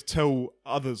will always tell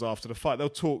others after the fight. They'll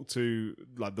talk to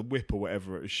like the whip or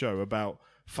whatever at a show about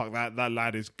fuck that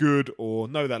lad is good, or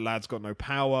no, that lad's got no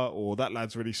power, or that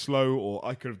lad's really slow, or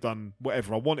I could have done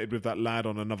whatever I wanted with that lad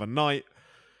on another night.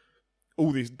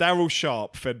 All these. Daryl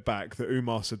Sharp fed back that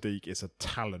Umar Sadiq is a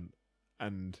talent,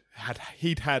 and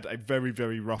he'd had a very,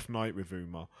 very rough night with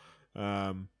Umar.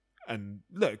 And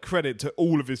look, credit to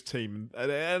all of his team,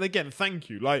 and again, thank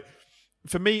you. Like,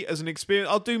 for me as an experience,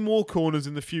 I'll do more corners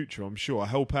in the future. I'm sure I'll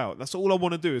help out. That's all I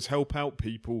want to do, is help out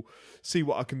people, see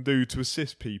what I can do to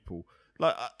assist people.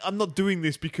 Like, I'm not doing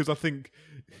this because I think.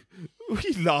 What are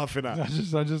you laughing at? I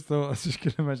just thought, I was just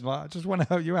going to imagine, like, I just want to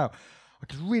help you out. I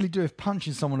could really do if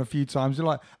punching someone a few times. You're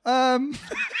like, bam,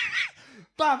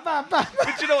 bam, bam.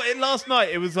 But you know what? Last night,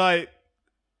 it was like,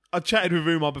 I chatted with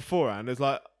Umar beforehand. It's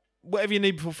like, whatever you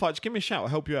need before fight, just give me a shout. I'll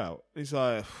help you out. He's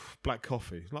like, black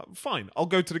coffee. I'm like, fine. I'll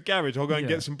go to the garage. I'll go and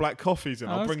get some black coffees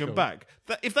and I'll bring them back.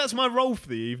 If that's my role for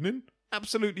the evening,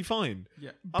 absolutely fine.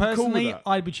 Yeah. I'm Personally, cool with that.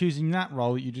 I'd be choosing that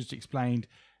role that you just explained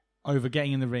over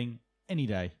getting in the ring any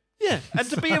day. Yeah, and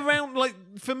to be around, like,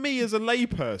 for me as a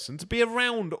layperson, to be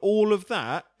around all of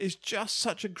that is just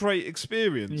such a great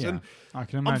experience. Yeah, and I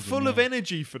can imagine. I'm full of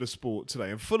energy for the sport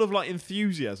today. I'm full of, like,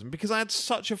 enthusiasm because I had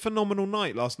such a phenomenal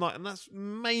night last night, and that's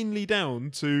mainly down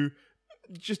to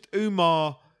just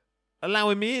Umar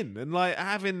allowing me in and, like,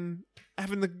 having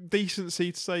the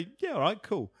decency to say, yeah, all right,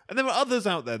 cool. And there are others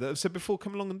out there that have said before,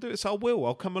 come along and do it. So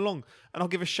I'll come along, and I'll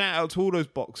give a shout out to all those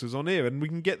boxers on here, and we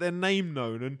can get their name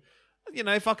known. And you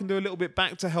know, if I can do a little bit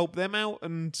back to help them out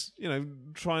and, you know,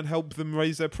 try and help them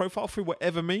raise their profile through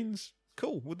whatever means,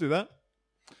 cool, we'll do that.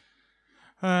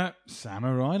 Sam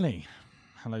O'Reilly.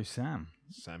 Hello, Sam.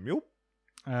 Samuel.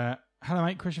 Hello,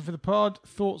 mate. Question for the pod.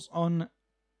 Thoughts on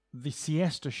the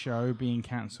Siesta show being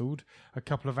cancelled a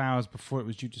couple of hours before it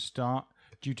was due to start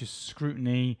due to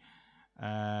scrutiny,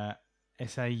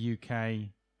 SAUK...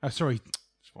 sorry.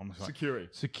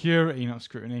 Security, not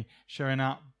scrutiny, showing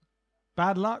up.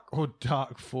 Bad luck or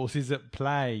dark forces at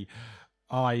play?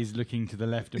 Eyes looking to the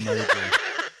left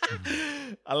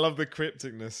emoji. I love the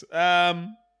crypticness.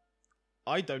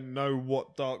 I don't know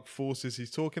what dark forces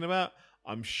he's talking about.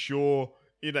 I'm sure,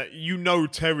 you know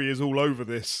Terry is all over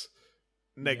this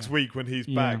next week when he's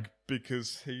back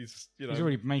because he's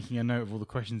already making a note of all the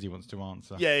questions he wants to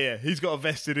answer. Yeah. He's got a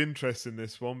vested interest in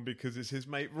this one because it's his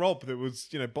mate Rob that was,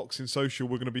 Boxing Social.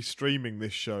 We're going to be streaming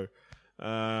this show.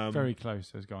 Very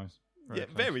close, those guys.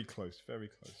 Very close.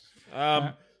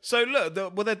 So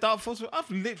look, were there dark forces? I've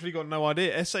literally got no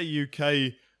idea. SAUK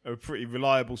are a pretty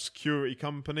reliable security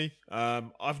company.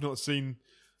 I've not seen,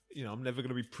 I'm never going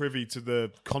to be privy to the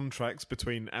contracts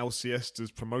between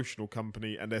Alcesta's promotional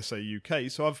company and SAUK.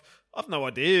 So I've no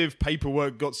idea if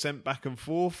paperwork got sent back and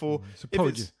forth or so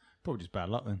probably just bad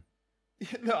luck then.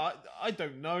 No, I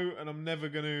don't know, and I'm never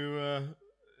going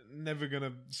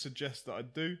to suggest that I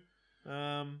do.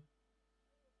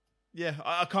 Yeah,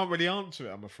 I can't really answer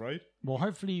it, I'm afraid. Well,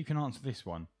 hopefully you can answer this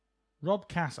one. Rob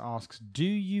Cass asks, do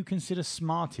you consider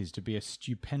Smarties to be a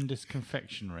stupendous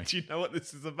confectionery? Do you know what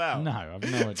this is about? No,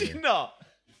 I've no idea. Do you not?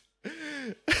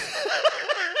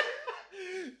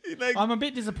 I'm a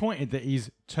bit disappointed that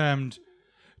he's termed,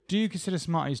 do you consider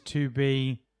Smarties to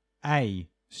be a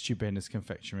stupendous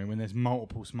confectionery when there's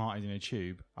multiple Smarties in a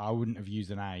tube? I wouldn't have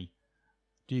used an A.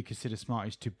 Do you consider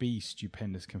Smarties to be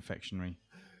stupendous confectionery?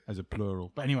 As a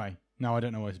plural. But anyway, no, I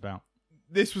don't know what it's about.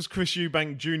 This was Chris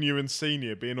Eubank Jr. and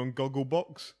Senior being on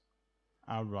Gogglebox.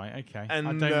 Oh, right, okay.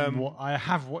 And, I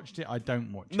have watched it, I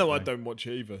don't watch it. No, I don't watch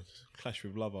it either. Clash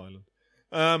with Love Island.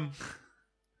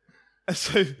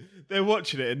 So they're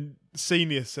watching it and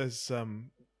Senior says,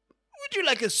 would you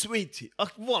like a sweetie?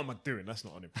 What am I doing? That's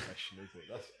not an impression, is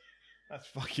it? That's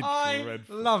fucking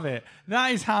dreadful. I love it.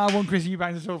 That is how I want Chris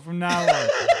Eubank to talk from now on.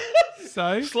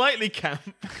 So slightly camp.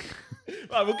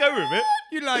 Right, we'll go with it.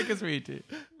 You like a sweetie?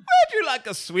 Where'd you like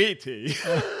a sweetie?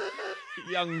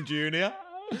 Young Junior.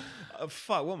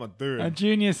 Fuck, what am I doing?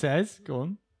 Junior says, go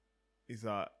on. He's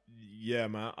like, yeah,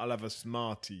 man, I'll have a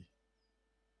Smartie.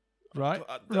 Right,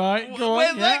 go on.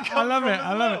 Where's that come I love from it.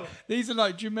 I love it. These are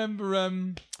like, do you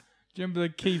remember the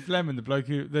Keith Lemon, the bloke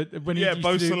when he used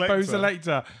to do Bo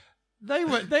Selector? They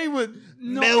were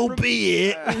not Mel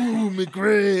B. Ooh, my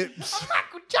grapes.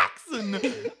 Michael Jackson.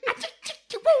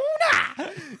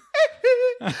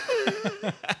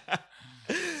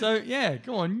 So yeah,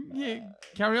 go on. Yeah,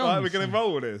 carry on. Right, we're gonna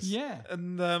roll with this. Yeah.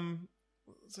 And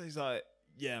so he's like,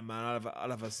 "Yeah, man, I'll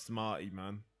have a Smartie,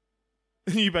 man."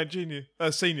 Eubank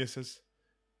Jr. Senior says,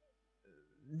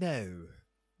 "No,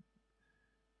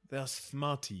 they are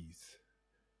Smarties.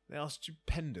 They are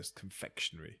stupendous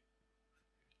confectionery."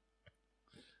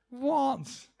 What?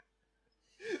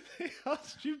 They are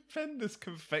stupendous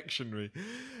confectionery.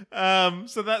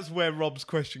 So that's where Rob's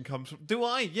question comes from. Do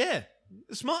I? Yeah.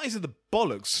 Smarties are the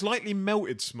bollocks. Slightly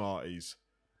melted Smarties.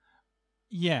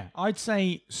 Yeah, I'd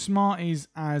say Smarties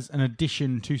as an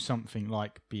addition to something,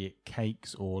 like be it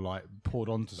cakes or like poured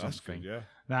onto That's something. good,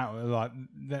 yeah.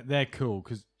 They're cool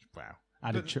because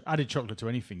added chocolate to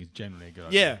anything is generally a good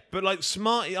idea. Yeah, but like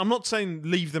Smarties, I'm not saying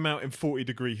leave them out in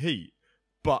 40-degree heat,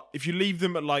 but if you leave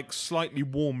them at like slightly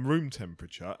warm room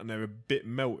temperature and they're a bit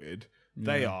melted,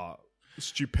 they are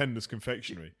stupendous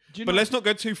confectionery. But let's not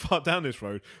go too far down this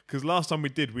road, because last time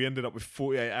we ended up with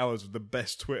 48 hours of the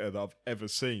best Twitter that I've ever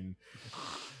seen.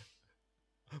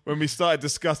 When we started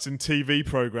discussing TV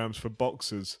programs for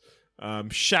boxers,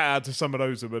 shout out to some of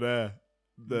those that were there.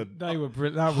 They were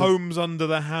Holmes Under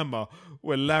the Hammer,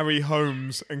 where Larry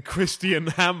Holmes and Christian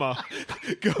Hammer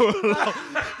go along.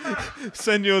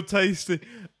 Senor Tasty.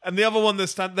 And the other one there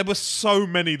were so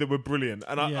many that were brilliant.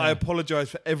 And I apologise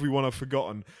for everyone I've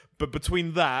forgotten. But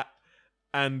between that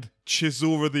and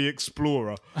Chisora the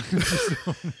Explorer.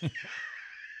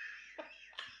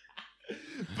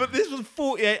 But this was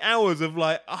 48 hours of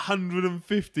like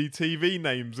 150 TV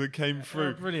names that came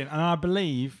through. Brilliant. And I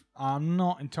believe, I'm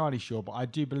not entirely sure, but I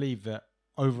do believe that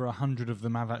over 100 of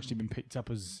them have actually been picked up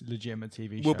as legitimate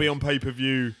TV shows. Will be on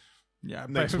pay-per-view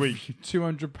next week.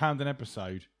 £200 an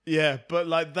episode. Yeah, but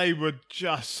like they were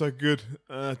just so good.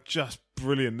 Just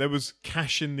brilliant. There was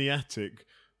Cash in the Attic,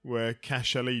 where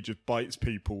Cash Ali just bites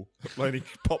people when he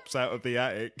pops out of the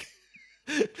attic.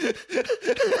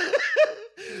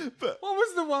 But what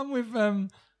was the one with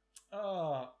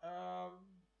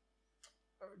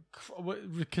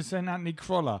Anthony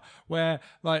Croller, where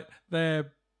like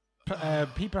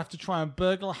people have to try and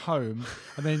burgle a home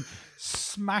and then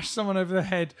smash someone over the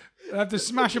head. They have to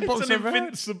smash a box over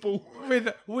Invincible with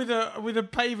a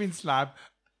paving slab.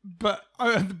 But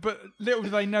little do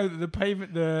they know that the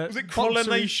pavement, was it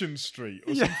Coronation Street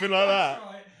or something like that?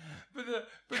 Right. But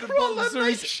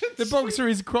the boxer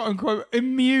is quote unquote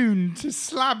immune to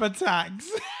slab attacks.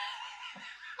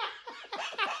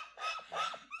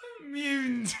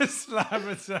 Immune to slab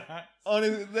attacks.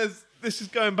 Honestly, this is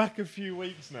going back a few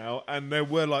weeks now, and there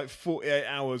were like 48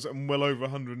 hours and well over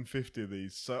 150 of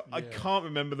these. So I can't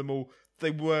remember them all.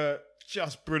 They were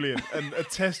just brilliant and a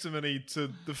testimony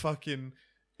to the fucking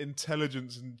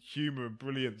intelligence and humour and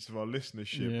brilliance of our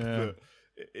listenership. Yeah. That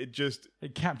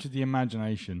it captured the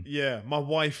imagination. Yeah, my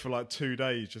wife for like 2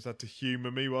 days just had to humour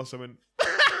me whilst I went,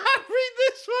 read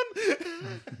this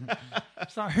one.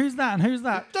 It's like, who's that and who's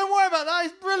that? Don't worry about that,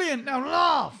 it's brilliant. Now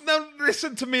laugh. Now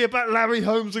listen to me about Larry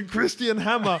Holmes and Christian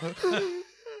Hammer. What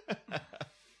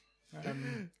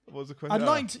was the question? I'd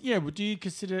like to, well, do you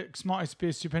consider Smarties to be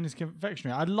a stupendous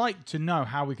confectionery? I'd like to know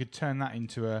how we could turn that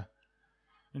into a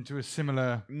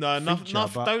similar feature,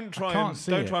 don't try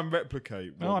and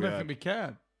replicate. No, I don't think we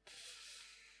can.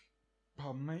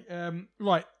 Pardon me.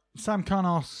 Right, Sam Khan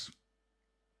asks,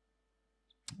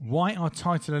 why are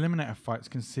title eliminator fights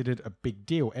considered a big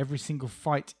deal? Every single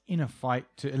fight in a fight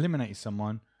to eliminate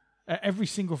someone. Every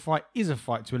single fight is a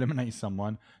fight to eliminate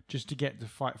someone just to get to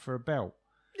fight for a belt.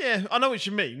 Yeah, I know what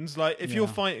she means. Like, if you're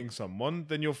fighting someone,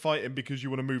 then you're fighting because you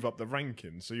want to move up the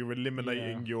rankings, so you're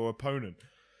eliminating your opponent.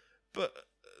 But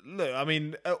look, I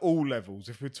mean, at all levels,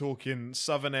 if we're talking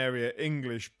Southern Area,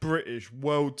 English, British,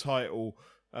 world title,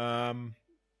 the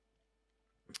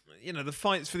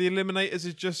fights for the eliminators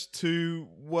is just to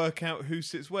work out who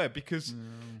sits where. Because,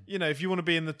 if you want to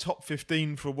be in the top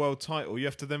 15 for a world title, you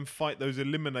have to then fight those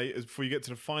eliminators before you get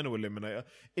to the final eliminator.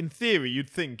 In theory, you'd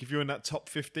think if you're in that top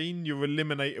 15, your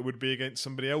eliminator would be against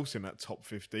somebody else in that top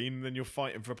 15, and then you're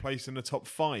fighting for a place in the top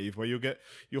 5, where you'll get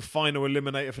your final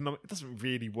eliminator for number. It doesn't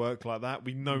really work like that.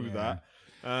 We know that.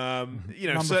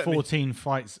 Number 14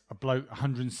 fights a bloke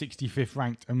 165th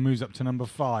ranked and moves up to number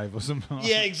 5 or something like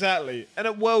that. Yeah, exactly. And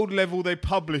at world level, they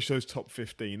publish those top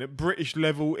 15. At British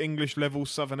level, English level,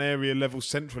 Southern Area level,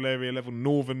 Central Area level,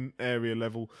 Northern Area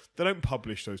level, they don't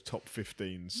publish those top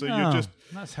 15. So you're just...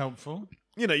 That's helpful.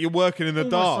 You're working in the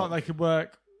Almost dark. Like they could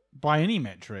work by any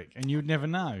metric and you'd never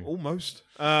know. Almost.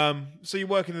 So you're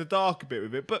working in the dark a bit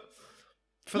with it. But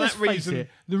for that reason...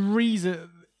 The reason...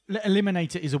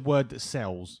 Eliminator is a word that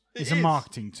sells. It's a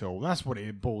marketing tool. That's what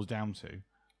it boils down to.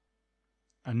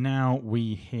 And now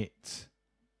we hit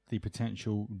the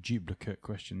potential duplicate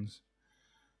questions.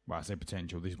 Well, I say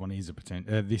potential. This one is a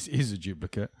potential. This is a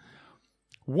duplicate.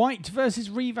 White versus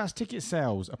Rivas ticket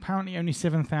sales. Apparently only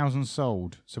 7,000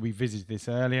 sold. So we visited this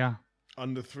earlier.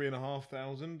 Under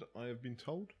 3,500, I have been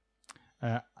told.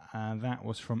 That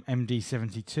was from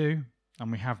MD72. And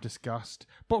we have discussed.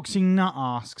 Boxing Nut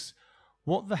asks,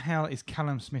 what the hell is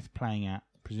Callum Smith playing at?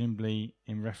 presumably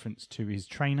in reference to his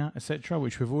trainer, etc.,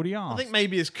 which we've already asked. I think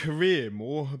maybe his career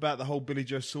more, about the whole Billy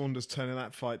Joe Saunders turning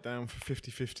that fight down for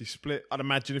 50-50 split. I'd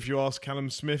imagine if you ask Callum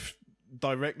Smith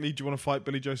directly, do you want to fight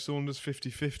Billy Joe Saunders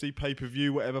 50-50,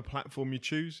 pay-per-view, whatever platform you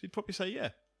choose, he'd probably say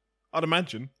yeah. I'd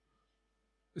imagine.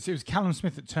 So it was Callum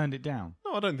Smith that turned it down.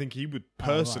 No, I don't think he would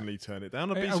personally turn it down.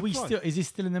 I'd be Are we surprised. still? Is he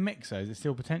still in the mix? Though, is it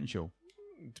still potential?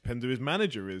 Depends who his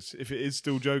manager is. If it is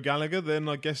still Joe Gallagher, then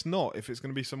I guess not. If it's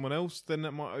going to be someone else, then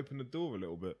that might open the door a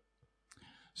little bit.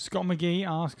 Scott McGee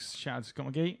asks, shout out to Scott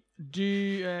McGee, do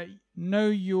you know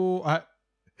you're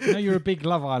a big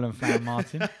Love Island fan,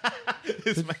 Martin?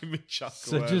 This made me chuckle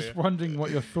So earlier. just wondering what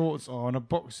your thoughts are on a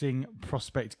boxing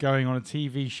prospect going on a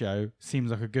TV show. Seems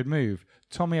like a good move.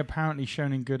 Tommy apparently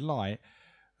shown in good light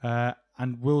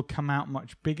and will come out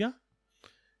much bigger.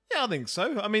 Yeah, I think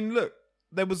so. I mean, look,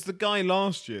 there was the guy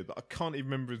last year that I can't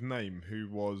even remember his name, who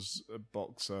was a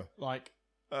boxer. Like,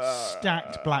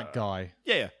 stacked black guy.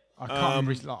 Yeah. I can't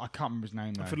remember his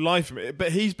name, though. For the life of me.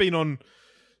 But he's been on...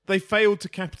 They failed to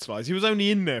capitalise. He was only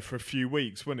in there for a few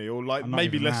weeks, wasn't he? Or like Not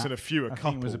maybe even less that. than a few, I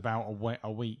couple. think it was about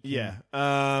a week. Yeah.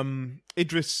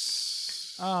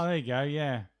 Idris... Oh, there you go,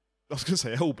 yeah. I was going to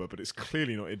say Elba, but it's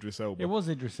clearly not Idris Elba. It was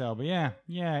Idris Elba, yeah.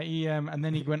 Yeah, he, and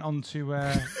then he went on to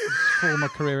his former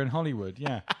career in Hollywood,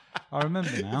 yeah. I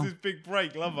remember now. It's his big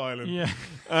break, Love Island. Yeah.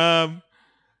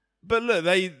 But look,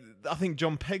 I think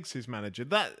John Pegg's his manager.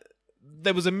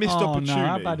 There was a missed opportunity. No,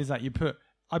 how bad is that?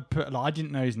 I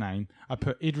didn't know his name. I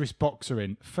put Idris Boxer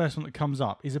in. First one that comes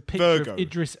up is a picture Virgo. of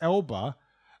Idris Elba.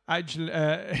 Actually,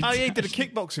 Oh, yeah, he did a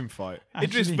kickboxing fight.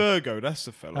 Idris Actually- Virgo, that's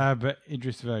the fella. but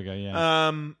Idris Virgo,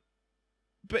 yeah.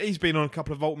 But he's been on a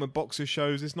couple of Ultimate Boxer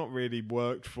shows. It's not really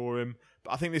worked for him.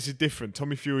 But I think this is different.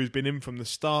 Tommy Fury's been in from the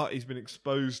start. He's been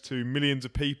exposed to millions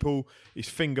of people. He's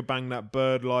finger banged that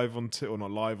bird live on or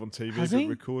not live on TV, Has but he?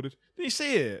 recorded. Did you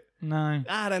see it? No.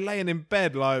 They're laying in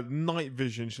bed like night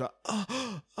vision. She's like, Go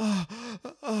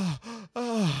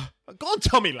on,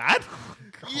 Tommy, lad.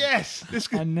 Yes. This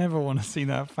I never want to see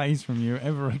that face from you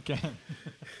ever again.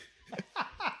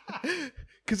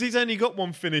 Because he's only got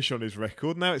one finish on his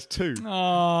record. Now it's 2.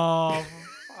 Oh,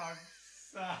 for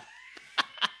fuck's sake.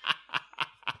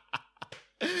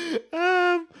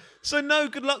 So no,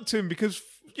 good luck to him because,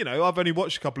 I've only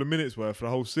watched a couple of minutes worth of the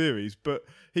whole series, but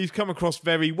he's come across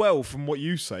very well from what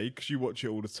you say because you watch it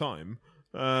all the time.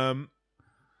 Hopefully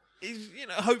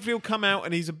he'll come out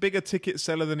and he's a bigger ticket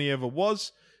seller than he ever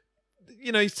was.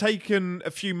 He's taken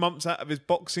a few months out of his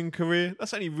boxing career.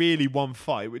 That's only really one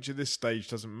fight, which at this stage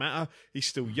doesn't matter. He's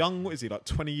still young. What is he, like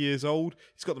 20 years old?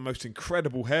 He's got the most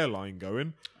incredible hairline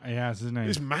going. Yeah, that's his name.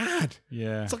 It's mad.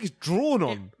 Yeah. It's like he's drawn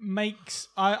on.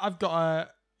 I've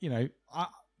got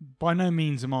by no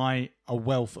means am I a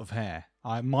wealth of hair.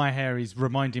 My hair is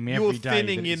reminding me every day. You're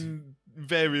thinning that it's- in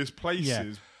various places.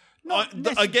 Yeah. Not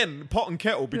Again, pot and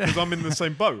kettle because I'm in the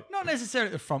same boat. Not necessarily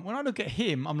at the front. When I look at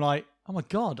him, I'm like, oh my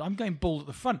God, I'm going bald at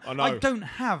the front. I know. I don't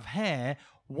have hair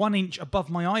 1 inch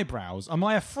above my eyebrows. Am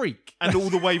I a freak? And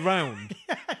all the way round.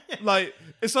 Like,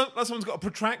 it's like someone's got a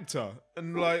protractor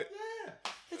and like...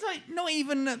 It's like not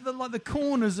even at the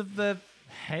corners of the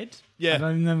head. Yeah, I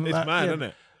don't know it's that- mad, yeah. isn't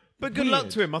it? But good luck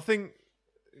Weird. to him. I think,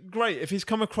 great. If he's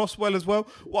come across well as well,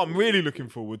 what I'm really looking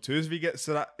forward to is if he gets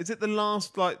to that... Is it the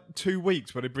last, 2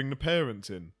 weeks where they bring the parents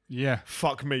in? Yeah.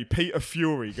 Fuck me, Peter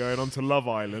Fury going on to Love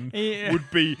Island Yeah. would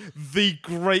be the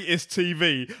greatest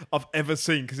TV I've ever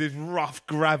seen because his rough,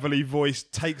 gravelly voice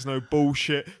takes no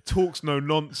bullshit, talks no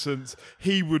nonsense.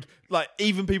 He would,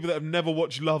 even people that have never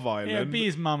watched Love Island... Yeah, it'd be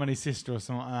his mum and his sister or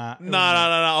something like that. No,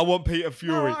 I want Peter No,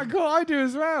 Fury I do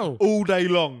as well. all day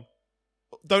long.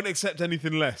 Don't accept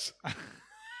anything less.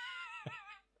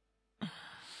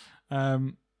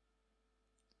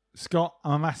 Scott,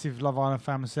 I'm a massive Love Island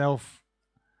fan myself.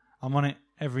 I'm on it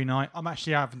every night. I'm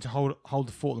actually having to hold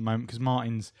the fort at the moment because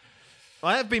Martin's...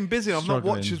 I have been busy. I've not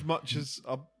Struggling. watched as much as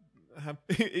I have.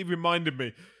 He reminded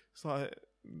me. It's like,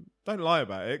 don't lie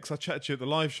about it because I chatted to you at the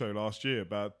live show last year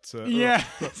about... Yeah,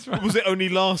 that's right. Was it only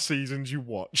last seasons you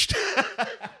watched?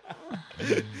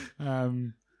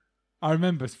 I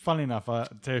remember, funny enough, I'll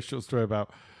tell you a short story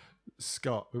about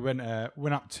Scott. We went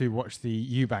up to watch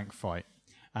the Eubank fight,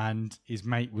 and his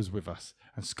mate was with us,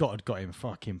 and Scott had got him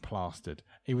fucking plastered.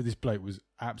 This bloke was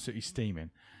absolutely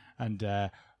steaming, and the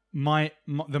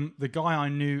guy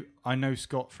I know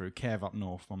Scott through, Kev up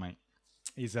north, my mate,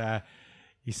 he says,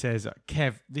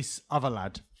 Kev, this other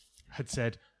lad had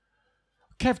said,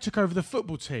 Kev took over the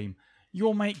football team.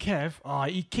 Your mate Kev,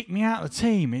 he kicked me out of the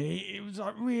team. It was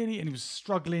like really, and he was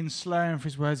struggling, slurring for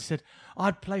his words. He said,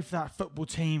 I'd played for that football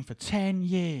team for 10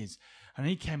 years. And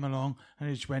he came along and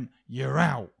he just went, you're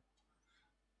out.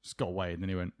 Scott waited, and then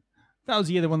he went, That was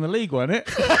the year they won the league, wasn't it?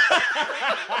 It's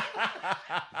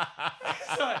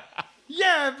like,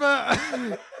 yeah, but...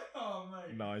 Oh,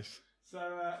 mate. Nice. So,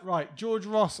 right, George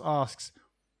Ross asks,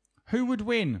 who would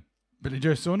win, Billy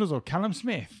Joe Saunders or Callum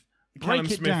Smith? Callum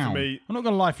Break it Smith down. for me. I'm not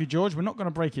going to lie for you, George. We're not going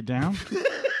to break it down.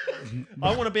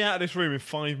 I want to be out of this room in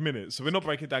 5 minutes, so we're not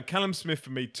breaking it down. Callum Smith for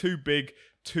me, too big,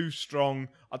 too strong.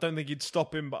 I don't think he'd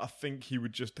stop him, but I think he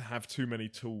would just have too many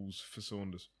tools for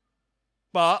Saunders.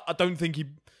 But I don't think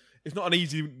it's not an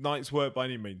easy night's work by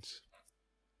any means.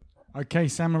 Okay,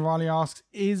 Sam O'Reilly asks,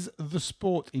 is the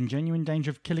sport in genuine danger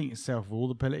of killing itself with all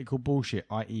the political bullshit,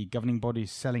 i.e. governing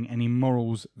bodies selling any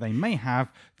morals they may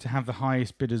have to have the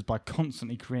highest bidders by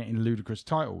constantly creating ludicrous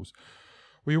titles?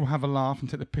 We all have a laugh and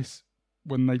take the piss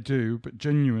when they do, but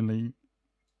genuinely,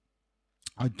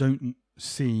 I don't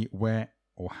see where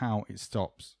or how it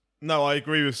stops. No, I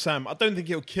agree with Sam. I don't think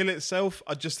it'll kill itself.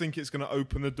 I just think it's going to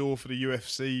open the door for the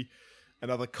UFC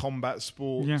and other combat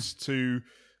sports to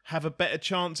have a better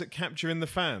chance at capturing the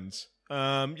fans.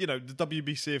 The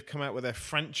WBC have come out with their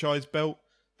franchise belt.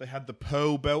 They had the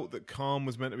Pearl belt that Khan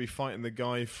was meant to be fighting the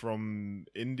guy from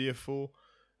India for.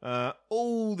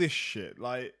 All this shit,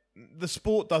 like, the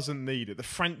sport doesn't need it. The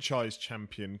franchise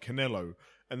champion, Canelo,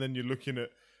 and then you're looking at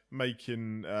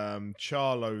making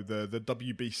Charlo the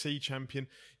WBC champion.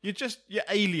 You're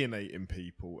alienating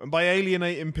people, and by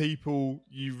alienating people,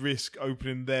 you risk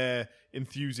opening their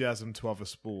enthusiasm to other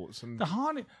sports. And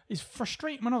it's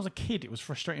frustrating. When I was a kid, it was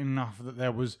frustrating enough that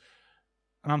there was,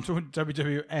 and I'm talking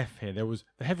WWF here, there was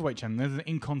the heavyweight champion, there was the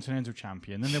Intercontinental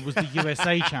champion, then there was the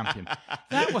USA champion.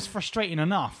 That was frustrating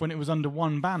enough when it was under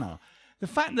one banner. The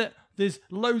fact that there's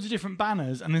loads of different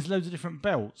banners and there's loads of different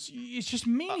belts, it's just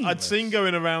meaningless. I'd seen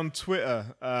going around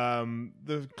Twitter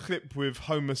the clip with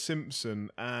Homer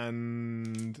Simpson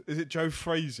and is it Joe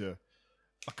Frazier?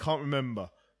 I can't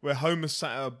remember. Where Homer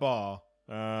sat at a bar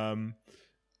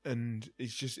and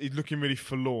he's looking really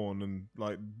forlorn and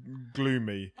like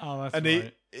gloomy. Oh, that's and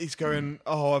right. He's going,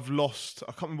 "Oh, I've lost."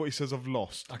 I can't remember what he says. I've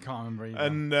lost. I can't remember either.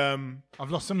 And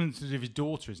I've lost something to do with his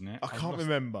daughter, isn't it? I can't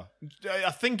remember.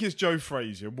 I think it's Joe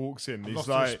Frazier walks in. I've lost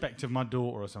like, the respect of my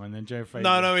daughter or something. Then Joe Frazier.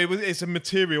 No, it's a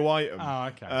material item. Oh,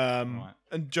 okay. Right.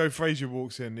 And Joe Frazier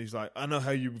walks in. He's like, "I know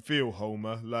how you feel,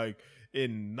 Homer. Like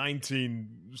in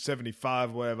 1975,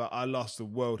 or whatever, I lost the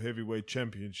World Heavyweight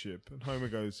Championship." And Homer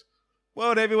goes,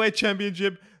 "World Heavyweight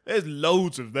Championship? There's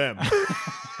loads of them."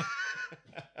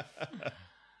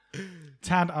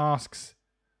 Tad asks,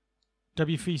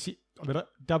 WBC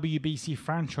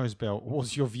franchise belt,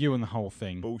 what's your view on the whole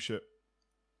thing? Bullshit.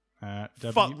 Fuck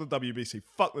the WBC.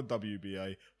 Fuck the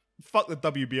WBA. Fuck the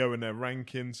WBO and their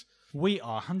rankings. We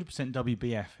are 100%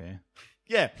 WBF here.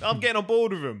 Yeah, I'm getting on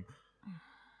board with them.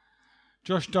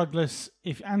 Josh Douglas,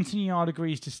 if Anthony Yard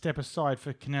agrees to step aside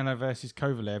for Canelo versus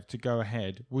Kovalev to go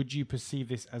ahead, would you perceive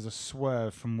this as a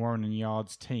swerve from Warren and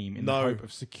Yard's team in the hope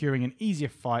of securing an easier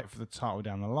fight for the title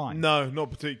down the line? No, not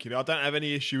particularly. I don't have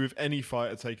any issue with any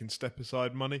fighter taking step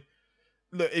aside money.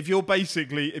 Look, if you're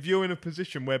in a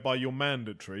position whereby you're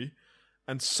mandatory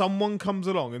and someone comes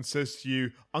along and says to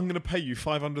you, "I'm going to pay you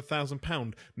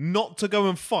 £500,000 not to go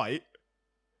and fight,"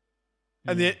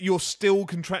 and yet you're still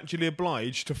contractually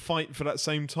obliged to fight for that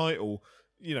same title,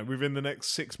 within the next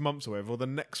 6 months or whatever, or the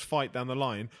next fight down the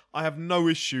line, I have no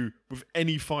issue with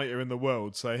any fighter in the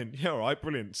world saying, "Yeah, all right,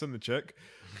 brilliant, send the check,"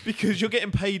 because you're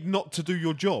getting paid not to do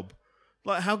your job.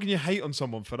 Like, how can you hate on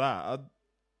someone for that?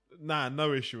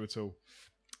 No issue at all.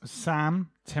 Sam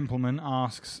Templeman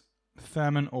asks,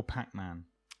 Thurman or Pac-Man?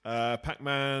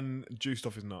 Pac-Man juiced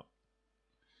off his nut.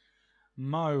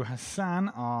 Mo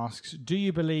Hassan asks, do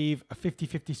you believe a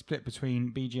 50-50 split between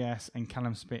BJS and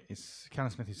Callum Smith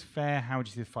is fair? How would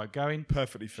you see the fight going?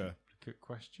 Perfectly fair. Good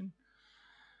question.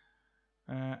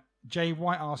 Jay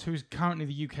White asks, who is currently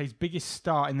the UK's biggest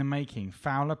star in the making?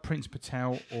 Fowler, Prince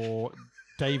Patel, or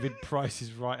David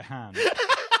Price's right hand?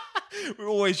 We're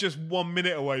always just 1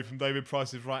 minute away from David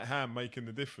Price's right hand making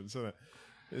the difference, isn't it?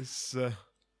 It's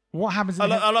what happens I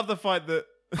love the fact that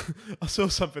I saw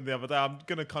something the other day. I'm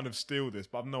going to kind of steal this,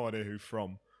 but I've no idea who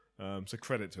from. So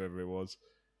credit to whoever it was.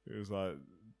 It was like,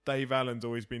 Dave Allen's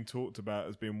always been talked about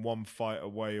as being one fight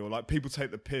away, or like people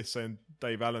take the piss saying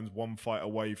Dave Allen's one fight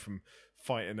away from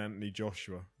fighting Anthony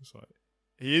Joshua. It's like,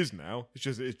 he is now. It's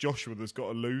just it's Joshua that's got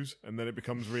to lose, and then it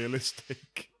becomes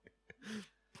realistic.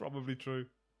 Probably true.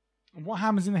 What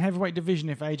happens in the heavyweight division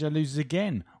if AJ loses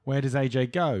again? Where does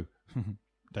AJ go?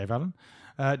 Dave Allen.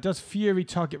 Does Fury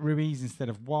target Ruiz instead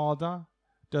of Wilder?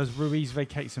 Does Ruiz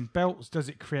vacate some belts? Does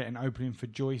it create an opening for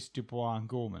Joyce, Dubois and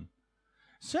Gorman?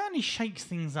 Certainly shakes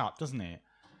things up, doesn't it?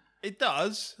 It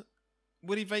does.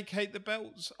 Will he vacate the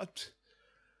belts?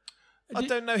 I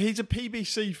don't know. He's a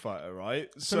PBC fighter, right?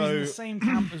 So he's in the same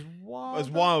camp as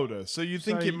Wilder. So you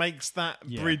think So it makes that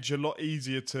yeah. bridge a lot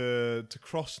easier to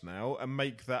cross now and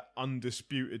make that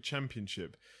undisputed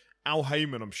championship. Al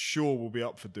Heyman, I'm sure, will be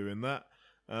up for doing that.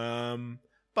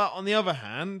 But on the other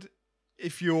hand,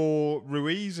 if you're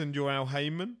Ruiz and you're Al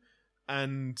Heyman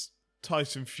and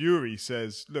Tyson Fury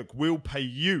says, look, we'll pay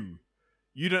you.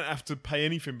 You don't have to pay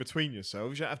anything between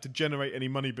yourselves. You don't have to generate any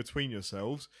money between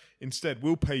yourselves. Instead,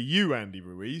 we'll pay you, Andy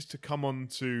Ruiz, to come on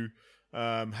to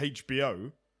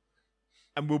HBO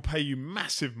and we'll pay you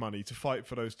massive money to fight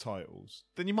for those titles.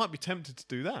 Then you might be tempted to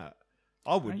do that.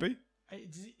 I would be.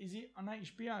 Is it on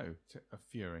HBO?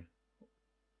 Fury?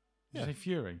 Did Yeah. you say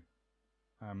Fury?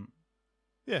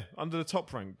 Yeah, under the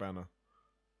Top Rank banner.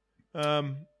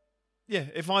 Yeah,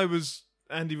 if I was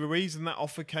Andy Ruiz and that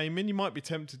offer came in, you might be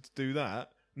tempted to do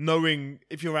that, knowing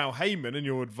if you're Al Heyman and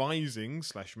you're advising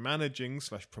 / managing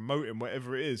 / promoting,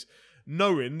 whatever it is,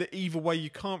 knowing that either way you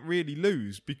can't really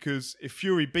lose, because if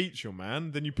Fury beats your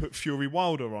man, then you put Fury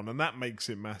Wilder on and that makes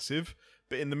it massive.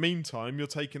 But in the meantime, you're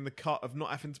taking the cut of not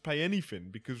having to pay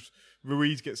anything because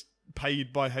Ruiz gets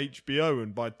paid by HBO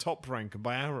and by Top Rank and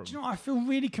by Arum. Do you know what? I feel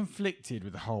really conflicted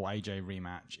with the whole AJ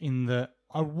rematch in that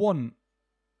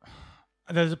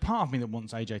there's a part of me that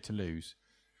wants AJ to lose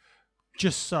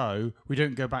just so we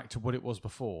don't go back to what it was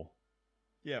before.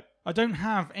 Yeah. I don't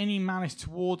have any malice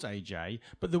towards AJ,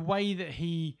 but the way that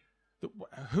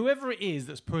whoever it is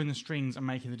that's pulling the strings and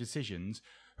making the decisions,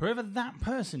 whoever that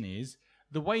person is,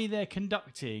 the way they're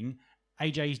conducting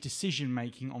AJ's decision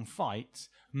making on fights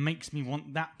makes me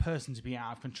want that person to be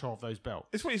out of control of those belts.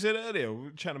 It's what you said earlier, we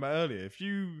were chatting about earlier. If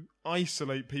you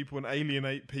isolate people and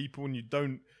alienate people and you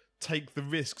don't take the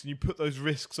risks and you put those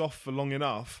risks off for long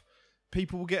enough,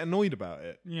 people will get annoyed about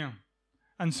it. Yeah.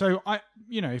 And so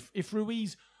if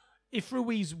Ruiz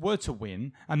were to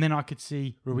win, and then I could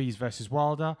see Ruiz versus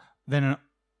Wilder, then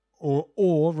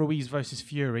or Ruiz versus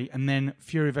Fury, and then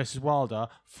Fury versus Wilder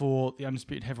for the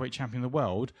undisputed heavyweight champion of the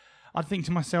world, I'd think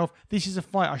to myself, this is a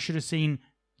fight I should have seen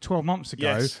 12 months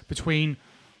ago between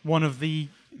one of the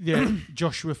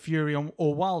Joshua Fury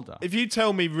or Wilder. If you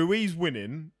tell me Ruiz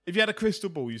winning, if you had a crystal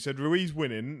ball, you said Ruiz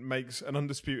winning makes an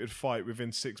undisputed fight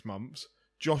within 6 months,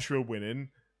 Joshua winning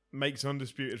makes an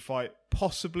undisputed fight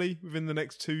possibly within the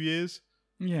next 2 years,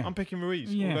 yeah, I'm picking Ruiz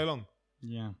all day long.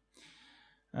 Yeah.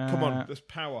 Come on, there's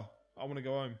power. I want to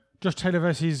go home. Josh Taylor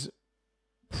versus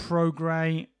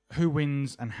Prograis. Who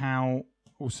wins and how?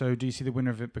 Also, do you see the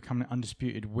winner of it becoming an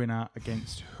undisputed winner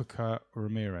against Hooker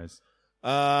Ramirez?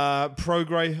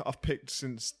 Prograis, I've picked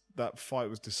since that fight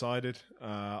was decided.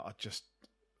 I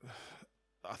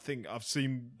think I've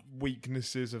seen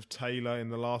weaknesses of Taylor in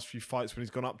the last few fights when he's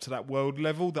gone up to that world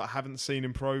level that I haven't seen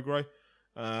in Prograis.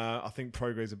 I think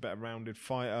Prograis is a better rounded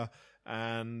fighter,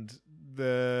 and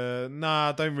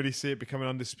I don't really see it becoming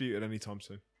undisputed anytime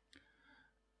soon.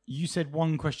 You said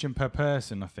one question per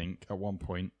person, I think, at one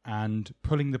point, and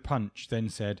Pulling the Punch then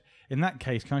said, in that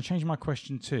case, can I change my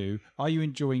question to, are you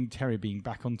enjoying Terry being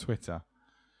back on Twitter?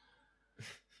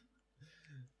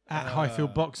 At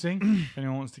Highfield Boxing, if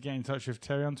anyone wants to get in touch with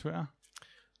Terry on Twitter.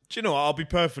 Do you know what? I'll be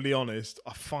perfectly honest.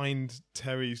 I find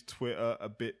Terry's Twitter a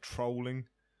bit trolling.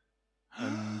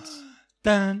 And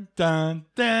dun, dun,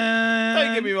 dun.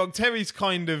 Don't get me wrong, Terry's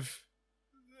kind of...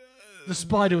 the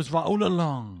spider was right all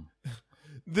along.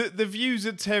 The views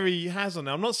that Terry has on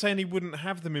it, I'm not saying he wouldn't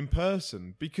have them in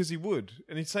person, because he would,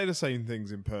 and he'd say the same things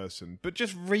in person. But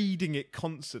just reading it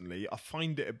constantly, I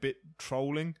find it a bit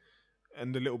trolling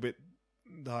and a little bit...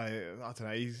 I don't know.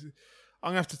 I'm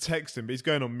going to have to text him, but he's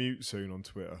going on mute soon on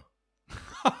Twitter.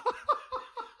 How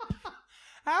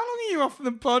long are you off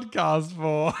the podcast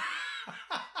for?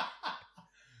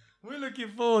 We're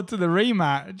looking forward to the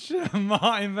rematch.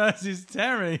 Martin versus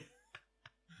Terry.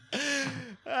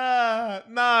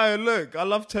 No, look, I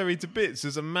love Terry to bits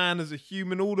as a man, as a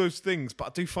human, all those things, but I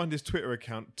do find his Twitter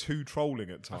account too trolling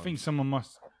at times. I think someone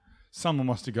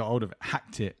must have got hold of it,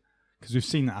 hacked it, because we've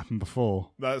seen that happen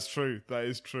before. That's true. That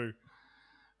is true.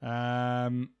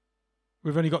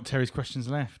 We've only got Terry's questions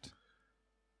left.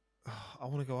 I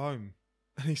want to go home.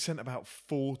 And he sent about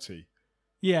 40.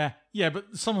 Yeah,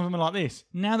 but some of them are like this.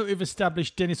 Now that we've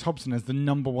established Dennis Hobson as the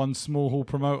 #1 small hall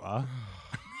promoter...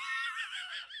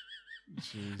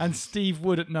 and Steve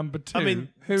Wood at number 2. I mean,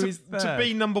 who is third? To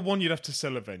be #1, you'd have to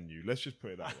sell a venue. Let's just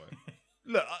put it that way.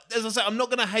 Look, as I said, I'm not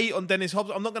going to hate on Dennis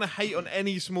Hobson. I'm not going to hate on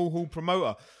any small hall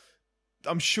promoter.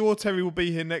 I'm sure Terry will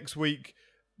be here next week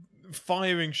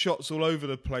firing shots all over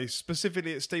the place,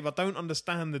 specifically at Steve. I don't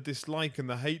understand the dislike and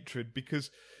the hatred,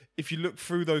 because if you look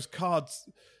through those cards,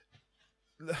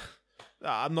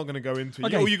 I'm not going to go into it.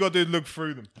 Okay. All you got to do is look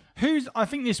through them. I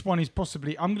think this one is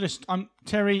possibly.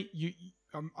 Terry.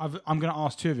 I'm going to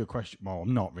ask two of your questions. Well,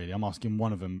 I'm not really. I'm asking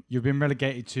one of them. You've been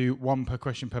relegated to one per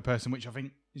question per person, which I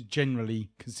think is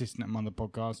generally consistent among the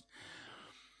podcast.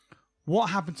 What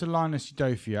happened to Linus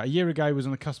Udofia? A year ago, he was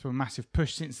on the cusp of a massive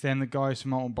push. Since then, the guys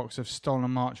from Ultimate Box have stolen a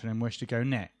march on him. Where should he go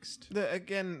next?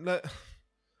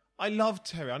 I love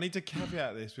Terry. I need to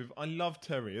caveat this with I love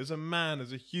Terry as a man,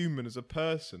 as a human, as a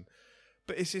person.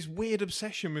 But it's this weird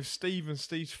obsession with Steve and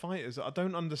Steve's fighters that I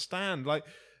don't understand. Like,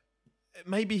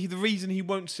 maybe the reason he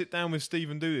won't sit down with Steve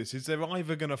and do this is they're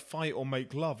either going to fight or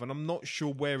make love, and I'm not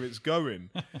sure where it's going.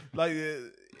 Like,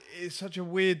 it's such a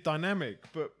weird dynamic,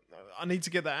 but I need to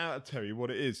get that out of Terry,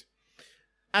 what it is.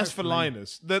 As for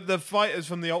Linus, the fighters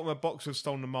from the Ultimate Box have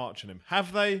stolen the march on him.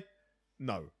 Have they?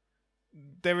 No.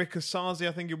 Derek Asazi,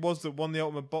 I think it was, that won the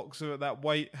Ultimate Boxer at that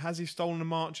weight. Has he stolen the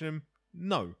march on him?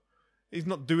 No. He's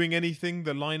not doing anything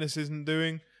that Linus isn't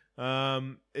doing.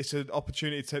 It's an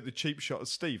opportunity to take the cheap shot at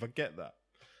Steve. I get that.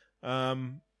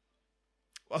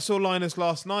 I saw Linus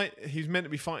last night. He's meant to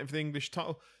be fighting for the English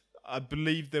title. I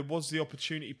believe there was the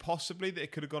opportunity possibly that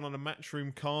it could have gone on a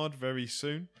Matchroom card very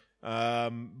soon.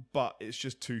 But it's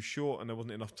just too short and there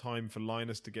wasn't enough time for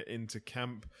Linus to get into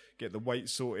camp, get the weight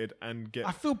sorted and get...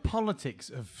 I feel politics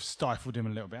have stifled him a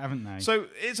little bit, haven't they? So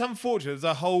it's unfortunate. There's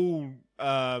a whole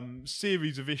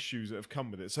series of issues that have come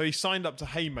with it. So he signed up to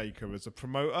Haymaker as a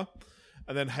promoter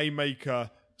and then Haymaker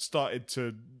started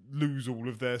to lose all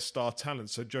of their star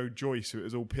talent. So Joe Joyce, who it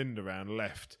was all pinned around,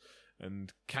 left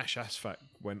and Cash Asfak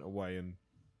went away and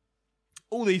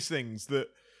all these things that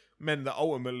meant that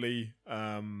ultimately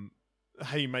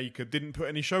Haymaker didn't put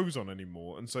any shows on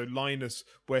anymore. And so Linus,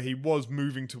 where he was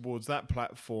moving towards that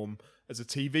platform as a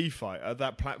TV fighter,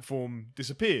 that platform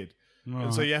disappeared. Right.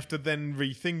 And so you have to then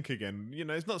rethink again. You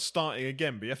know, it's not starting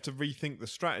again, but you have to rethink the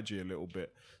strategy a little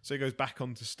bit. So he goes back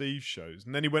onto Steve's shows.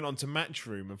 And then he went on to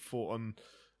Matchroom and fought on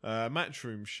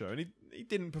Matchroom's show. And he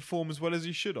didn't perform as well as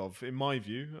he should have, in my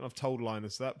view. And I've told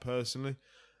Linus that personally.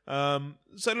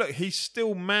 So look, he's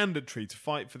still mandatory to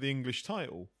fight for the English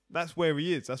title. That's where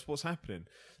he is. That's what's happening.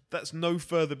 That's no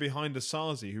further behind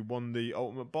Asazi, who won the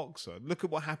Ultimate Boxer. Look at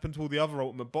what happened to all the other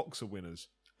Ultimate Boxer winners.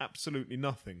 Absolutely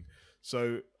nothing.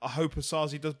 So I hope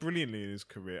Asazi does brilliantly in his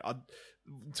career.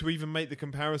 To even make the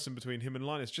comparison between him and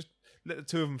Linus, just let the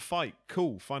two of them fight.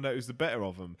 Cool. Find out who's the better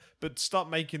of them. But start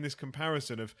making this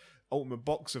comparison of Ultimate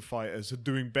Boxer fighters are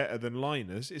doing better than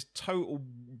Linus. It's total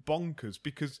bonkers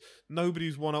because nobody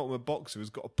who's won Ultimate Boxer has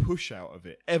got a push out of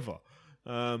it, ever.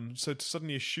 So to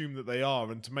suddenly assume that they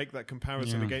are and to make that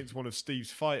comparison against one of Steve's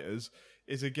fighters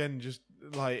is again just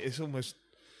like, it's almost...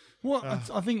 What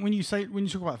I think when you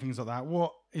talk about things like that,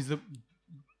 what is the...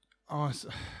 I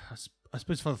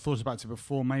suppose if I'd thought about it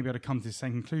before, maybe I'd have come to the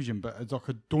same conclusion, but it's like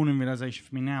a dawning realisation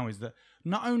for me now is that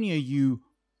not only are you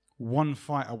one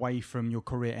fight away from your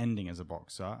career ending as a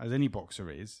boxer, as any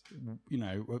boxer is, you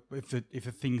know, if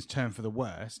the things turn for the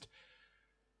worst,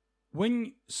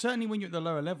 certainly when you're at the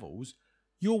lower levels,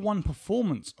 you're one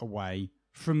performance away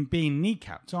from being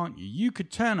kneecapped, aren't you? You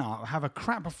could turn up, have a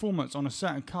crap performance on a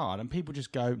certain card, and people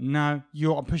just go, "No,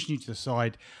 I'm pushing you to the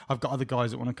side. I've got other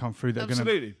guys that want to come through that are going to..."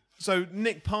 Absolutely. So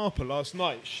Nick Parper last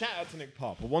night, shout out to Nick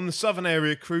Parper, won the Southern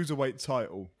Area Cruiserweight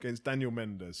title against Daniel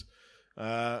Mendes.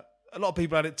 A lot of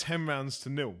people had it 10 rounds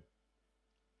to 0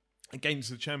 against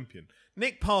the champion.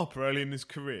 Nick Parper, early in his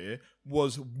career,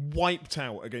 was wiped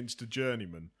out against a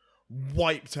journeyman.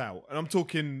 Wiped out. And I'm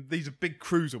talking, these are big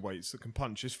cruiserweights that can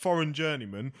punch. This foreign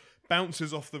journeyman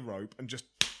bounces off the rope and just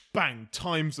bang,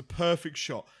 times the perfect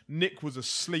shot. Nick was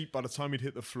asleep by the time he'd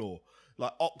hit the floor.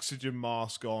 Like oxygen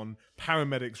mask on,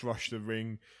 paramedics rushed the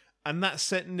ring. And that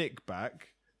set Nick back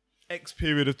X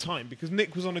period of time because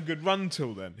Nick was on a good run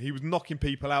till then. He was knocking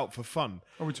people out for fun.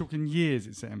 Are we talking years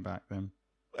it set him back then?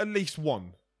 At least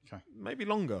one. Okay. Maybe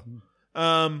longer.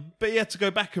 But he had to go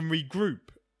back and regroup.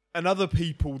 And other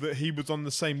people that he was on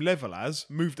the same level as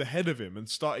moved ahead of him and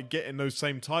started getting those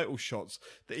same title shots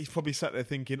that he's probably sat there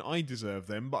thinking, I deserve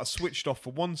them, but I switched off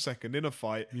for 1 second in a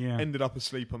fight, ended up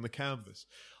asleep on the canvas.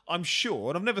 I'm sure,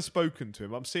 and I've never spoken to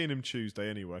him, I'm seeing him Tuesday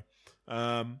anyway,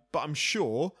 but I'm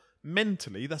sure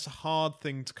mentally that's a hard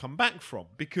thing to come back from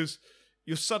because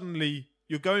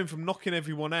you're going from knocking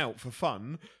everyone out for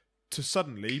fun to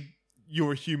suddenly...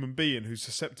 you're a human being who's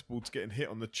susceptible to getting hit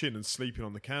on the chin and sleeping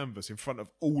on the canvas in front of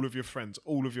all of your friends,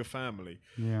 all of your family.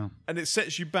 Yeah. And it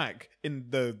sets you back in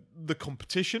the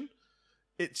competition.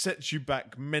 It sets you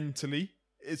back mentally.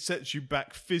 it sets you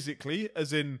back physically,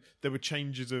 as in there were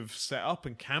changes of setup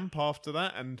and camp after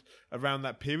that, and around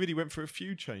that period he went through a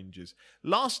few changes.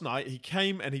 Last night he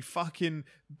came and he fucking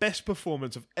best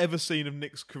performance I've ever seen of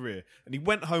Nick's career, and he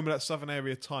went home with that Southern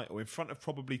Area title in front of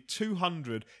probably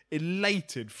 200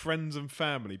 elated friends and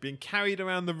family, being carried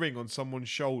around the ring on someone's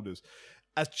shoulders,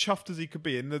 as chuffed as he could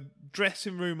be. In the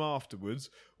dressing room afterwards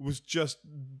was just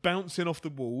bouncing off the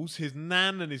walls. His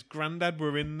nan and his granddad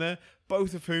were in there,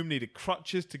 both of whom needed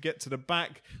crutches to get to the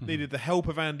back, needed the help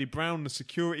of Andy Brown, the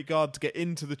security guard, to get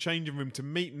into the changing room to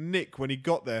meet Nick when he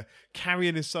got there,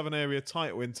 carrying his Southern Area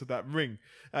title into that room.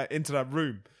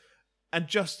 And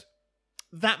just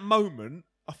that moment,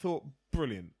 I thought,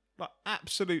 brilliant. Like,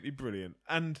 absolutely brilliant.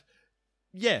 And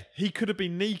yeah, he could have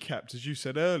been kneecapped, as you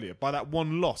said earlier, by that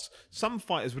one loss. Some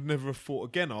fighters would never have fought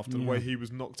again after the way he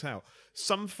was knocked out.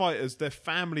 Some fighters, their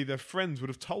family, their friends would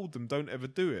have told them, don't ever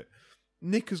do it.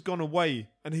 Nick has gone away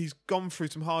and he's gone through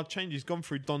some hard changes. He's gone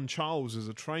through Don Charles as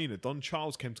a trainer. Don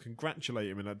Charles came to congratulate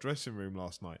him in that dressing room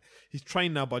last night. He's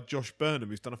trained now by Josh Burnham,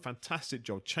 who's done a fantastic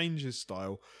job, changed his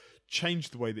style,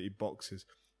 changed the way that he boxes.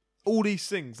 All these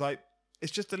things, like,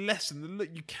 it's just a lesson that, look,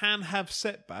 you can have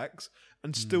setbacks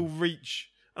and still reach.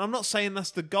 And I'm not saying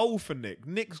that's the goal for Nick.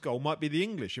 Nick's goal might be the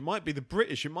English, it might be the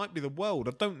British, it might be the world.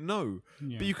 I don't know.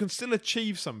 Yeah. But you can still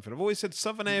achieve something. I've always said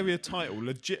Southern Area title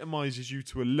legitimizes you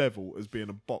to a level as being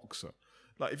a boxer.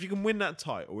 Like, if you can win that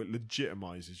title, it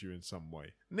legitimizes you in some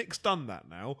way. Nick's done that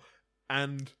now.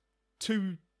 And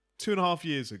two and a half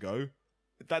years ago,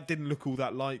 that didn't look all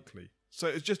that likely. So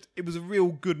it was a real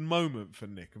good moment for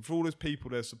Nick and for all those people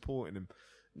there supporting him.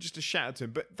 Just a shout out to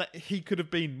him. But that he could have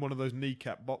been one of those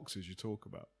kneecap boxers you talk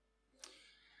about.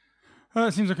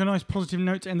 That seems like a nice positive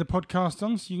note to end the podcast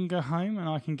on. So you can go home and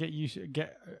I can get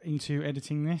into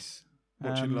editing this.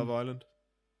 Watching Love Island.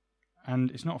 And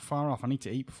it's not far off. I need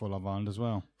to eat before Love Island as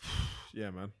well.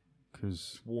 Yeah, man.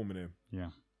 Because it's warm in here. Yeah.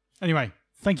 Anyway,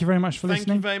 thank you very much for listening.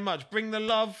 Thank you very much. Bring the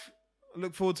love. I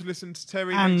look forward to listening to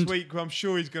Terry next week. I'm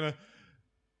sure he's going to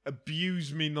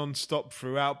abuse me non-stop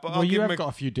throughout, but you have got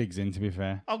a few digs in, to be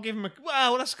fair. I'll give him a...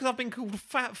 Well, that's because I've been called a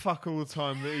fat fuck all the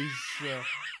time that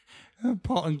he's...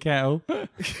 Pot and kettle.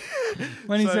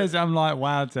 When he says it, I'm like,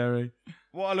 wow, Terry.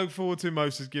 What I look forward to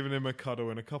most is giving him a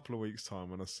cuddle in a couple of weeks' time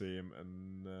when I see him,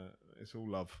 and it's all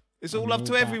love. It's all love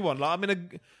to everyone. Like, I'm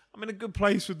in a good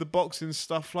place with the boxing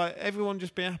stuff. Like, everyone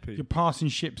just be happy. You're passing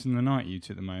ships in the night, you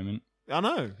two, at the moment. I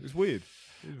know. It's weird.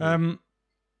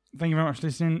 Thank you very much for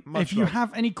listening. If you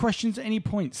have any questions at any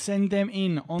point, send them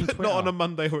in on Twitter. Not on a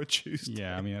Monday or a Tuesday.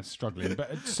 Yeah, I mean, that's struggling.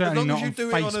 But certainly as long not as you on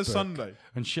do Facebook it on a Sunday.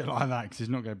 And shit like that, because it's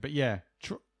not good. But yeah.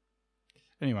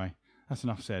 Anyway, that's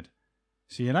enough said.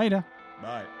 See you later.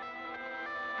 Bye.